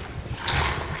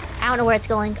 I don't know where it's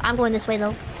going. I'm going this way,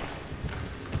 though.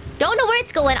 Don't know where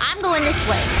it's going. I'm going this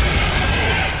way.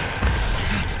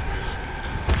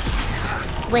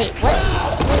 Wait, what?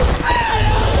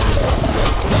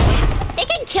 It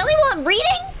can kill me while I'm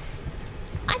reading?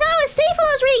 I thought I was safe while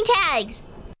I was reading tags.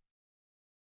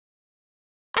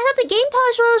 I thought the game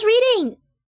paused while I was reading.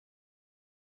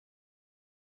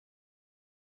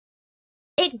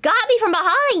 It got me from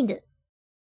behind.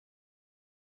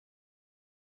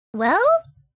 Well,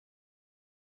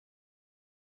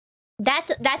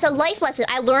 that's a life lesson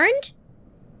I learned.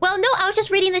 Well, no, I was just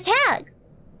reading the tag.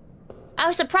 I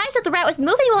was surprised that the rat was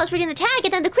moving while I was reading the tag,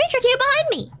 and then the creature came behind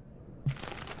me.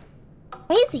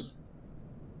 Crazy.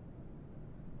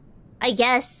 I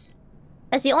guess.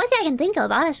 That's the only thing I can think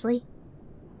of, honestly.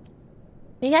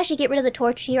 Maybe I should get rid of the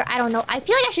torch here. I don't know. I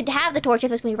feel like I should have the torch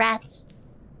if it's gonna be rats.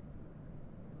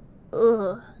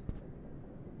 Ugh.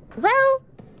 Well,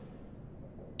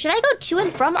 should I go to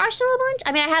and from Arsenal a bunch?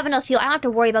 I mean, I have enough fuel. I don't have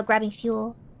to worry about grabbing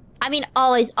fuel. I mean,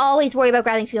 always worry about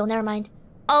grabbing fuel. Never mind.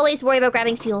 Always worry about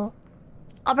grabbing fuel.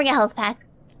 I'll bring a health pack.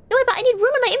 No, wait, but I need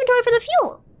room in my inventory for the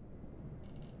fuel.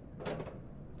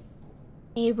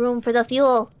 I need room for the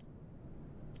fuel.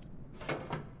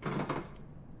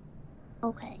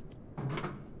 Okay.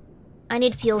 I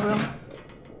need fuel room.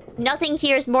 Nothing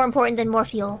here is more important than more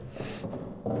fuel.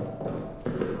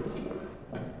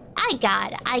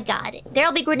 I got it.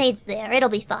 There'll be grenades there. It'll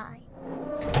be fine.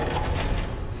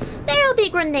 There'll be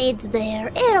grenades there.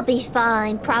 It'll be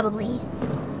fine, probably.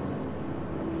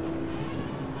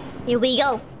 Here we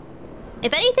go.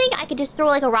 If anything, I could just throw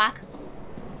like a rock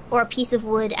or a piece of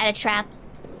wood at a trap.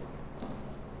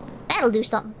 That'll do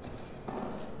something.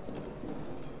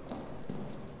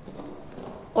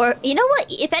 Or, you know what?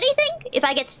 If anything, if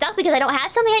I get stuck because I don't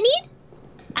have something I need,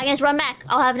 I can just run back.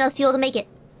 I'll have enough fuel to make it.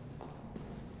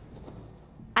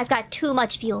 I've got too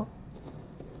much fuel.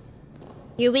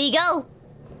 Here we go.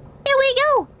 Here we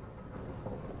go.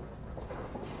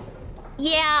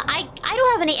 Yeah, I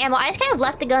don't have any ammo. I just kind of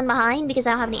left the gun behind because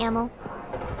I don't have any ammo.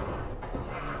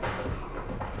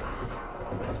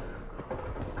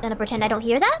 Gonna pretend I don't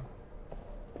hear that.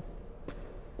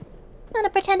 Gonna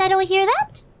pretend I don't hear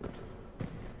that.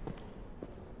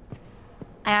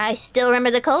 I still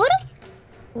remember the code.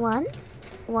 1,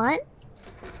 1,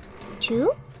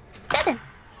 2, 7.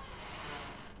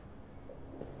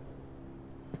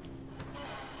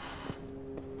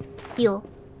 Fuel.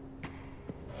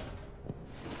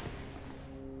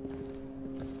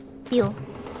 Fuel.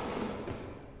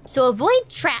 So avoid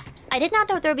traps. I did not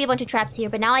know there would be a bunch of traps here,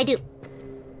 but now I do.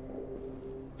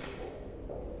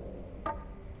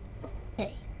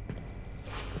 Okay.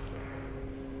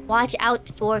 Watch out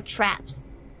for traps.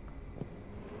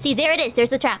 See, there it is.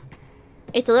 There's the trap.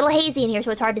 It's a little hazy in here,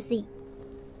 so it's hard to see.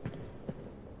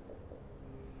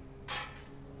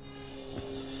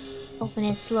 Open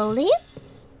it slowly.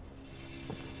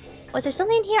 Was there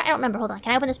something in here? I don't remember. Hold on.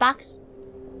 Can I open this box?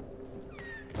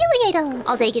 Healing item!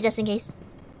 I'll take it just in case.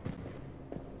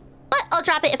 But I'll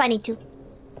drop it if I need to.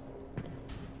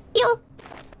 Fuel!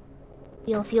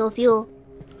 Fuel, fuel, fuel.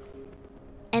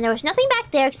 And there was nothing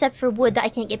back there except for wood that I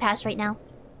can't get past right now.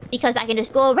 Because I can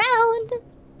just go around.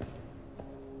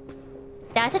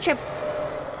 That's a trip.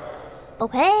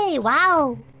 Okay,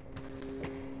 wow.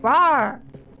 Rawr.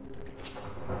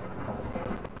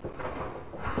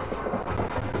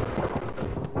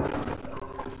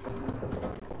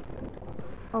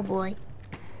 Oh boy.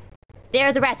 There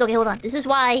are the rats. Okay, hold on. This is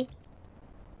why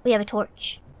we have a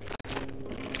torch.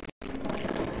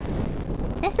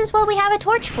 This is what we have a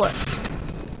torch for.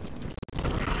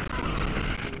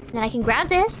 Then I can grab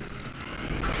this.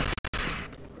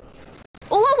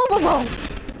 Oh, whoa, whoa, whoa, whoa.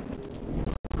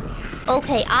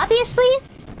 Okay, obviously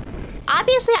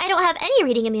I don't have any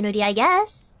reading immunity, I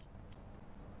guess.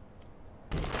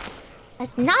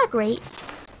 That's not great.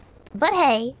 But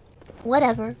hey,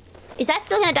 whatever. Is that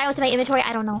still gonna die what's in my inventory?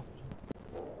 I don't know.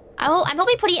 I'm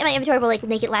hoping putting it in my inventory will like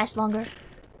make it last longer.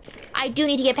 I do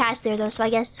need to get past there though, so I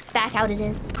guess back out it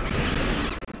is.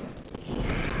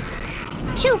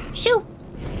 Shoo! Shoo!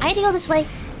 I need to go this way.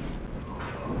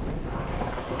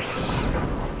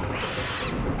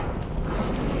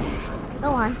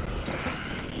 Go on.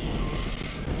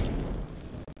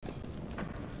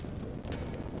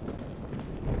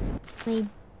 Let me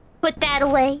put that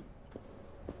away.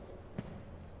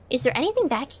 Is there anything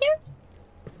back here?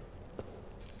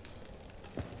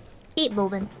 Keep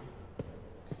moving.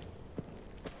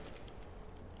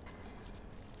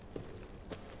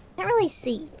 Can't really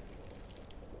see.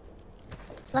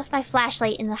 Left my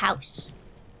flashlight in the house.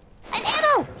 An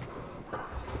ammo!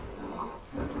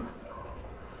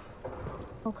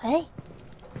 Okay.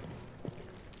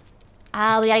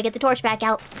 We gotta get the torch back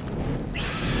out.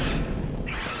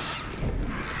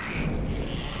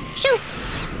 Shoot!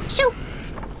 Shoot!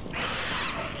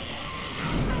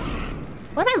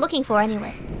 What am I looking for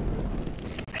anyway?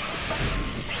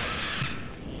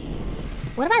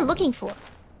 What am I looking for?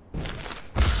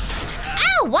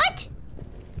 Ow, what?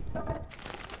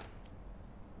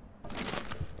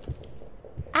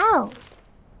 Ow.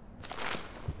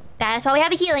 That's why we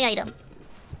have a healing item.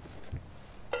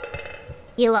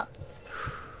 Heal up.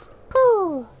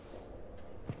 Whew.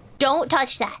 Don't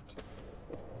touch that.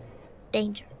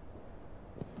 Danger.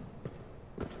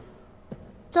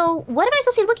 So, what am I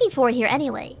supposed to be looking for in here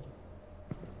anyway?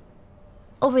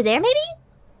 Over there, maybe?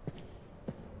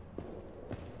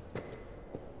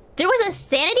 There was a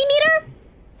sanity meter?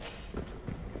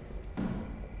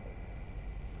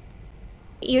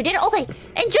 Your dinner? Okay. Enjoy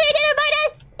your dinner,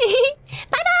 bye.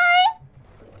 Bye-bye!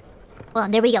 Hold on,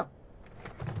 there we go.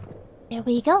 There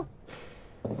we go.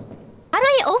 How do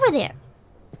I get over there?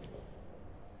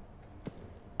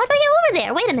 How do I get over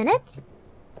there? Wait a minute.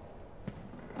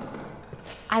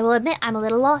 I will admit, I'm a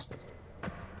little lost.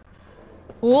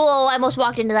 Whoa, I almost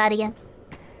walked into that again.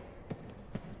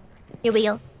 Here we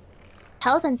go.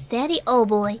 Health and sanity? Oh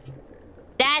boy.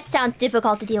 That sounds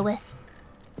difficult to deal with.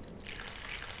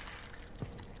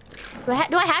 Do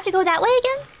I have to go that way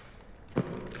again?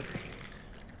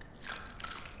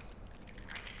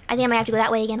 I think I might have to go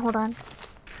that way again. Hold on.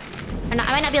 I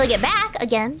might not be able to get back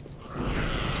again.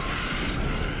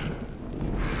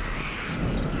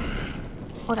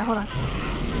 Hold on, hold on.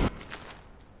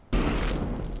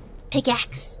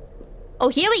 Pickaxe. Oh,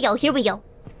 here we go, here we go.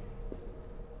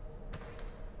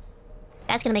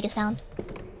 That's gonna make a sound.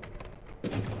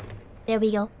 There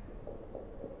we go.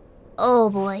 Oh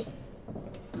boy.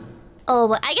 Oh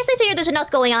boy. I guess I figured there's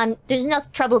enough going on. There's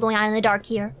enough trouble going on in the dark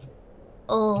here.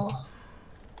 Oh.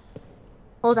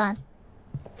 Hold on.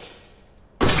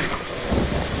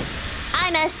 I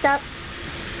messed up.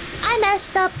 I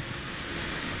messed up.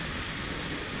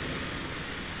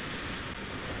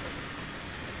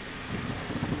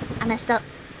 I messed up.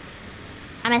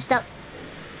 I messed up.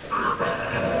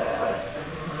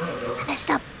 I messed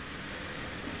up.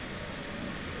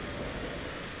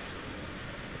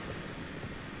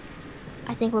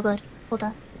 I think we're good. Hold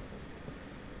on.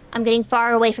 I'm getting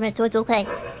far away from it, so it's okay.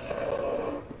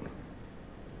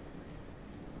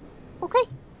 Okay.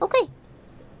 Okay.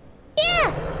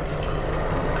 Yeah!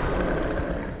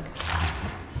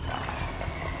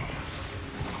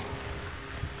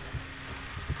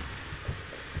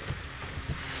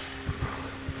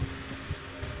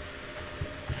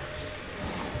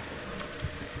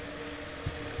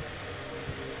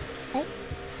 Okay.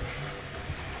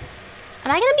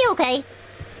 Am I gonna be okay?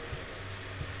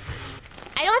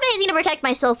 I don't have anything to protect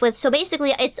myself with, so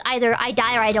basically it's either I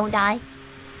die or I don't die.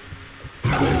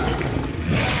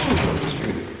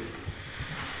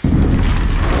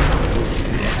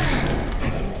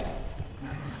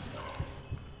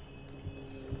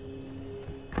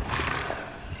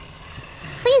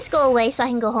 Please go away so I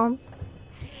can go home.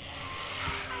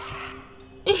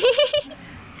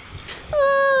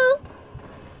 Oh.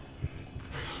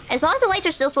 As long as the lights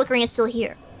are still flickering, it's still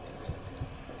here.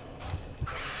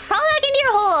 Crawl back into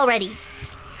your hole already.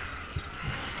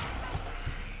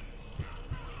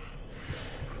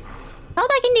 Crawl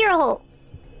back into your hole.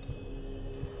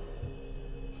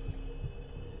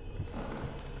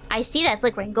 I see that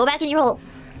flickering. Go back in your hole.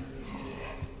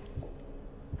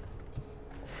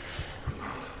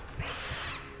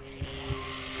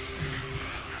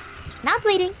 Not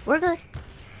bleeding. We're good.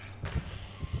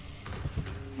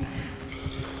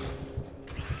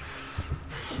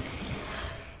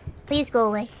 Please go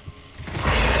away.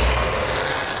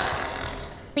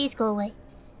 Please go away.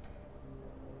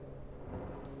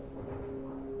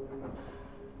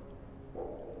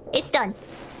 It's done.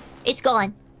 It's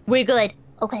gone. We're good.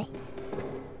 Okay.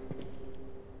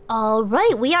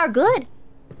 Alright, we are good.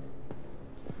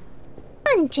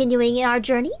 Continuing in our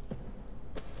journey.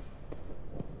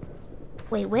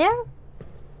 Wait, where?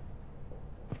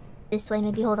 This way,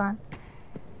 maybe. Hold on.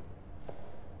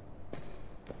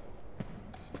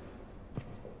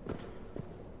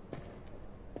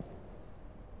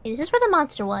 Is this where the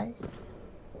monster was?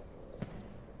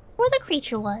 Where the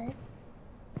creature was?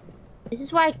 Is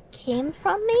this where I came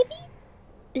from, maybe?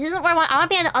 This isn't where I want to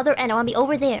be on the other end. I want to be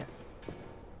over there.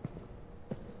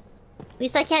 At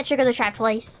least I can't trigger the trap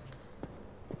twice.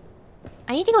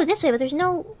 I need to go this way, but there's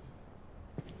no...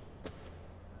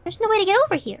 There's no way to get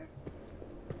over here.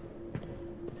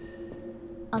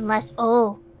 Unless...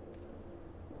 Oh.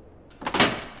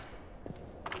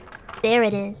 There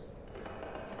it is.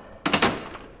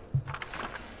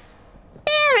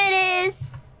 There it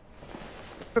is!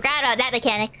 Forgot about that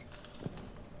mechanic.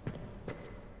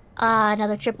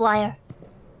 Another tripwire.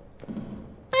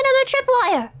 Another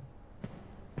tripwire!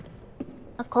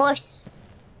 Of course.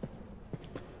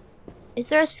 Is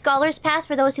there a scholar's path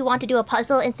for those who want to do a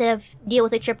puzzle instead of deal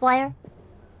with a tripwire?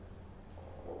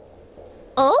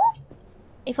 Oh?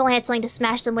 If only I had something to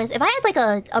smash them with. If I had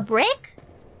like a brick,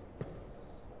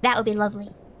 that would be lovely.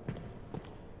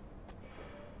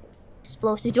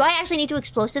 Explosive. Do I actually need to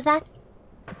explosive that?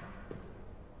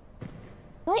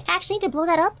 Do I actually need to blow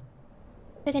that up?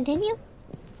 To continue?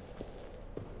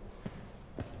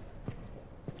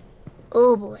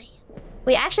 Oh boy.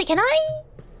 Wait, actually, can I?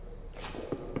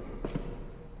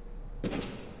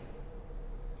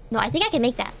 No, I think I can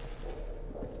make that.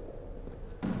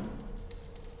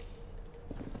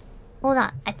 Hold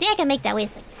on. I think I can make that. Wait a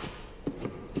second.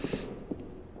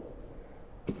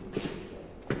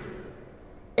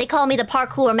 They call me the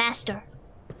parkour master.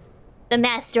 The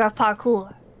master of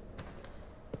parkour.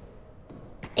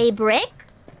 A brick?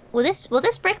 Will this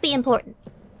brick be important?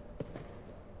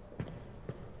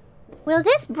 Will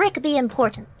this brick be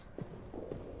important?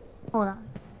 Hold on.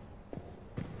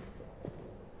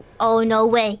 Oh, no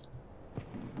way.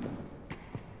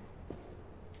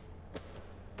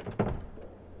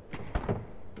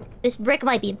 This brick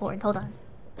might be important. Hold on.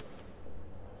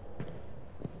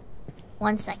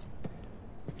 1 second.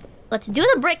 Let's do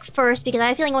the brick first, because I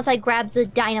have a feeling once I grab the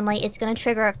dynamite, it's gonna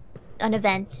trigger an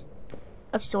event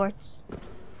of sorts.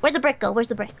 Where'd the brick go? Where's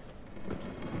the brick?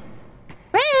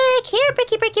 Brick! Here,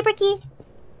 bricky, bricky, bricky!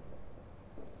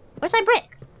 Where's my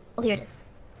brick? Oh, here it is.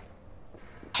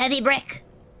 Heavy brick!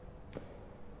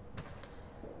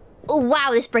 Oh, wow,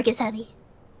 this brick is heavy.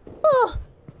 Oh!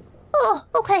 Oh,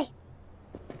 okay.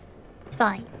 It's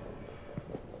fine.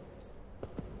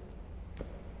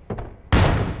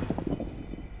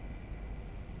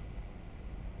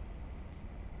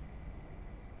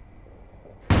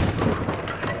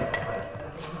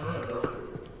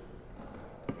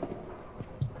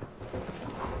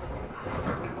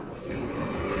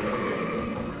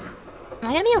 Am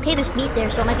I gonna be okay? There's meat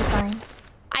there, so it might be fine.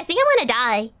 I think I'm gonna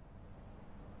die.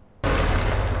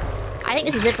 I think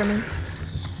this is it for me.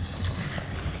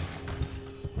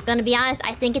 Gonna be honest,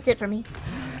 I think it's it for me.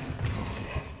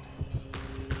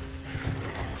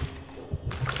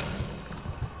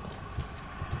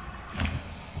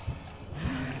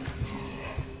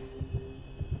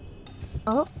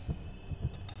 Oh.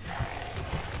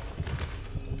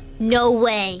 No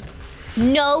way.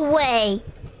 No way.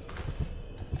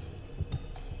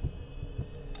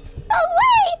 No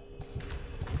way!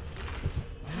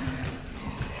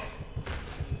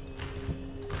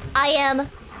 I am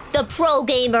the pro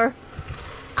gamer.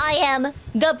 I am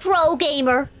the pro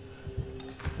gamer.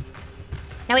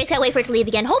 Now we just gotta wait for it to leave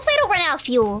again. Hopefully I don't run out of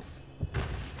fuel.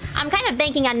 I'm kind of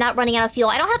banking on not running out of fuel.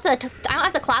 I don't have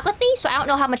the clock with me, so I don't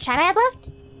know how much time I have left.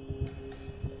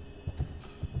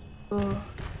 Ugh.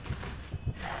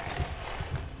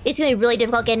 It's gonna be really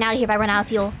difficult getting out of here if I run out of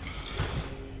fuel.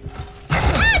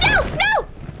 Ah, no! No!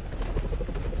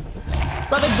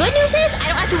 Well, the good news is I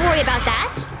don't have to worry about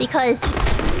that, because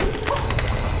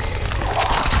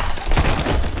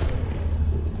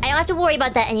I don't have to worry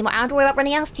about that anymore. I don't have to worry about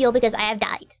running out of fuel because I have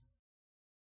died.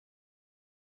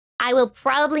 I will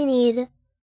probably need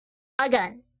a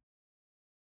gun.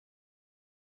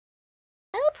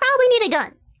 I will probably need a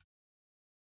gun.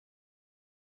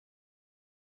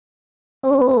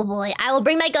 Oh boy, I will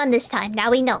bring my gun this time. Now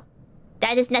we know.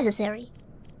 That is necessary.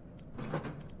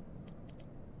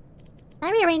 Can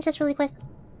I rearrange this really quick?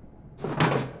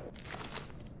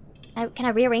 Can I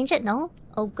rearrange it? No?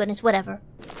 Oh goodness, whatever.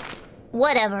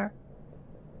 Whatever.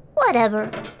 Whatever.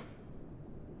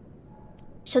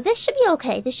 So this should be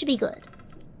okay. This should be good.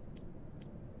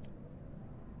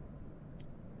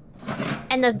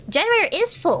 And the generator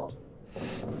is full.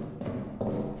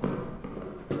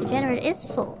 The generator is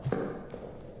full.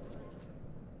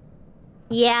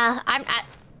 Yeah,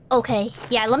 okay.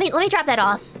 Yeah, let me drop that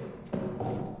off.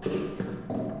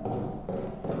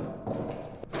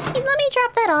 Let me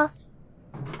drop that off.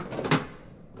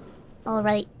 All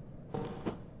right.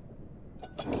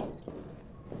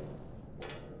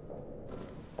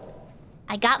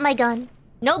 I got my gun.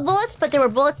 No bullets, but there were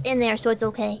bullets in there, so it's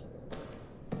okay.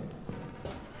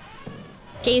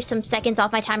 Shave some seconds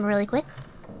off my timer really quick.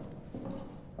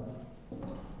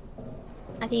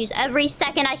 I can use every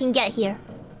second I can get here.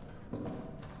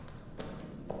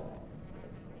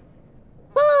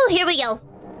 Woo, here we go.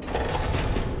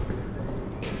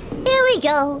 Here we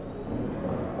go.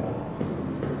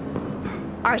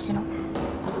 Arsenal.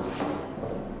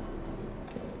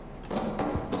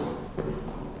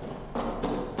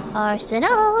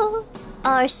 Arsenal.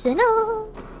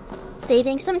 Arsenal.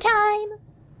 Saving some time.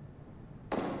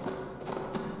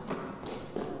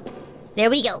 There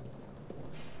we go.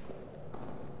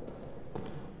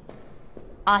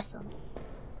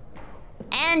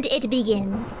 And it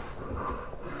begins.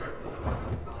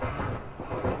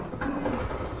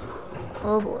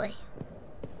 Oh boy.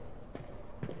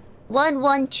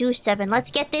 1127. Let's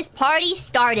get this party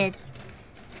started.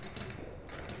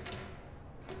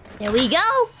 There we go.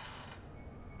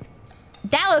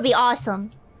 That would be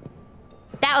awesome.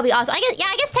 That would be awesome.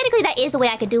 I guess technically that is the way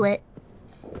I could do it.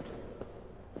 I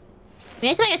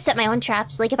mean, I could set my own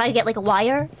traps. Like if I get like a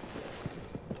wire.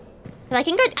 But I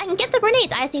can get the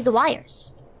grenades. I just need the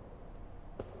wires.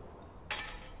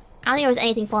 I don't think there was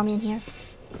anything for me in here.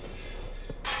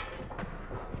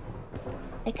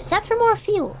 Except for more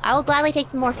fuel. I will gladly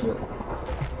take more fuel.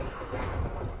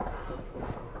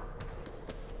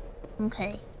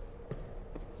 Okay.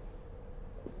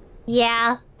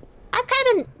 Yeah. I've kind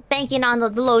of been banking on the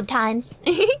load times.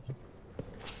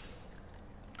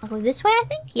 I'll go this way, I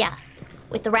think? Yeah.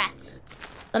 With the rats.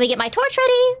 Let me get my torch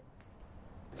ready.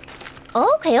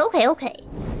 Okay.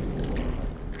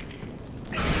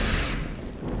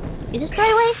 Is this the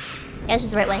right way? Yeah, this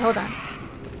is the right way. Hold on.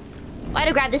 I had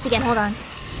to grab this again. Hold on.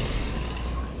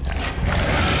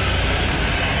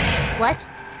 What?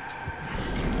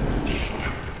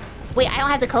 Wait, I don't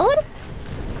have the code?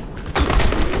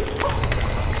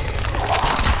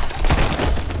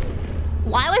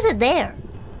 Why was it there?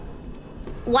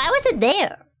 Why was it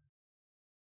there?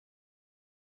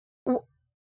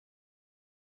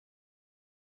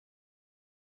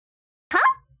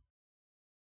 Huh?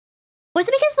 Was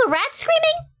it because of the rat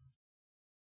screaming?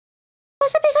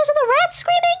 Was it because of the rat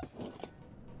screaming?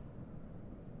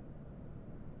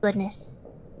 Goodness.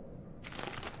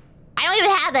 I don't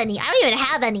even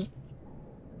have any.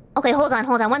 Okay, hold on.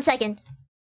 1 second.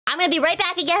 I'm gonna be right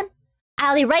back again.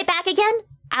 I'll be right back again.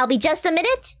 I'll be just a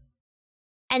minute.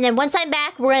 And then once I'm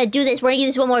back, we're gonna do this. We're gonna give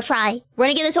this one more try.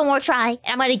 And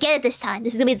I'm gonna get it this time.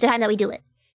 This is gonna be the time that we do it.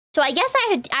 So I guess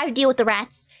I have to deal with the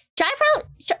rats. Should I hello,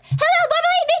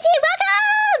 Burbly VT,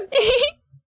 welcome!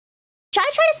 Should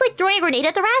I try just like throwing a grenade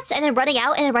at the rats and then running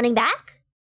out and then running back?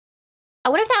 I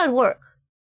wonder if that would work.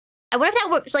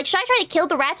 Like, should I try to kill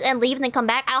the rats and leave and then come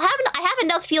back? I have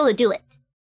enough fuel to do it.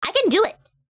 I can do it.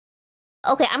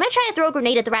 Okay, I'm gonna try to throw a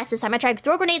grenade at the rats this time. I'm gonna try to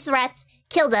throw grenades at the rats,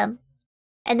 kill them,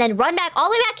 and then run back all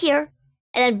the way back here,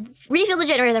 and then refuel the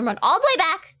generator, and then run all the way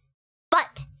back.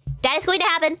 But that is going to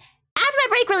happen after my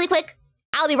break really quick.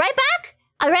 I'll be right back.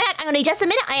 I'm gonna need just a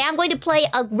minute. I am going to play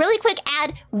a really quick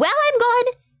ad while I'm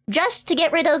gone, just to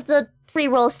get rid of the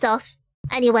pre-roll stuff.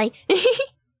 Anyway,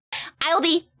 I will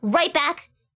be right back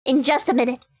in just a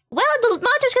minute. Well, the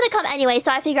monster's gonna come anyway,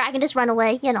 so I figure I can just run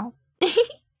away, you know. I'll be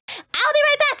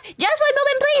right back. Just 1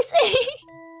 moment, please.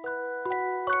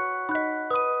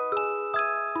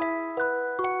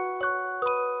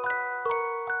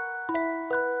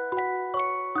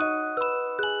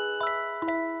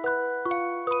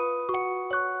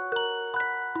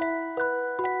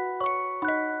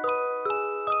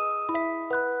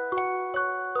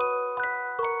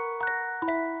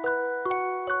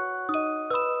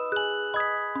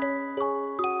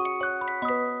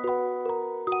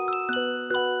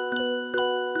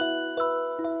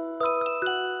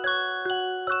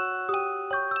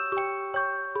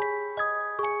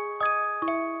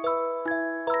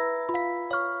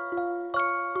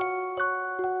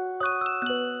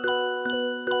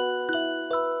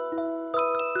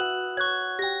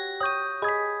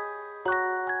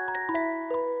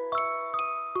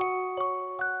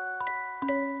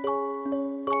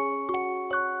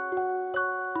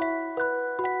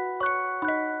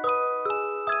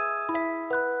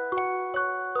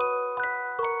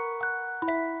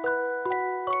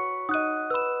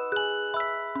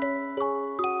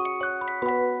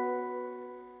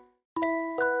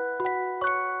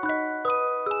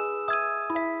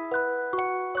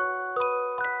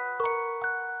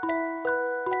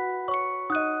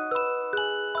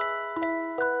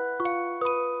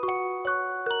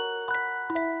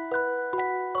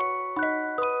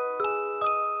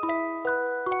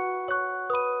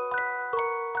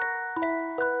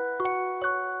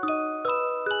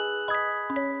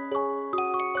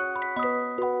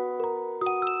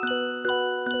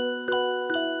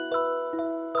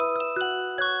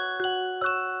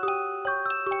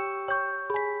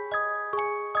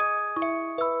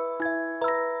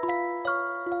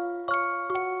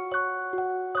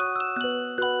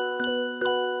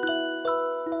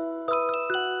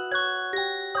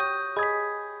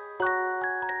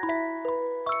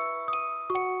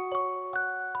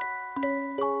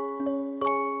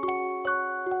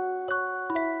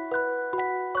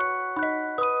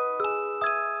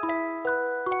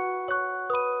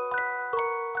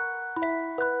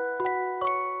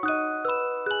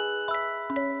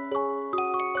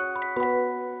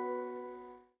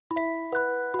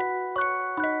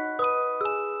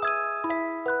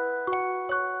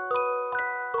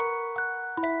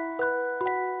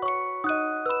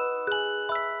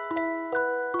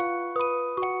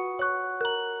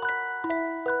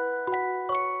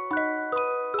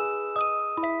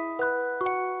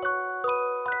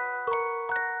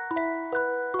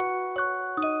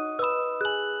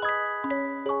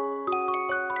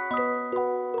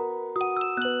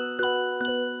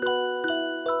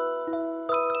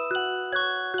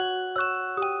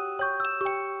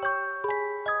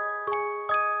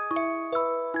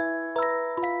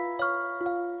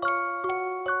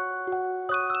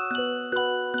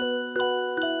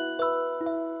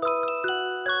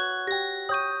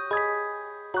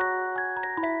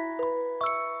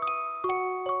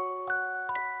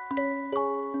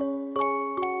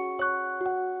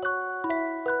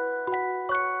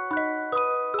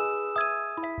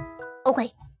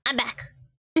 I'm back.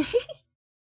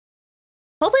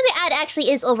 Hopefully the ad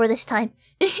actually is over this time.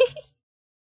 I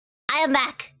am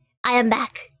back. I am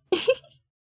back. Oh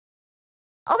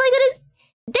my goodness.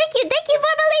 Thank you,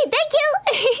 Formally. Thank you.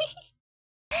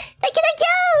 Thank you.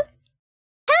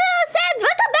 Hello, Sans.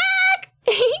 Welcome back.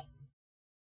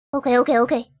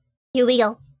 Okay. Here we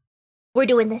go. We're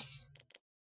doing this.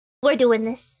 Okay,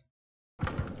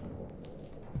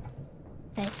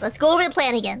 let's go over the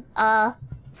plan again.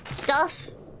 Stuff,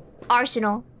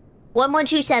 arsenal,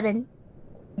 1127,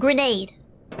 grenade.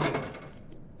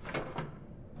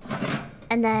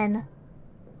 And then...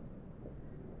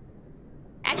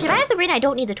 Actually, if I have the grenade, I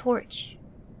don't need the torch.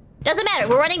 Doesn't matter,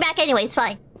 we're running back anyway, it's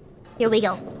fine. Here we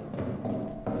go.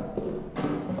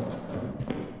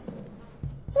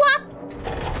 Whop!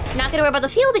 Not gonna worry about the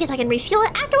fuel because I can refuel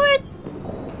it afterwards.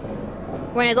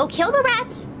 We're gonna go kill the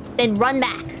rats, then run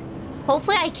back.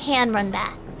 Hopefully I can run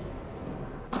back.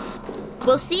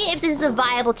 We'll see if this is a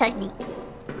viable technique.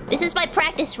 This is my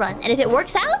practice run, and if it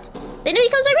works out, then it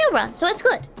becomes my real run, so it's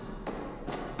good.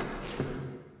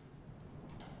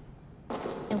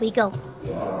 There we go.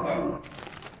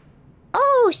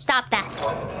 Oh, stop that.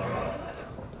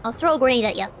 I'll throw a grenade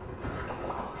at you.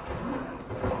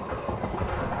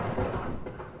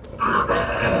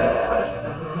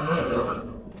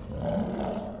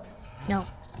 No.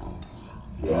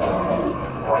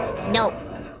 No.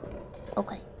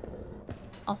 Okay.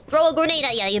 I'll throw a grenade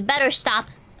at you. You better stop.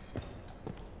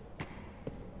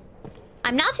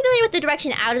 I'm not familiar with the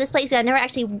direction out of this place because I've never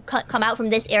actually come out from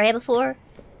this area before.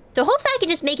 So hopefully I can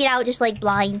just make it out just like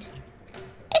blind.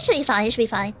 It should be fine. It should be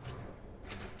fine.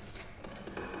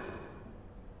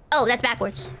 Oh, that's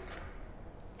backwards.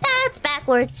 That's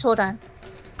backwards. Hold on.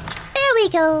 There we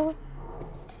go.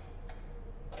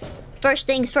 First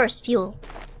things first, fuel.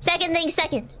 Second things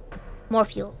second, more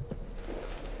fuel.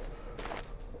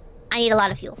 I need a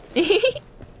lot of fuel. I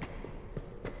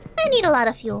need a lot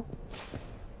of fuel.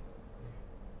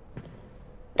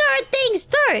 Third things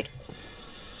third.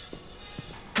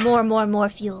 More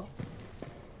fuel.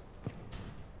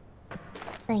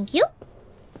 Thank you.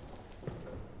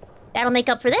 That'll make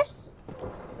up for this.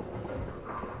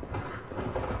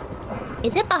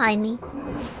 Is it behind me?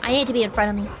 I need it to be in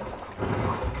front of me.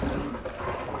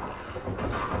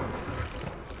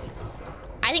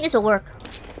 I think this will work.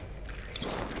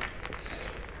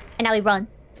 And now we run.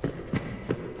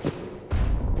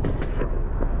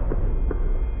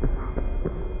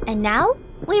 And now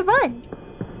we run.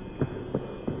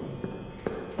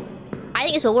 I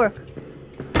think this will work.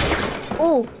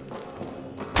 Ooh.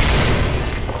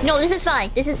 No, this is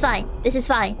fine. This is fine. This is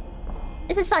fine.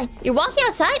 This is fine. You're walking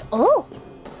outside? Oh.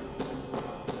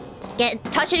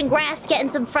 Touching grass, getting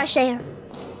some fresh air.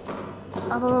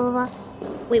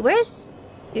 Wait, where's...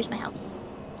 Here's my house.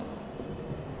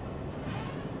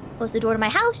 Close the door to my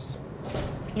house.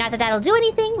 Not that that'll do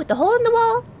anything with the hole in the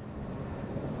wall.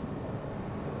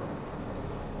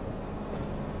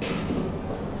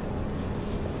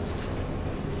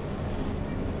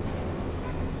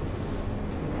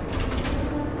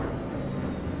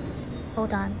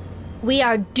 Hold on. We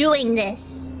are doing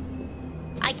this.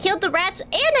 I killed the rats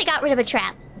and I got rid of a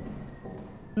trap.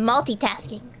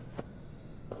 Multitasking.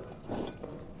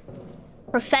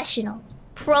 Professional.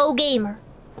 Pro gamer.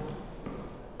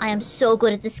 I am so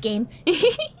good at this game.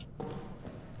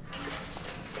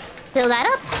 Fill that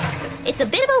up. It's a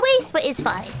bit of a waste, but it's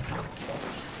fine.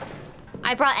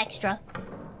 I brought extra.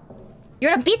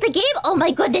 You're gonna beat the game? Oh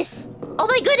my goodness. Oh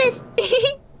my goodness.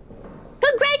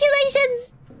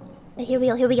 Congratulations. Here we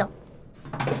go.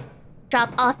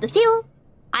 Drop off the fuel.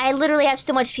 I literally have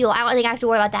so much fuel. I don't think I have to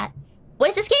worry about that. What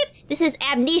is this game? This is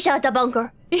Amnesia the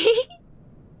Bunker.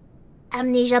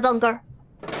 Amnesia Bunker.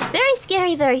 Very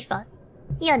scary, very fun.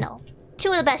 You know, two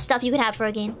of the best stuff you can have for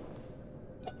a game.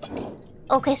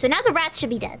 Okay, so now the rats should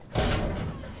be dead.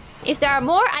 If there are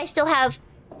more, I still have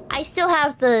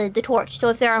the torch. So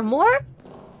if there are more,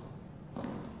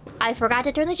 I forgot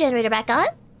to turn the generator back on.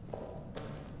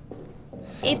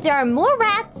 If there are more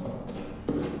rats,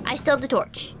 I still have the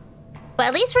torch. But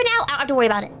at least for now, I don't have to worry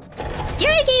about it.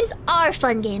 Scary games are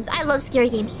fun games. I love scary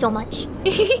games so much.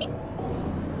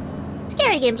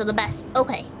 Scary games are the best.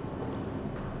 Okay.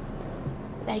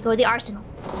 Gotta go to the arsenal.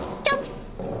 Jump!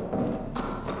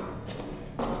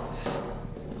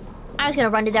 I'm just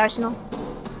gonna run to the arsenal.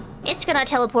 It's gonna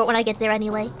teleport when I get there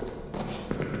anyway.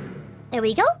 There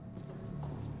we go.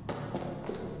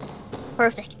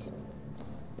 Perfect.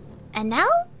 And now,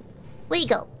 we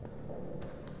go.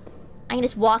 I can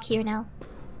just walk here now.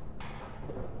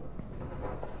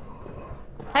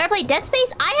 Have I ever played Dead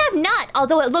Space? I have not,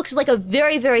 although it looks like a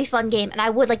very, very fun game, and I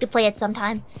would like to play it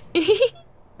sometime. I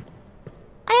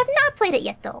I have not played it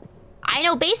yet, though. I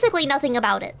know basically nothing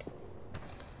about it.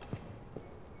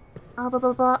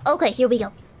 Okay, here we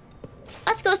go.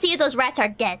 Let's go see if those rats are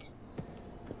dead.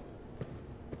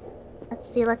 Let's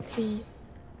see.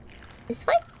 This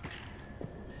way?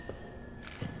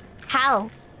 How?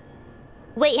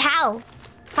 Wait, how?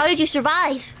 How did you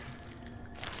survive?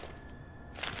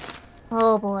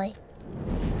 Oh boy.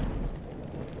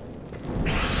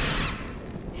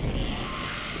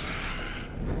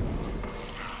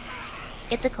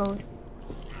 Get the code.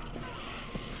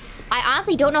 I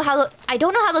honestly don't know how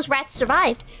those rats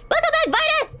survived. Welcome back,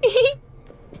 Vita!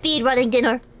 Speed running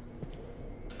dinner.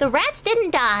 The rats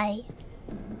didn't die.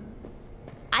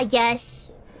 I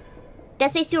guess.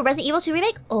 Dead Space 2 or Resident Evil 2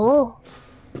 remake? Oh.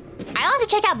 I'll have to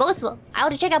check out both of them. I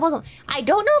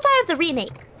don't know if I have the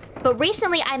remake, but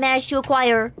recently I managed to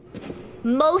acquire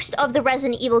most of the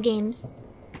Resident Evil games.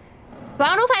 But I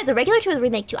don't know if I have the regular 2 or the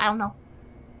remake 2. I don't know.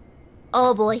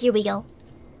 Oh boy, here we go.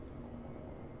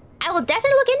 I will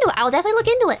definitely look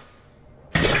into it.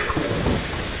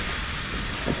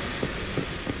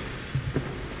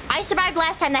 I survived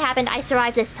last time that happened. I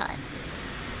survived this time.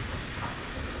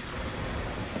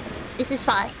 This is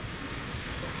fine.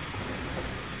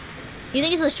 You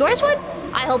think it's the shortest one?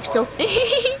 I hope so.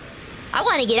 I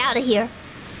want to get out of here.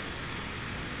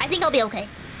 I think I'll be okay.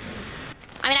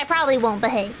 I mean, I probably won't,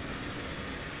 but hey.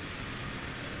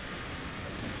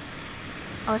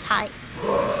 I was high.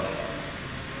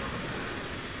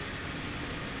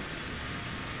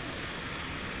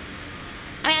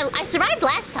 I mean, I survived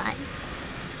last time.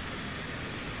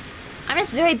 I'm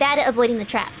just very bad at avoiding the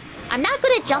traps. I'm not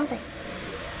good at jumping.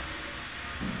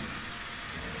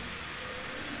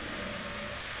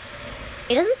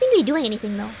 It doesn't seem to be doing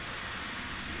anything, though.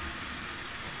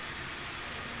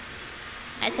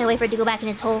 I just gotta wait for it to go back in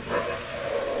its hole.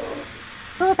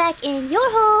 Go back in your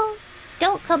hole.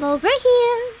 Don't come over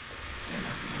here.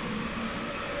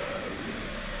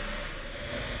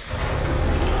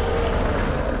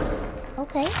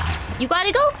 Okay. You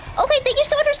gotta go? Okay, thank you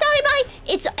so much for stopping by.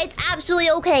 It's absolutely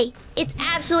okay. It's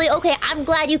absolutely okay. I'm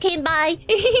glad you came by.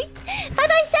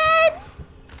 Bye-bye, Seds!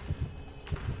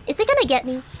 Is it gonna get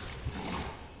me?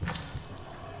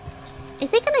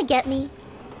 Is it gonna get me?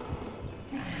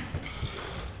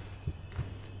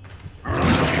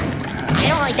 I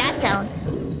don't like that sound.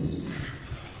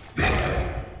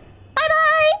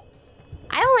 Bye-bye!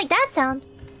 I don't like that sound.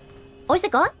 Oh, is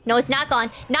it gone? No, it's not gone.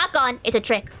 Not gone. It's a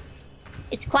trick.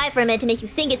 It's quiet for a minute to make you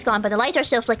think it's gone, but the lights are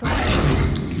still flickering.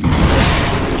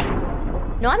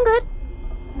 No, I'm good.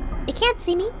 It can't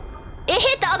see me. It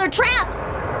hit the other trap!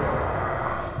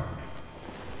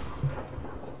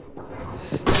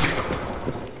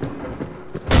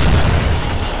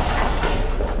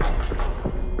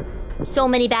 So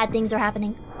many bad things are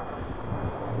happening.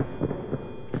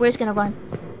 We're just gonna run.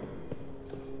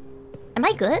 Am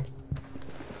I good?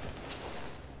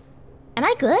 Am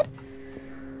I good?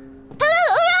 Hello!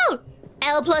 Oh no!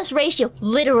 L plus ratio.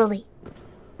 Literally. I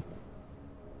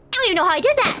don't even know how I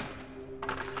did that.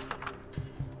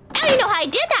 I don't even know how I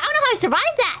did that. I don't know how I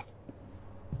survived that.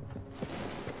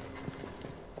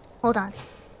 Hold on.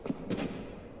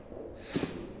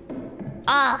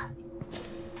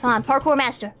 Come on, parkour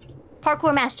master.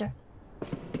 Parkour master.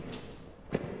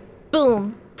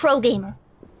 Boom. Pro gamer.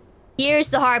 Here's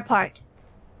the hard part.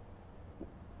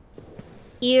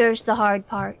 Here's the hard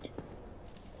part.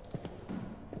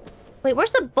 Wait,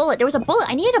 where's the bullet? There was a bullet.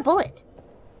 I needed a bullet.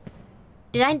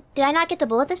 Did I not get the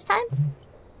bullet this time?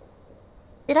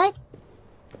 Did I?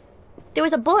 There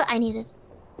was a bullet I needed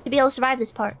to be able to survive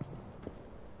this part.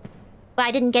 But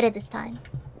I didn't get it this time.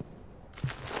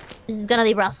 This is gonna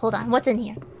be rough. Hold on. What's in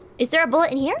here? Is there a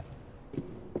bullet in here?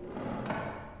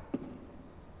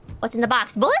 What's in the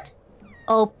box? Bullet?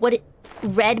 Oh, what it...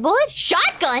 Red bullet?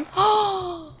 Shotgun?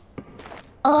 Oh.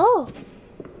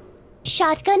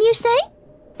 Shotgun, you say?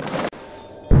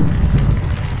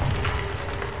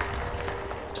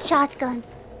 Shotgun.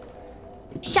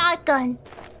 Shotgun.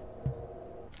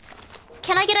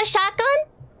 Can I get a shotgun?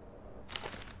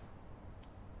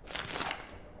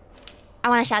 I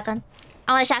want a shotgun.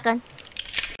 I want a shotgun.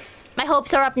 My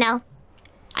hopes are up now.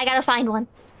 I gotta find one.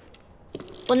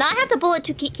 Well, now I have the bullet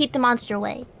to keep the monster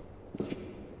away.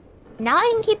 Now I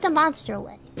can keep the monster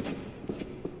away.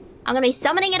 I'm gonna be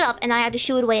summoning it up and I have to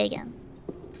shoo it away again.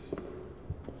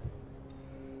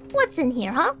 What's in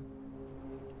here, huh?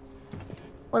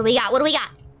 What do we got? What do we got?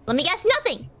 Let me guess,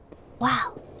 nothing!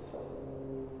 Wow.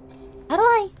 How do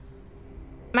I...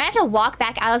 Might have to walk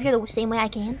back out of here the same way I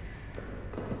came.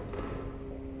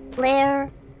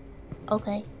 Flare.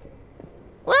 Okay.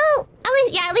 Well, at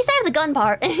least I have the gun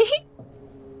part.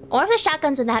 Or if the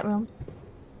shotgun's in that room.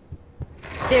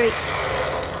 Very...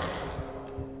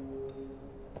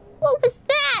 What was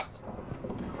that?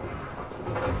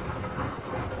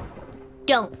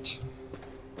 Don't.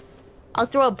 I'll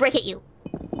throw a brick at you.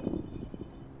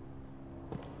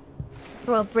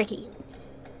 Throw a brick at you.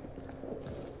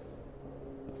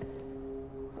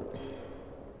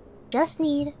 Just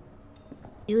need...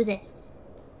 do this.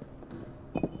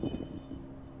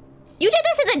 You did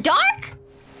this in the dark?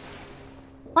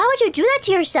 Why would you do that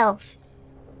to yourself?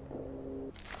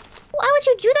 Why would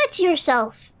you do that to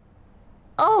yourself?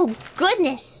 Oh,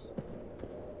 goodness.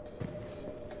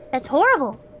 That's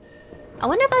horrible. I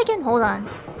wonder if I can... Hold on.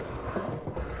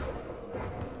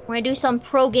 We're gonna do some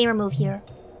pro gamer move here.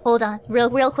 Hold on.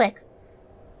 Real quick.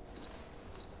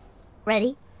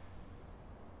 Ready?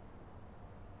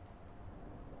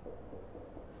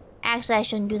 Actually, I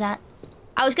shouldn't do that.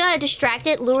 I was gonna distract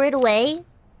it, lure it away.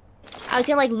 I was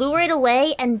gonna, like, lure it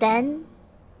away and then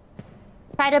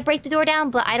try to break the door down,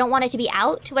 but I don't want it to be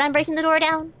out when I'm breaking the door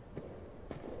down.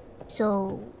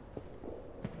 So...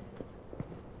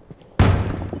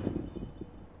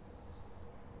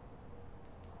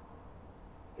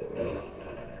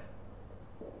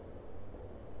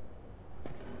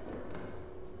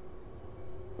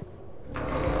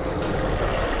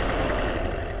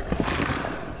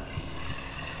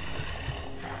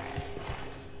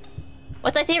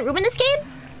 What's my favorite room in this game?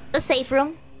 The safe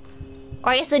room.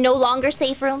 Or I guess the no longer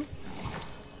safe room.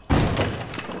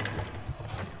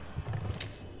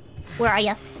 Where are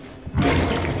ya?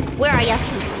 Where are ya?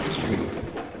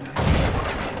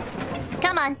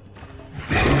 Come on.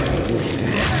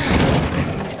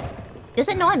 Does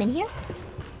it know I'm in here?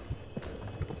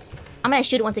 I'm gonna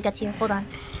shoot it once it gets here. Hold on.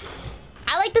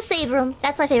 I like the save room.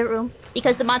 That's my favorite room.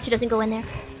 Because the monster doesn't go in there.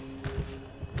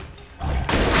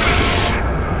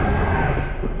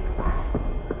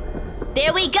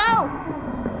 There we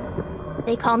go!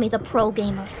 They call me the pro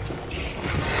gamer.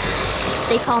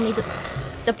 They call me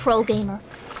the pro gamer.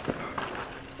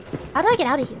 How do I get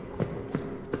out of here?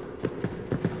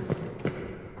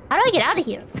 How do I get out of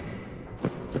here?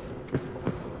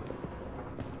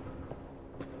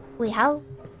 Wait, how?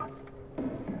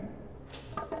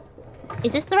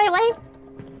 Is this the right way?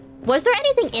 Was there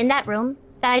anything in that room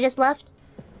that I just left?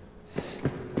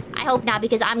 I hope not,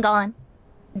 because I'm gone.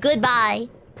 Goodbye.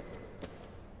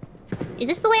 Is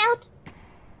this the way out?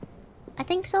 I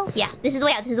think so. Yeah, this is the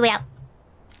way out. This is the way out.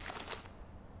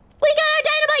 We got our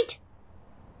dynamite!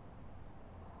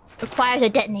 Requires a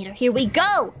detonator. Here we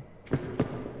go!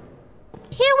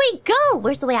 Here we go!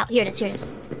 Where's the way out? Here it is. Here it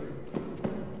is.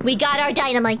 We got our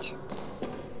dynamite.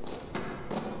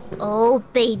 Oh,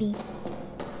 baby.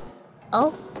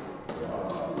 Oh.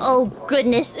 Oh,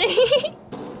 goodness.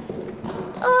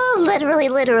 Oh, literally,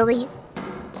 literally.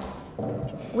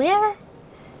 Where?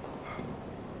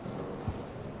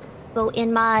 Go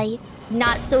in my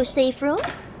not-so-safe room.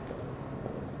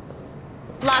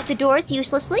 Lock the doors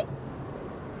uselessly.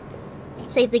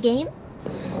 Save the game.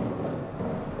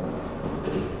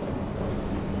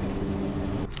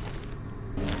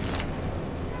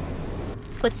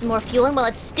 Put some more fuel in while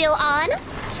it's still on.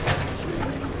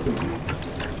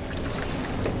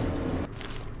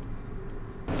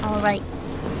 Alright.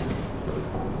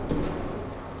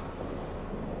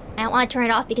 I don't want to turn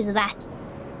it off because of that.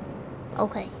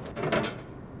 Okay.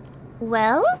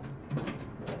 Well?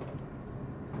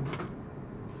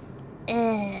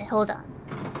 Hold on.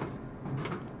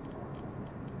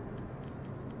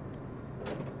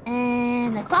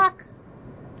 And the clock.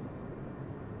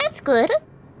 That's good.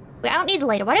 Wait, I don't need the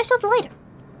lighter. Why do I still have the lighter?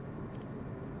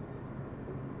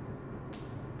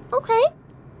 Okay.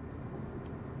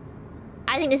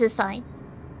 I think this is fine.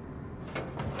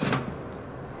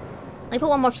 Let me put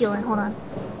one more fuel in. Hold on.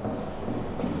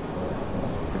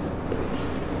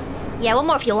 Yeah, one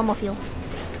more fuel, one more fuel.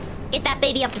 Get that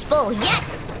baby up to full.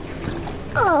 Yes!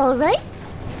 Alright.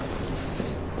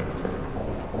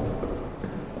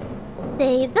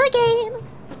 Save the game.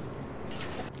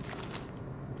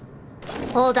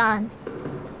 Hold on.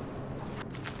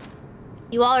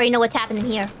 You already know what's happening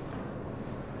here.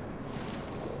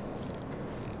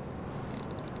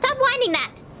 Stop whining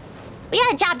that! We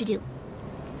got a job to do.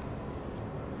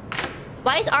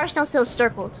 Why is Arsenal still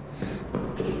circled?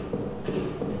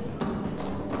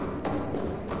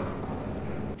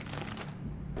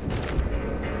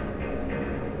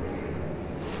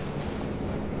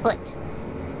 Put.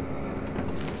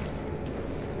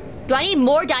 Do I need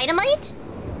more dynamite?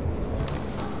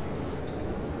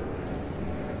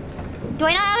 Do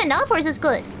I not have enough, or is this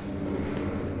good?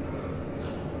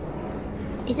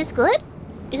 Is this good?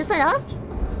 Is this enough?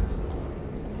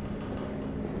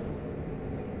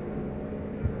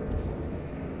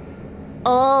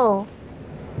 Oh.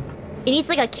 It needs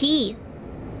like a key.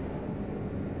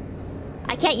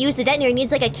 I can't use the detonator. It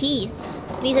needs like a key.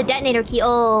 It needs a detonator key.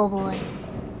 Oh boy.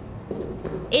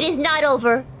 It is not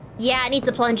over. Yeah, it needs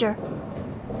a plunger.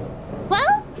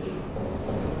 Well,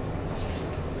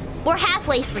 we're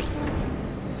halfway free.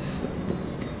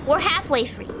 We're halfway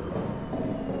free.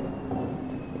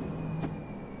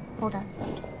 Hold on.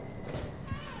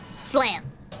 Slam.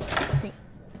 Save.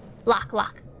 Lock,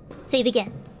 lock. Save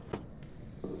again.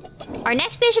 Our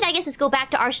next mission, I guess, is go back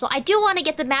to Arsenal. I do want to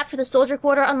get the map for the soldier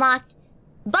quarter unlocked.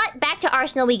 But back to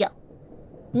Arsenal we go.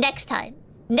 Next time.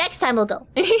 Next time we'll go.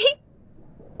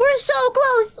 We're so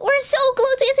close. We're so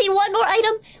close. We just need one more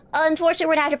item. Unfortunately,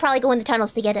 we're gonna have to probably go in the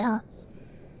tunnels to get it, huh?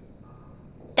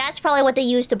 That's probably what they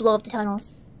use to blow up the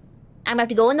tunnels. I'm gonna have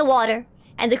to go in the water.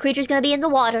 And the creature's gonna be in the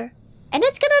water. And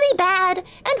it's gonna be bad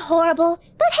and horrible.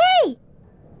 But hey!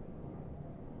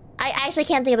 I actually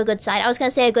can't think of a good side. I was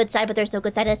gonna say a good side, but there's no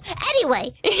good side to this.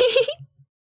 Anyway!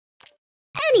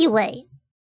 Anyway.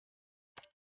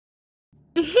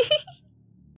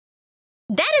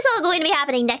 That is all going to be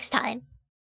happening next time.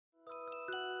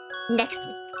 Next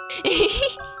week.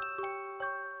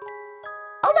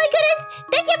 Oh my goodness!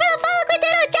 Thank you for the follow,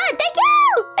 Quintero-chan! Thank you!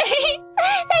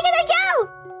 Thank you, thank you!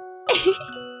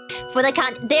 For the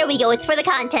there we go, it's for the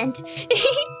content.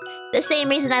 The same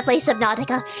reason I play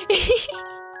Subnautica. Thank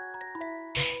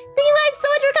you guys so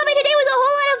much for coming. Today was a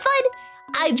whole lot of fun.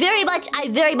 I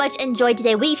very much enjoyed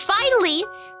today. We finally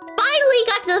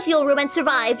got to the fuel room and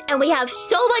survived, and we have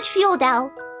so much fuel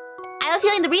now. I have a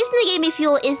feeling the reason they gave me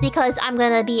fuel is because I'm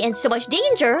gonna be in so much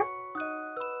danger.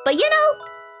 But you know,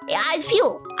 I have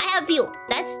fuel.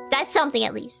 That's something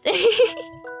at least.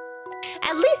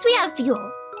 At least we have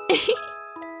fuel.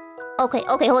 Okay,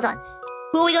 hold on.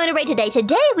 Who are we going to raid today?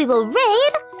 Today we will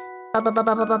raid...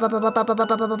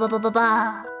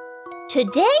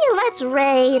 Today, let's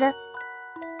raid...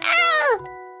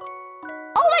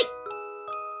 Oh my...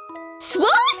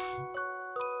 Swoos?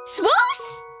 Swoos?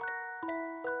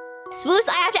 Swoos,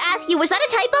 I have to ask you, was that a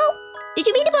typo? Did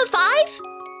you mean to put 5?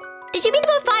 Did you mean to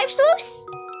put 5, Swoos?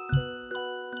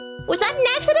 Was that an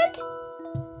accident?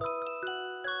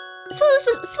 Swoos,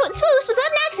 was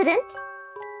that an accident?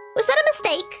 Was that a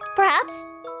mistake, perhaps?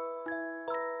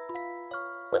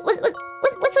 Was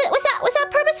that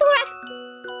purposeful or accident?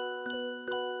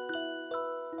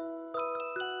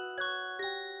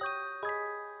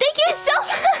 Thank you so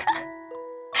much!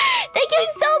 Thank you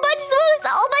so much, Swoos!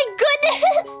 Oh my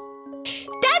goodness!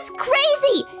 That's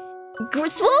crazy!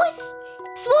 Swoos?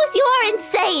 Swoos, you are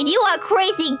insane! You are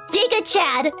crazy, Giga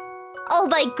Chad! Oh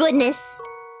my goodness!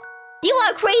 You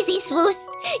are crazy, Swoos!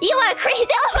 You are crazy!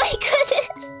 Oh my goodness!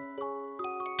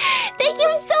 Thank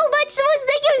you so much, Swoos!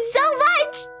 Thank you so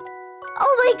much!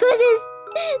 Oh my goodness!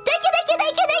 Thank you!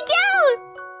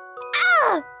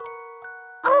 Ah!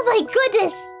 Oh my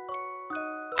goodness!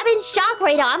 I'm in shock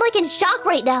right now. I'm like in shock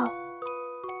right now.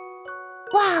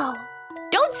 Wow.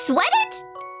 Don't sweat it?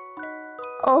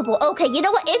 Oh boy. Okay, you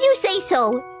know what? If you say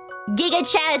so. Giga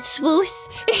Chad Swoos.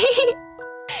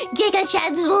 Giga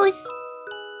Chad Swoos.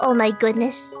 Oh my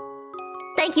goodness.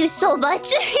 Thank you so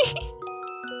much.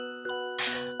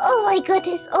 Oh my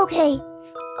goodness. Okay.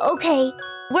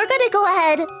 We're gonna go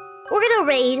ahead. We're gonna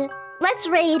raid. Let's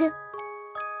raid.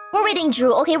 We're raiding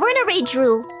Drew. Okay, we're gonna raid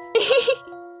Drew.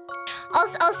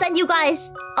 I'll send you guys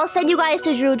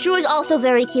to Drew. Drew is also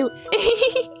very cute.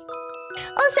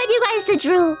 I'll send you guys to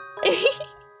Drew.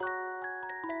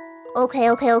 Okay.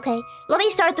 Let me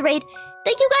start the raid.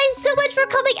 Thank you guys so much for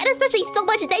coming, and especially so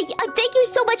much thank you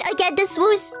so much again to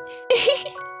Swoos.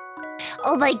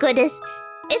 Oh my goodness.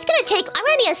 It's gonna take... I'm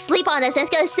gonna need to sleep on this, and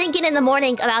it's gonna sink in the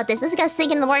morning about this. This is gonna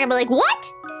sink in the morning and be like,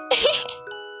 what?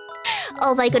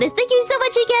 Oh my goodness. Thank you so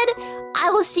much again.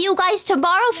 I will see you guys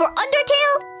tomorrow for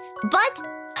Undertale. But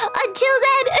until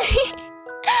then...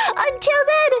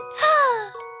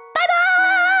 Bye-bye!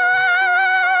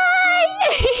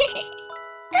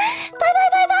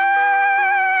 Bye-bye!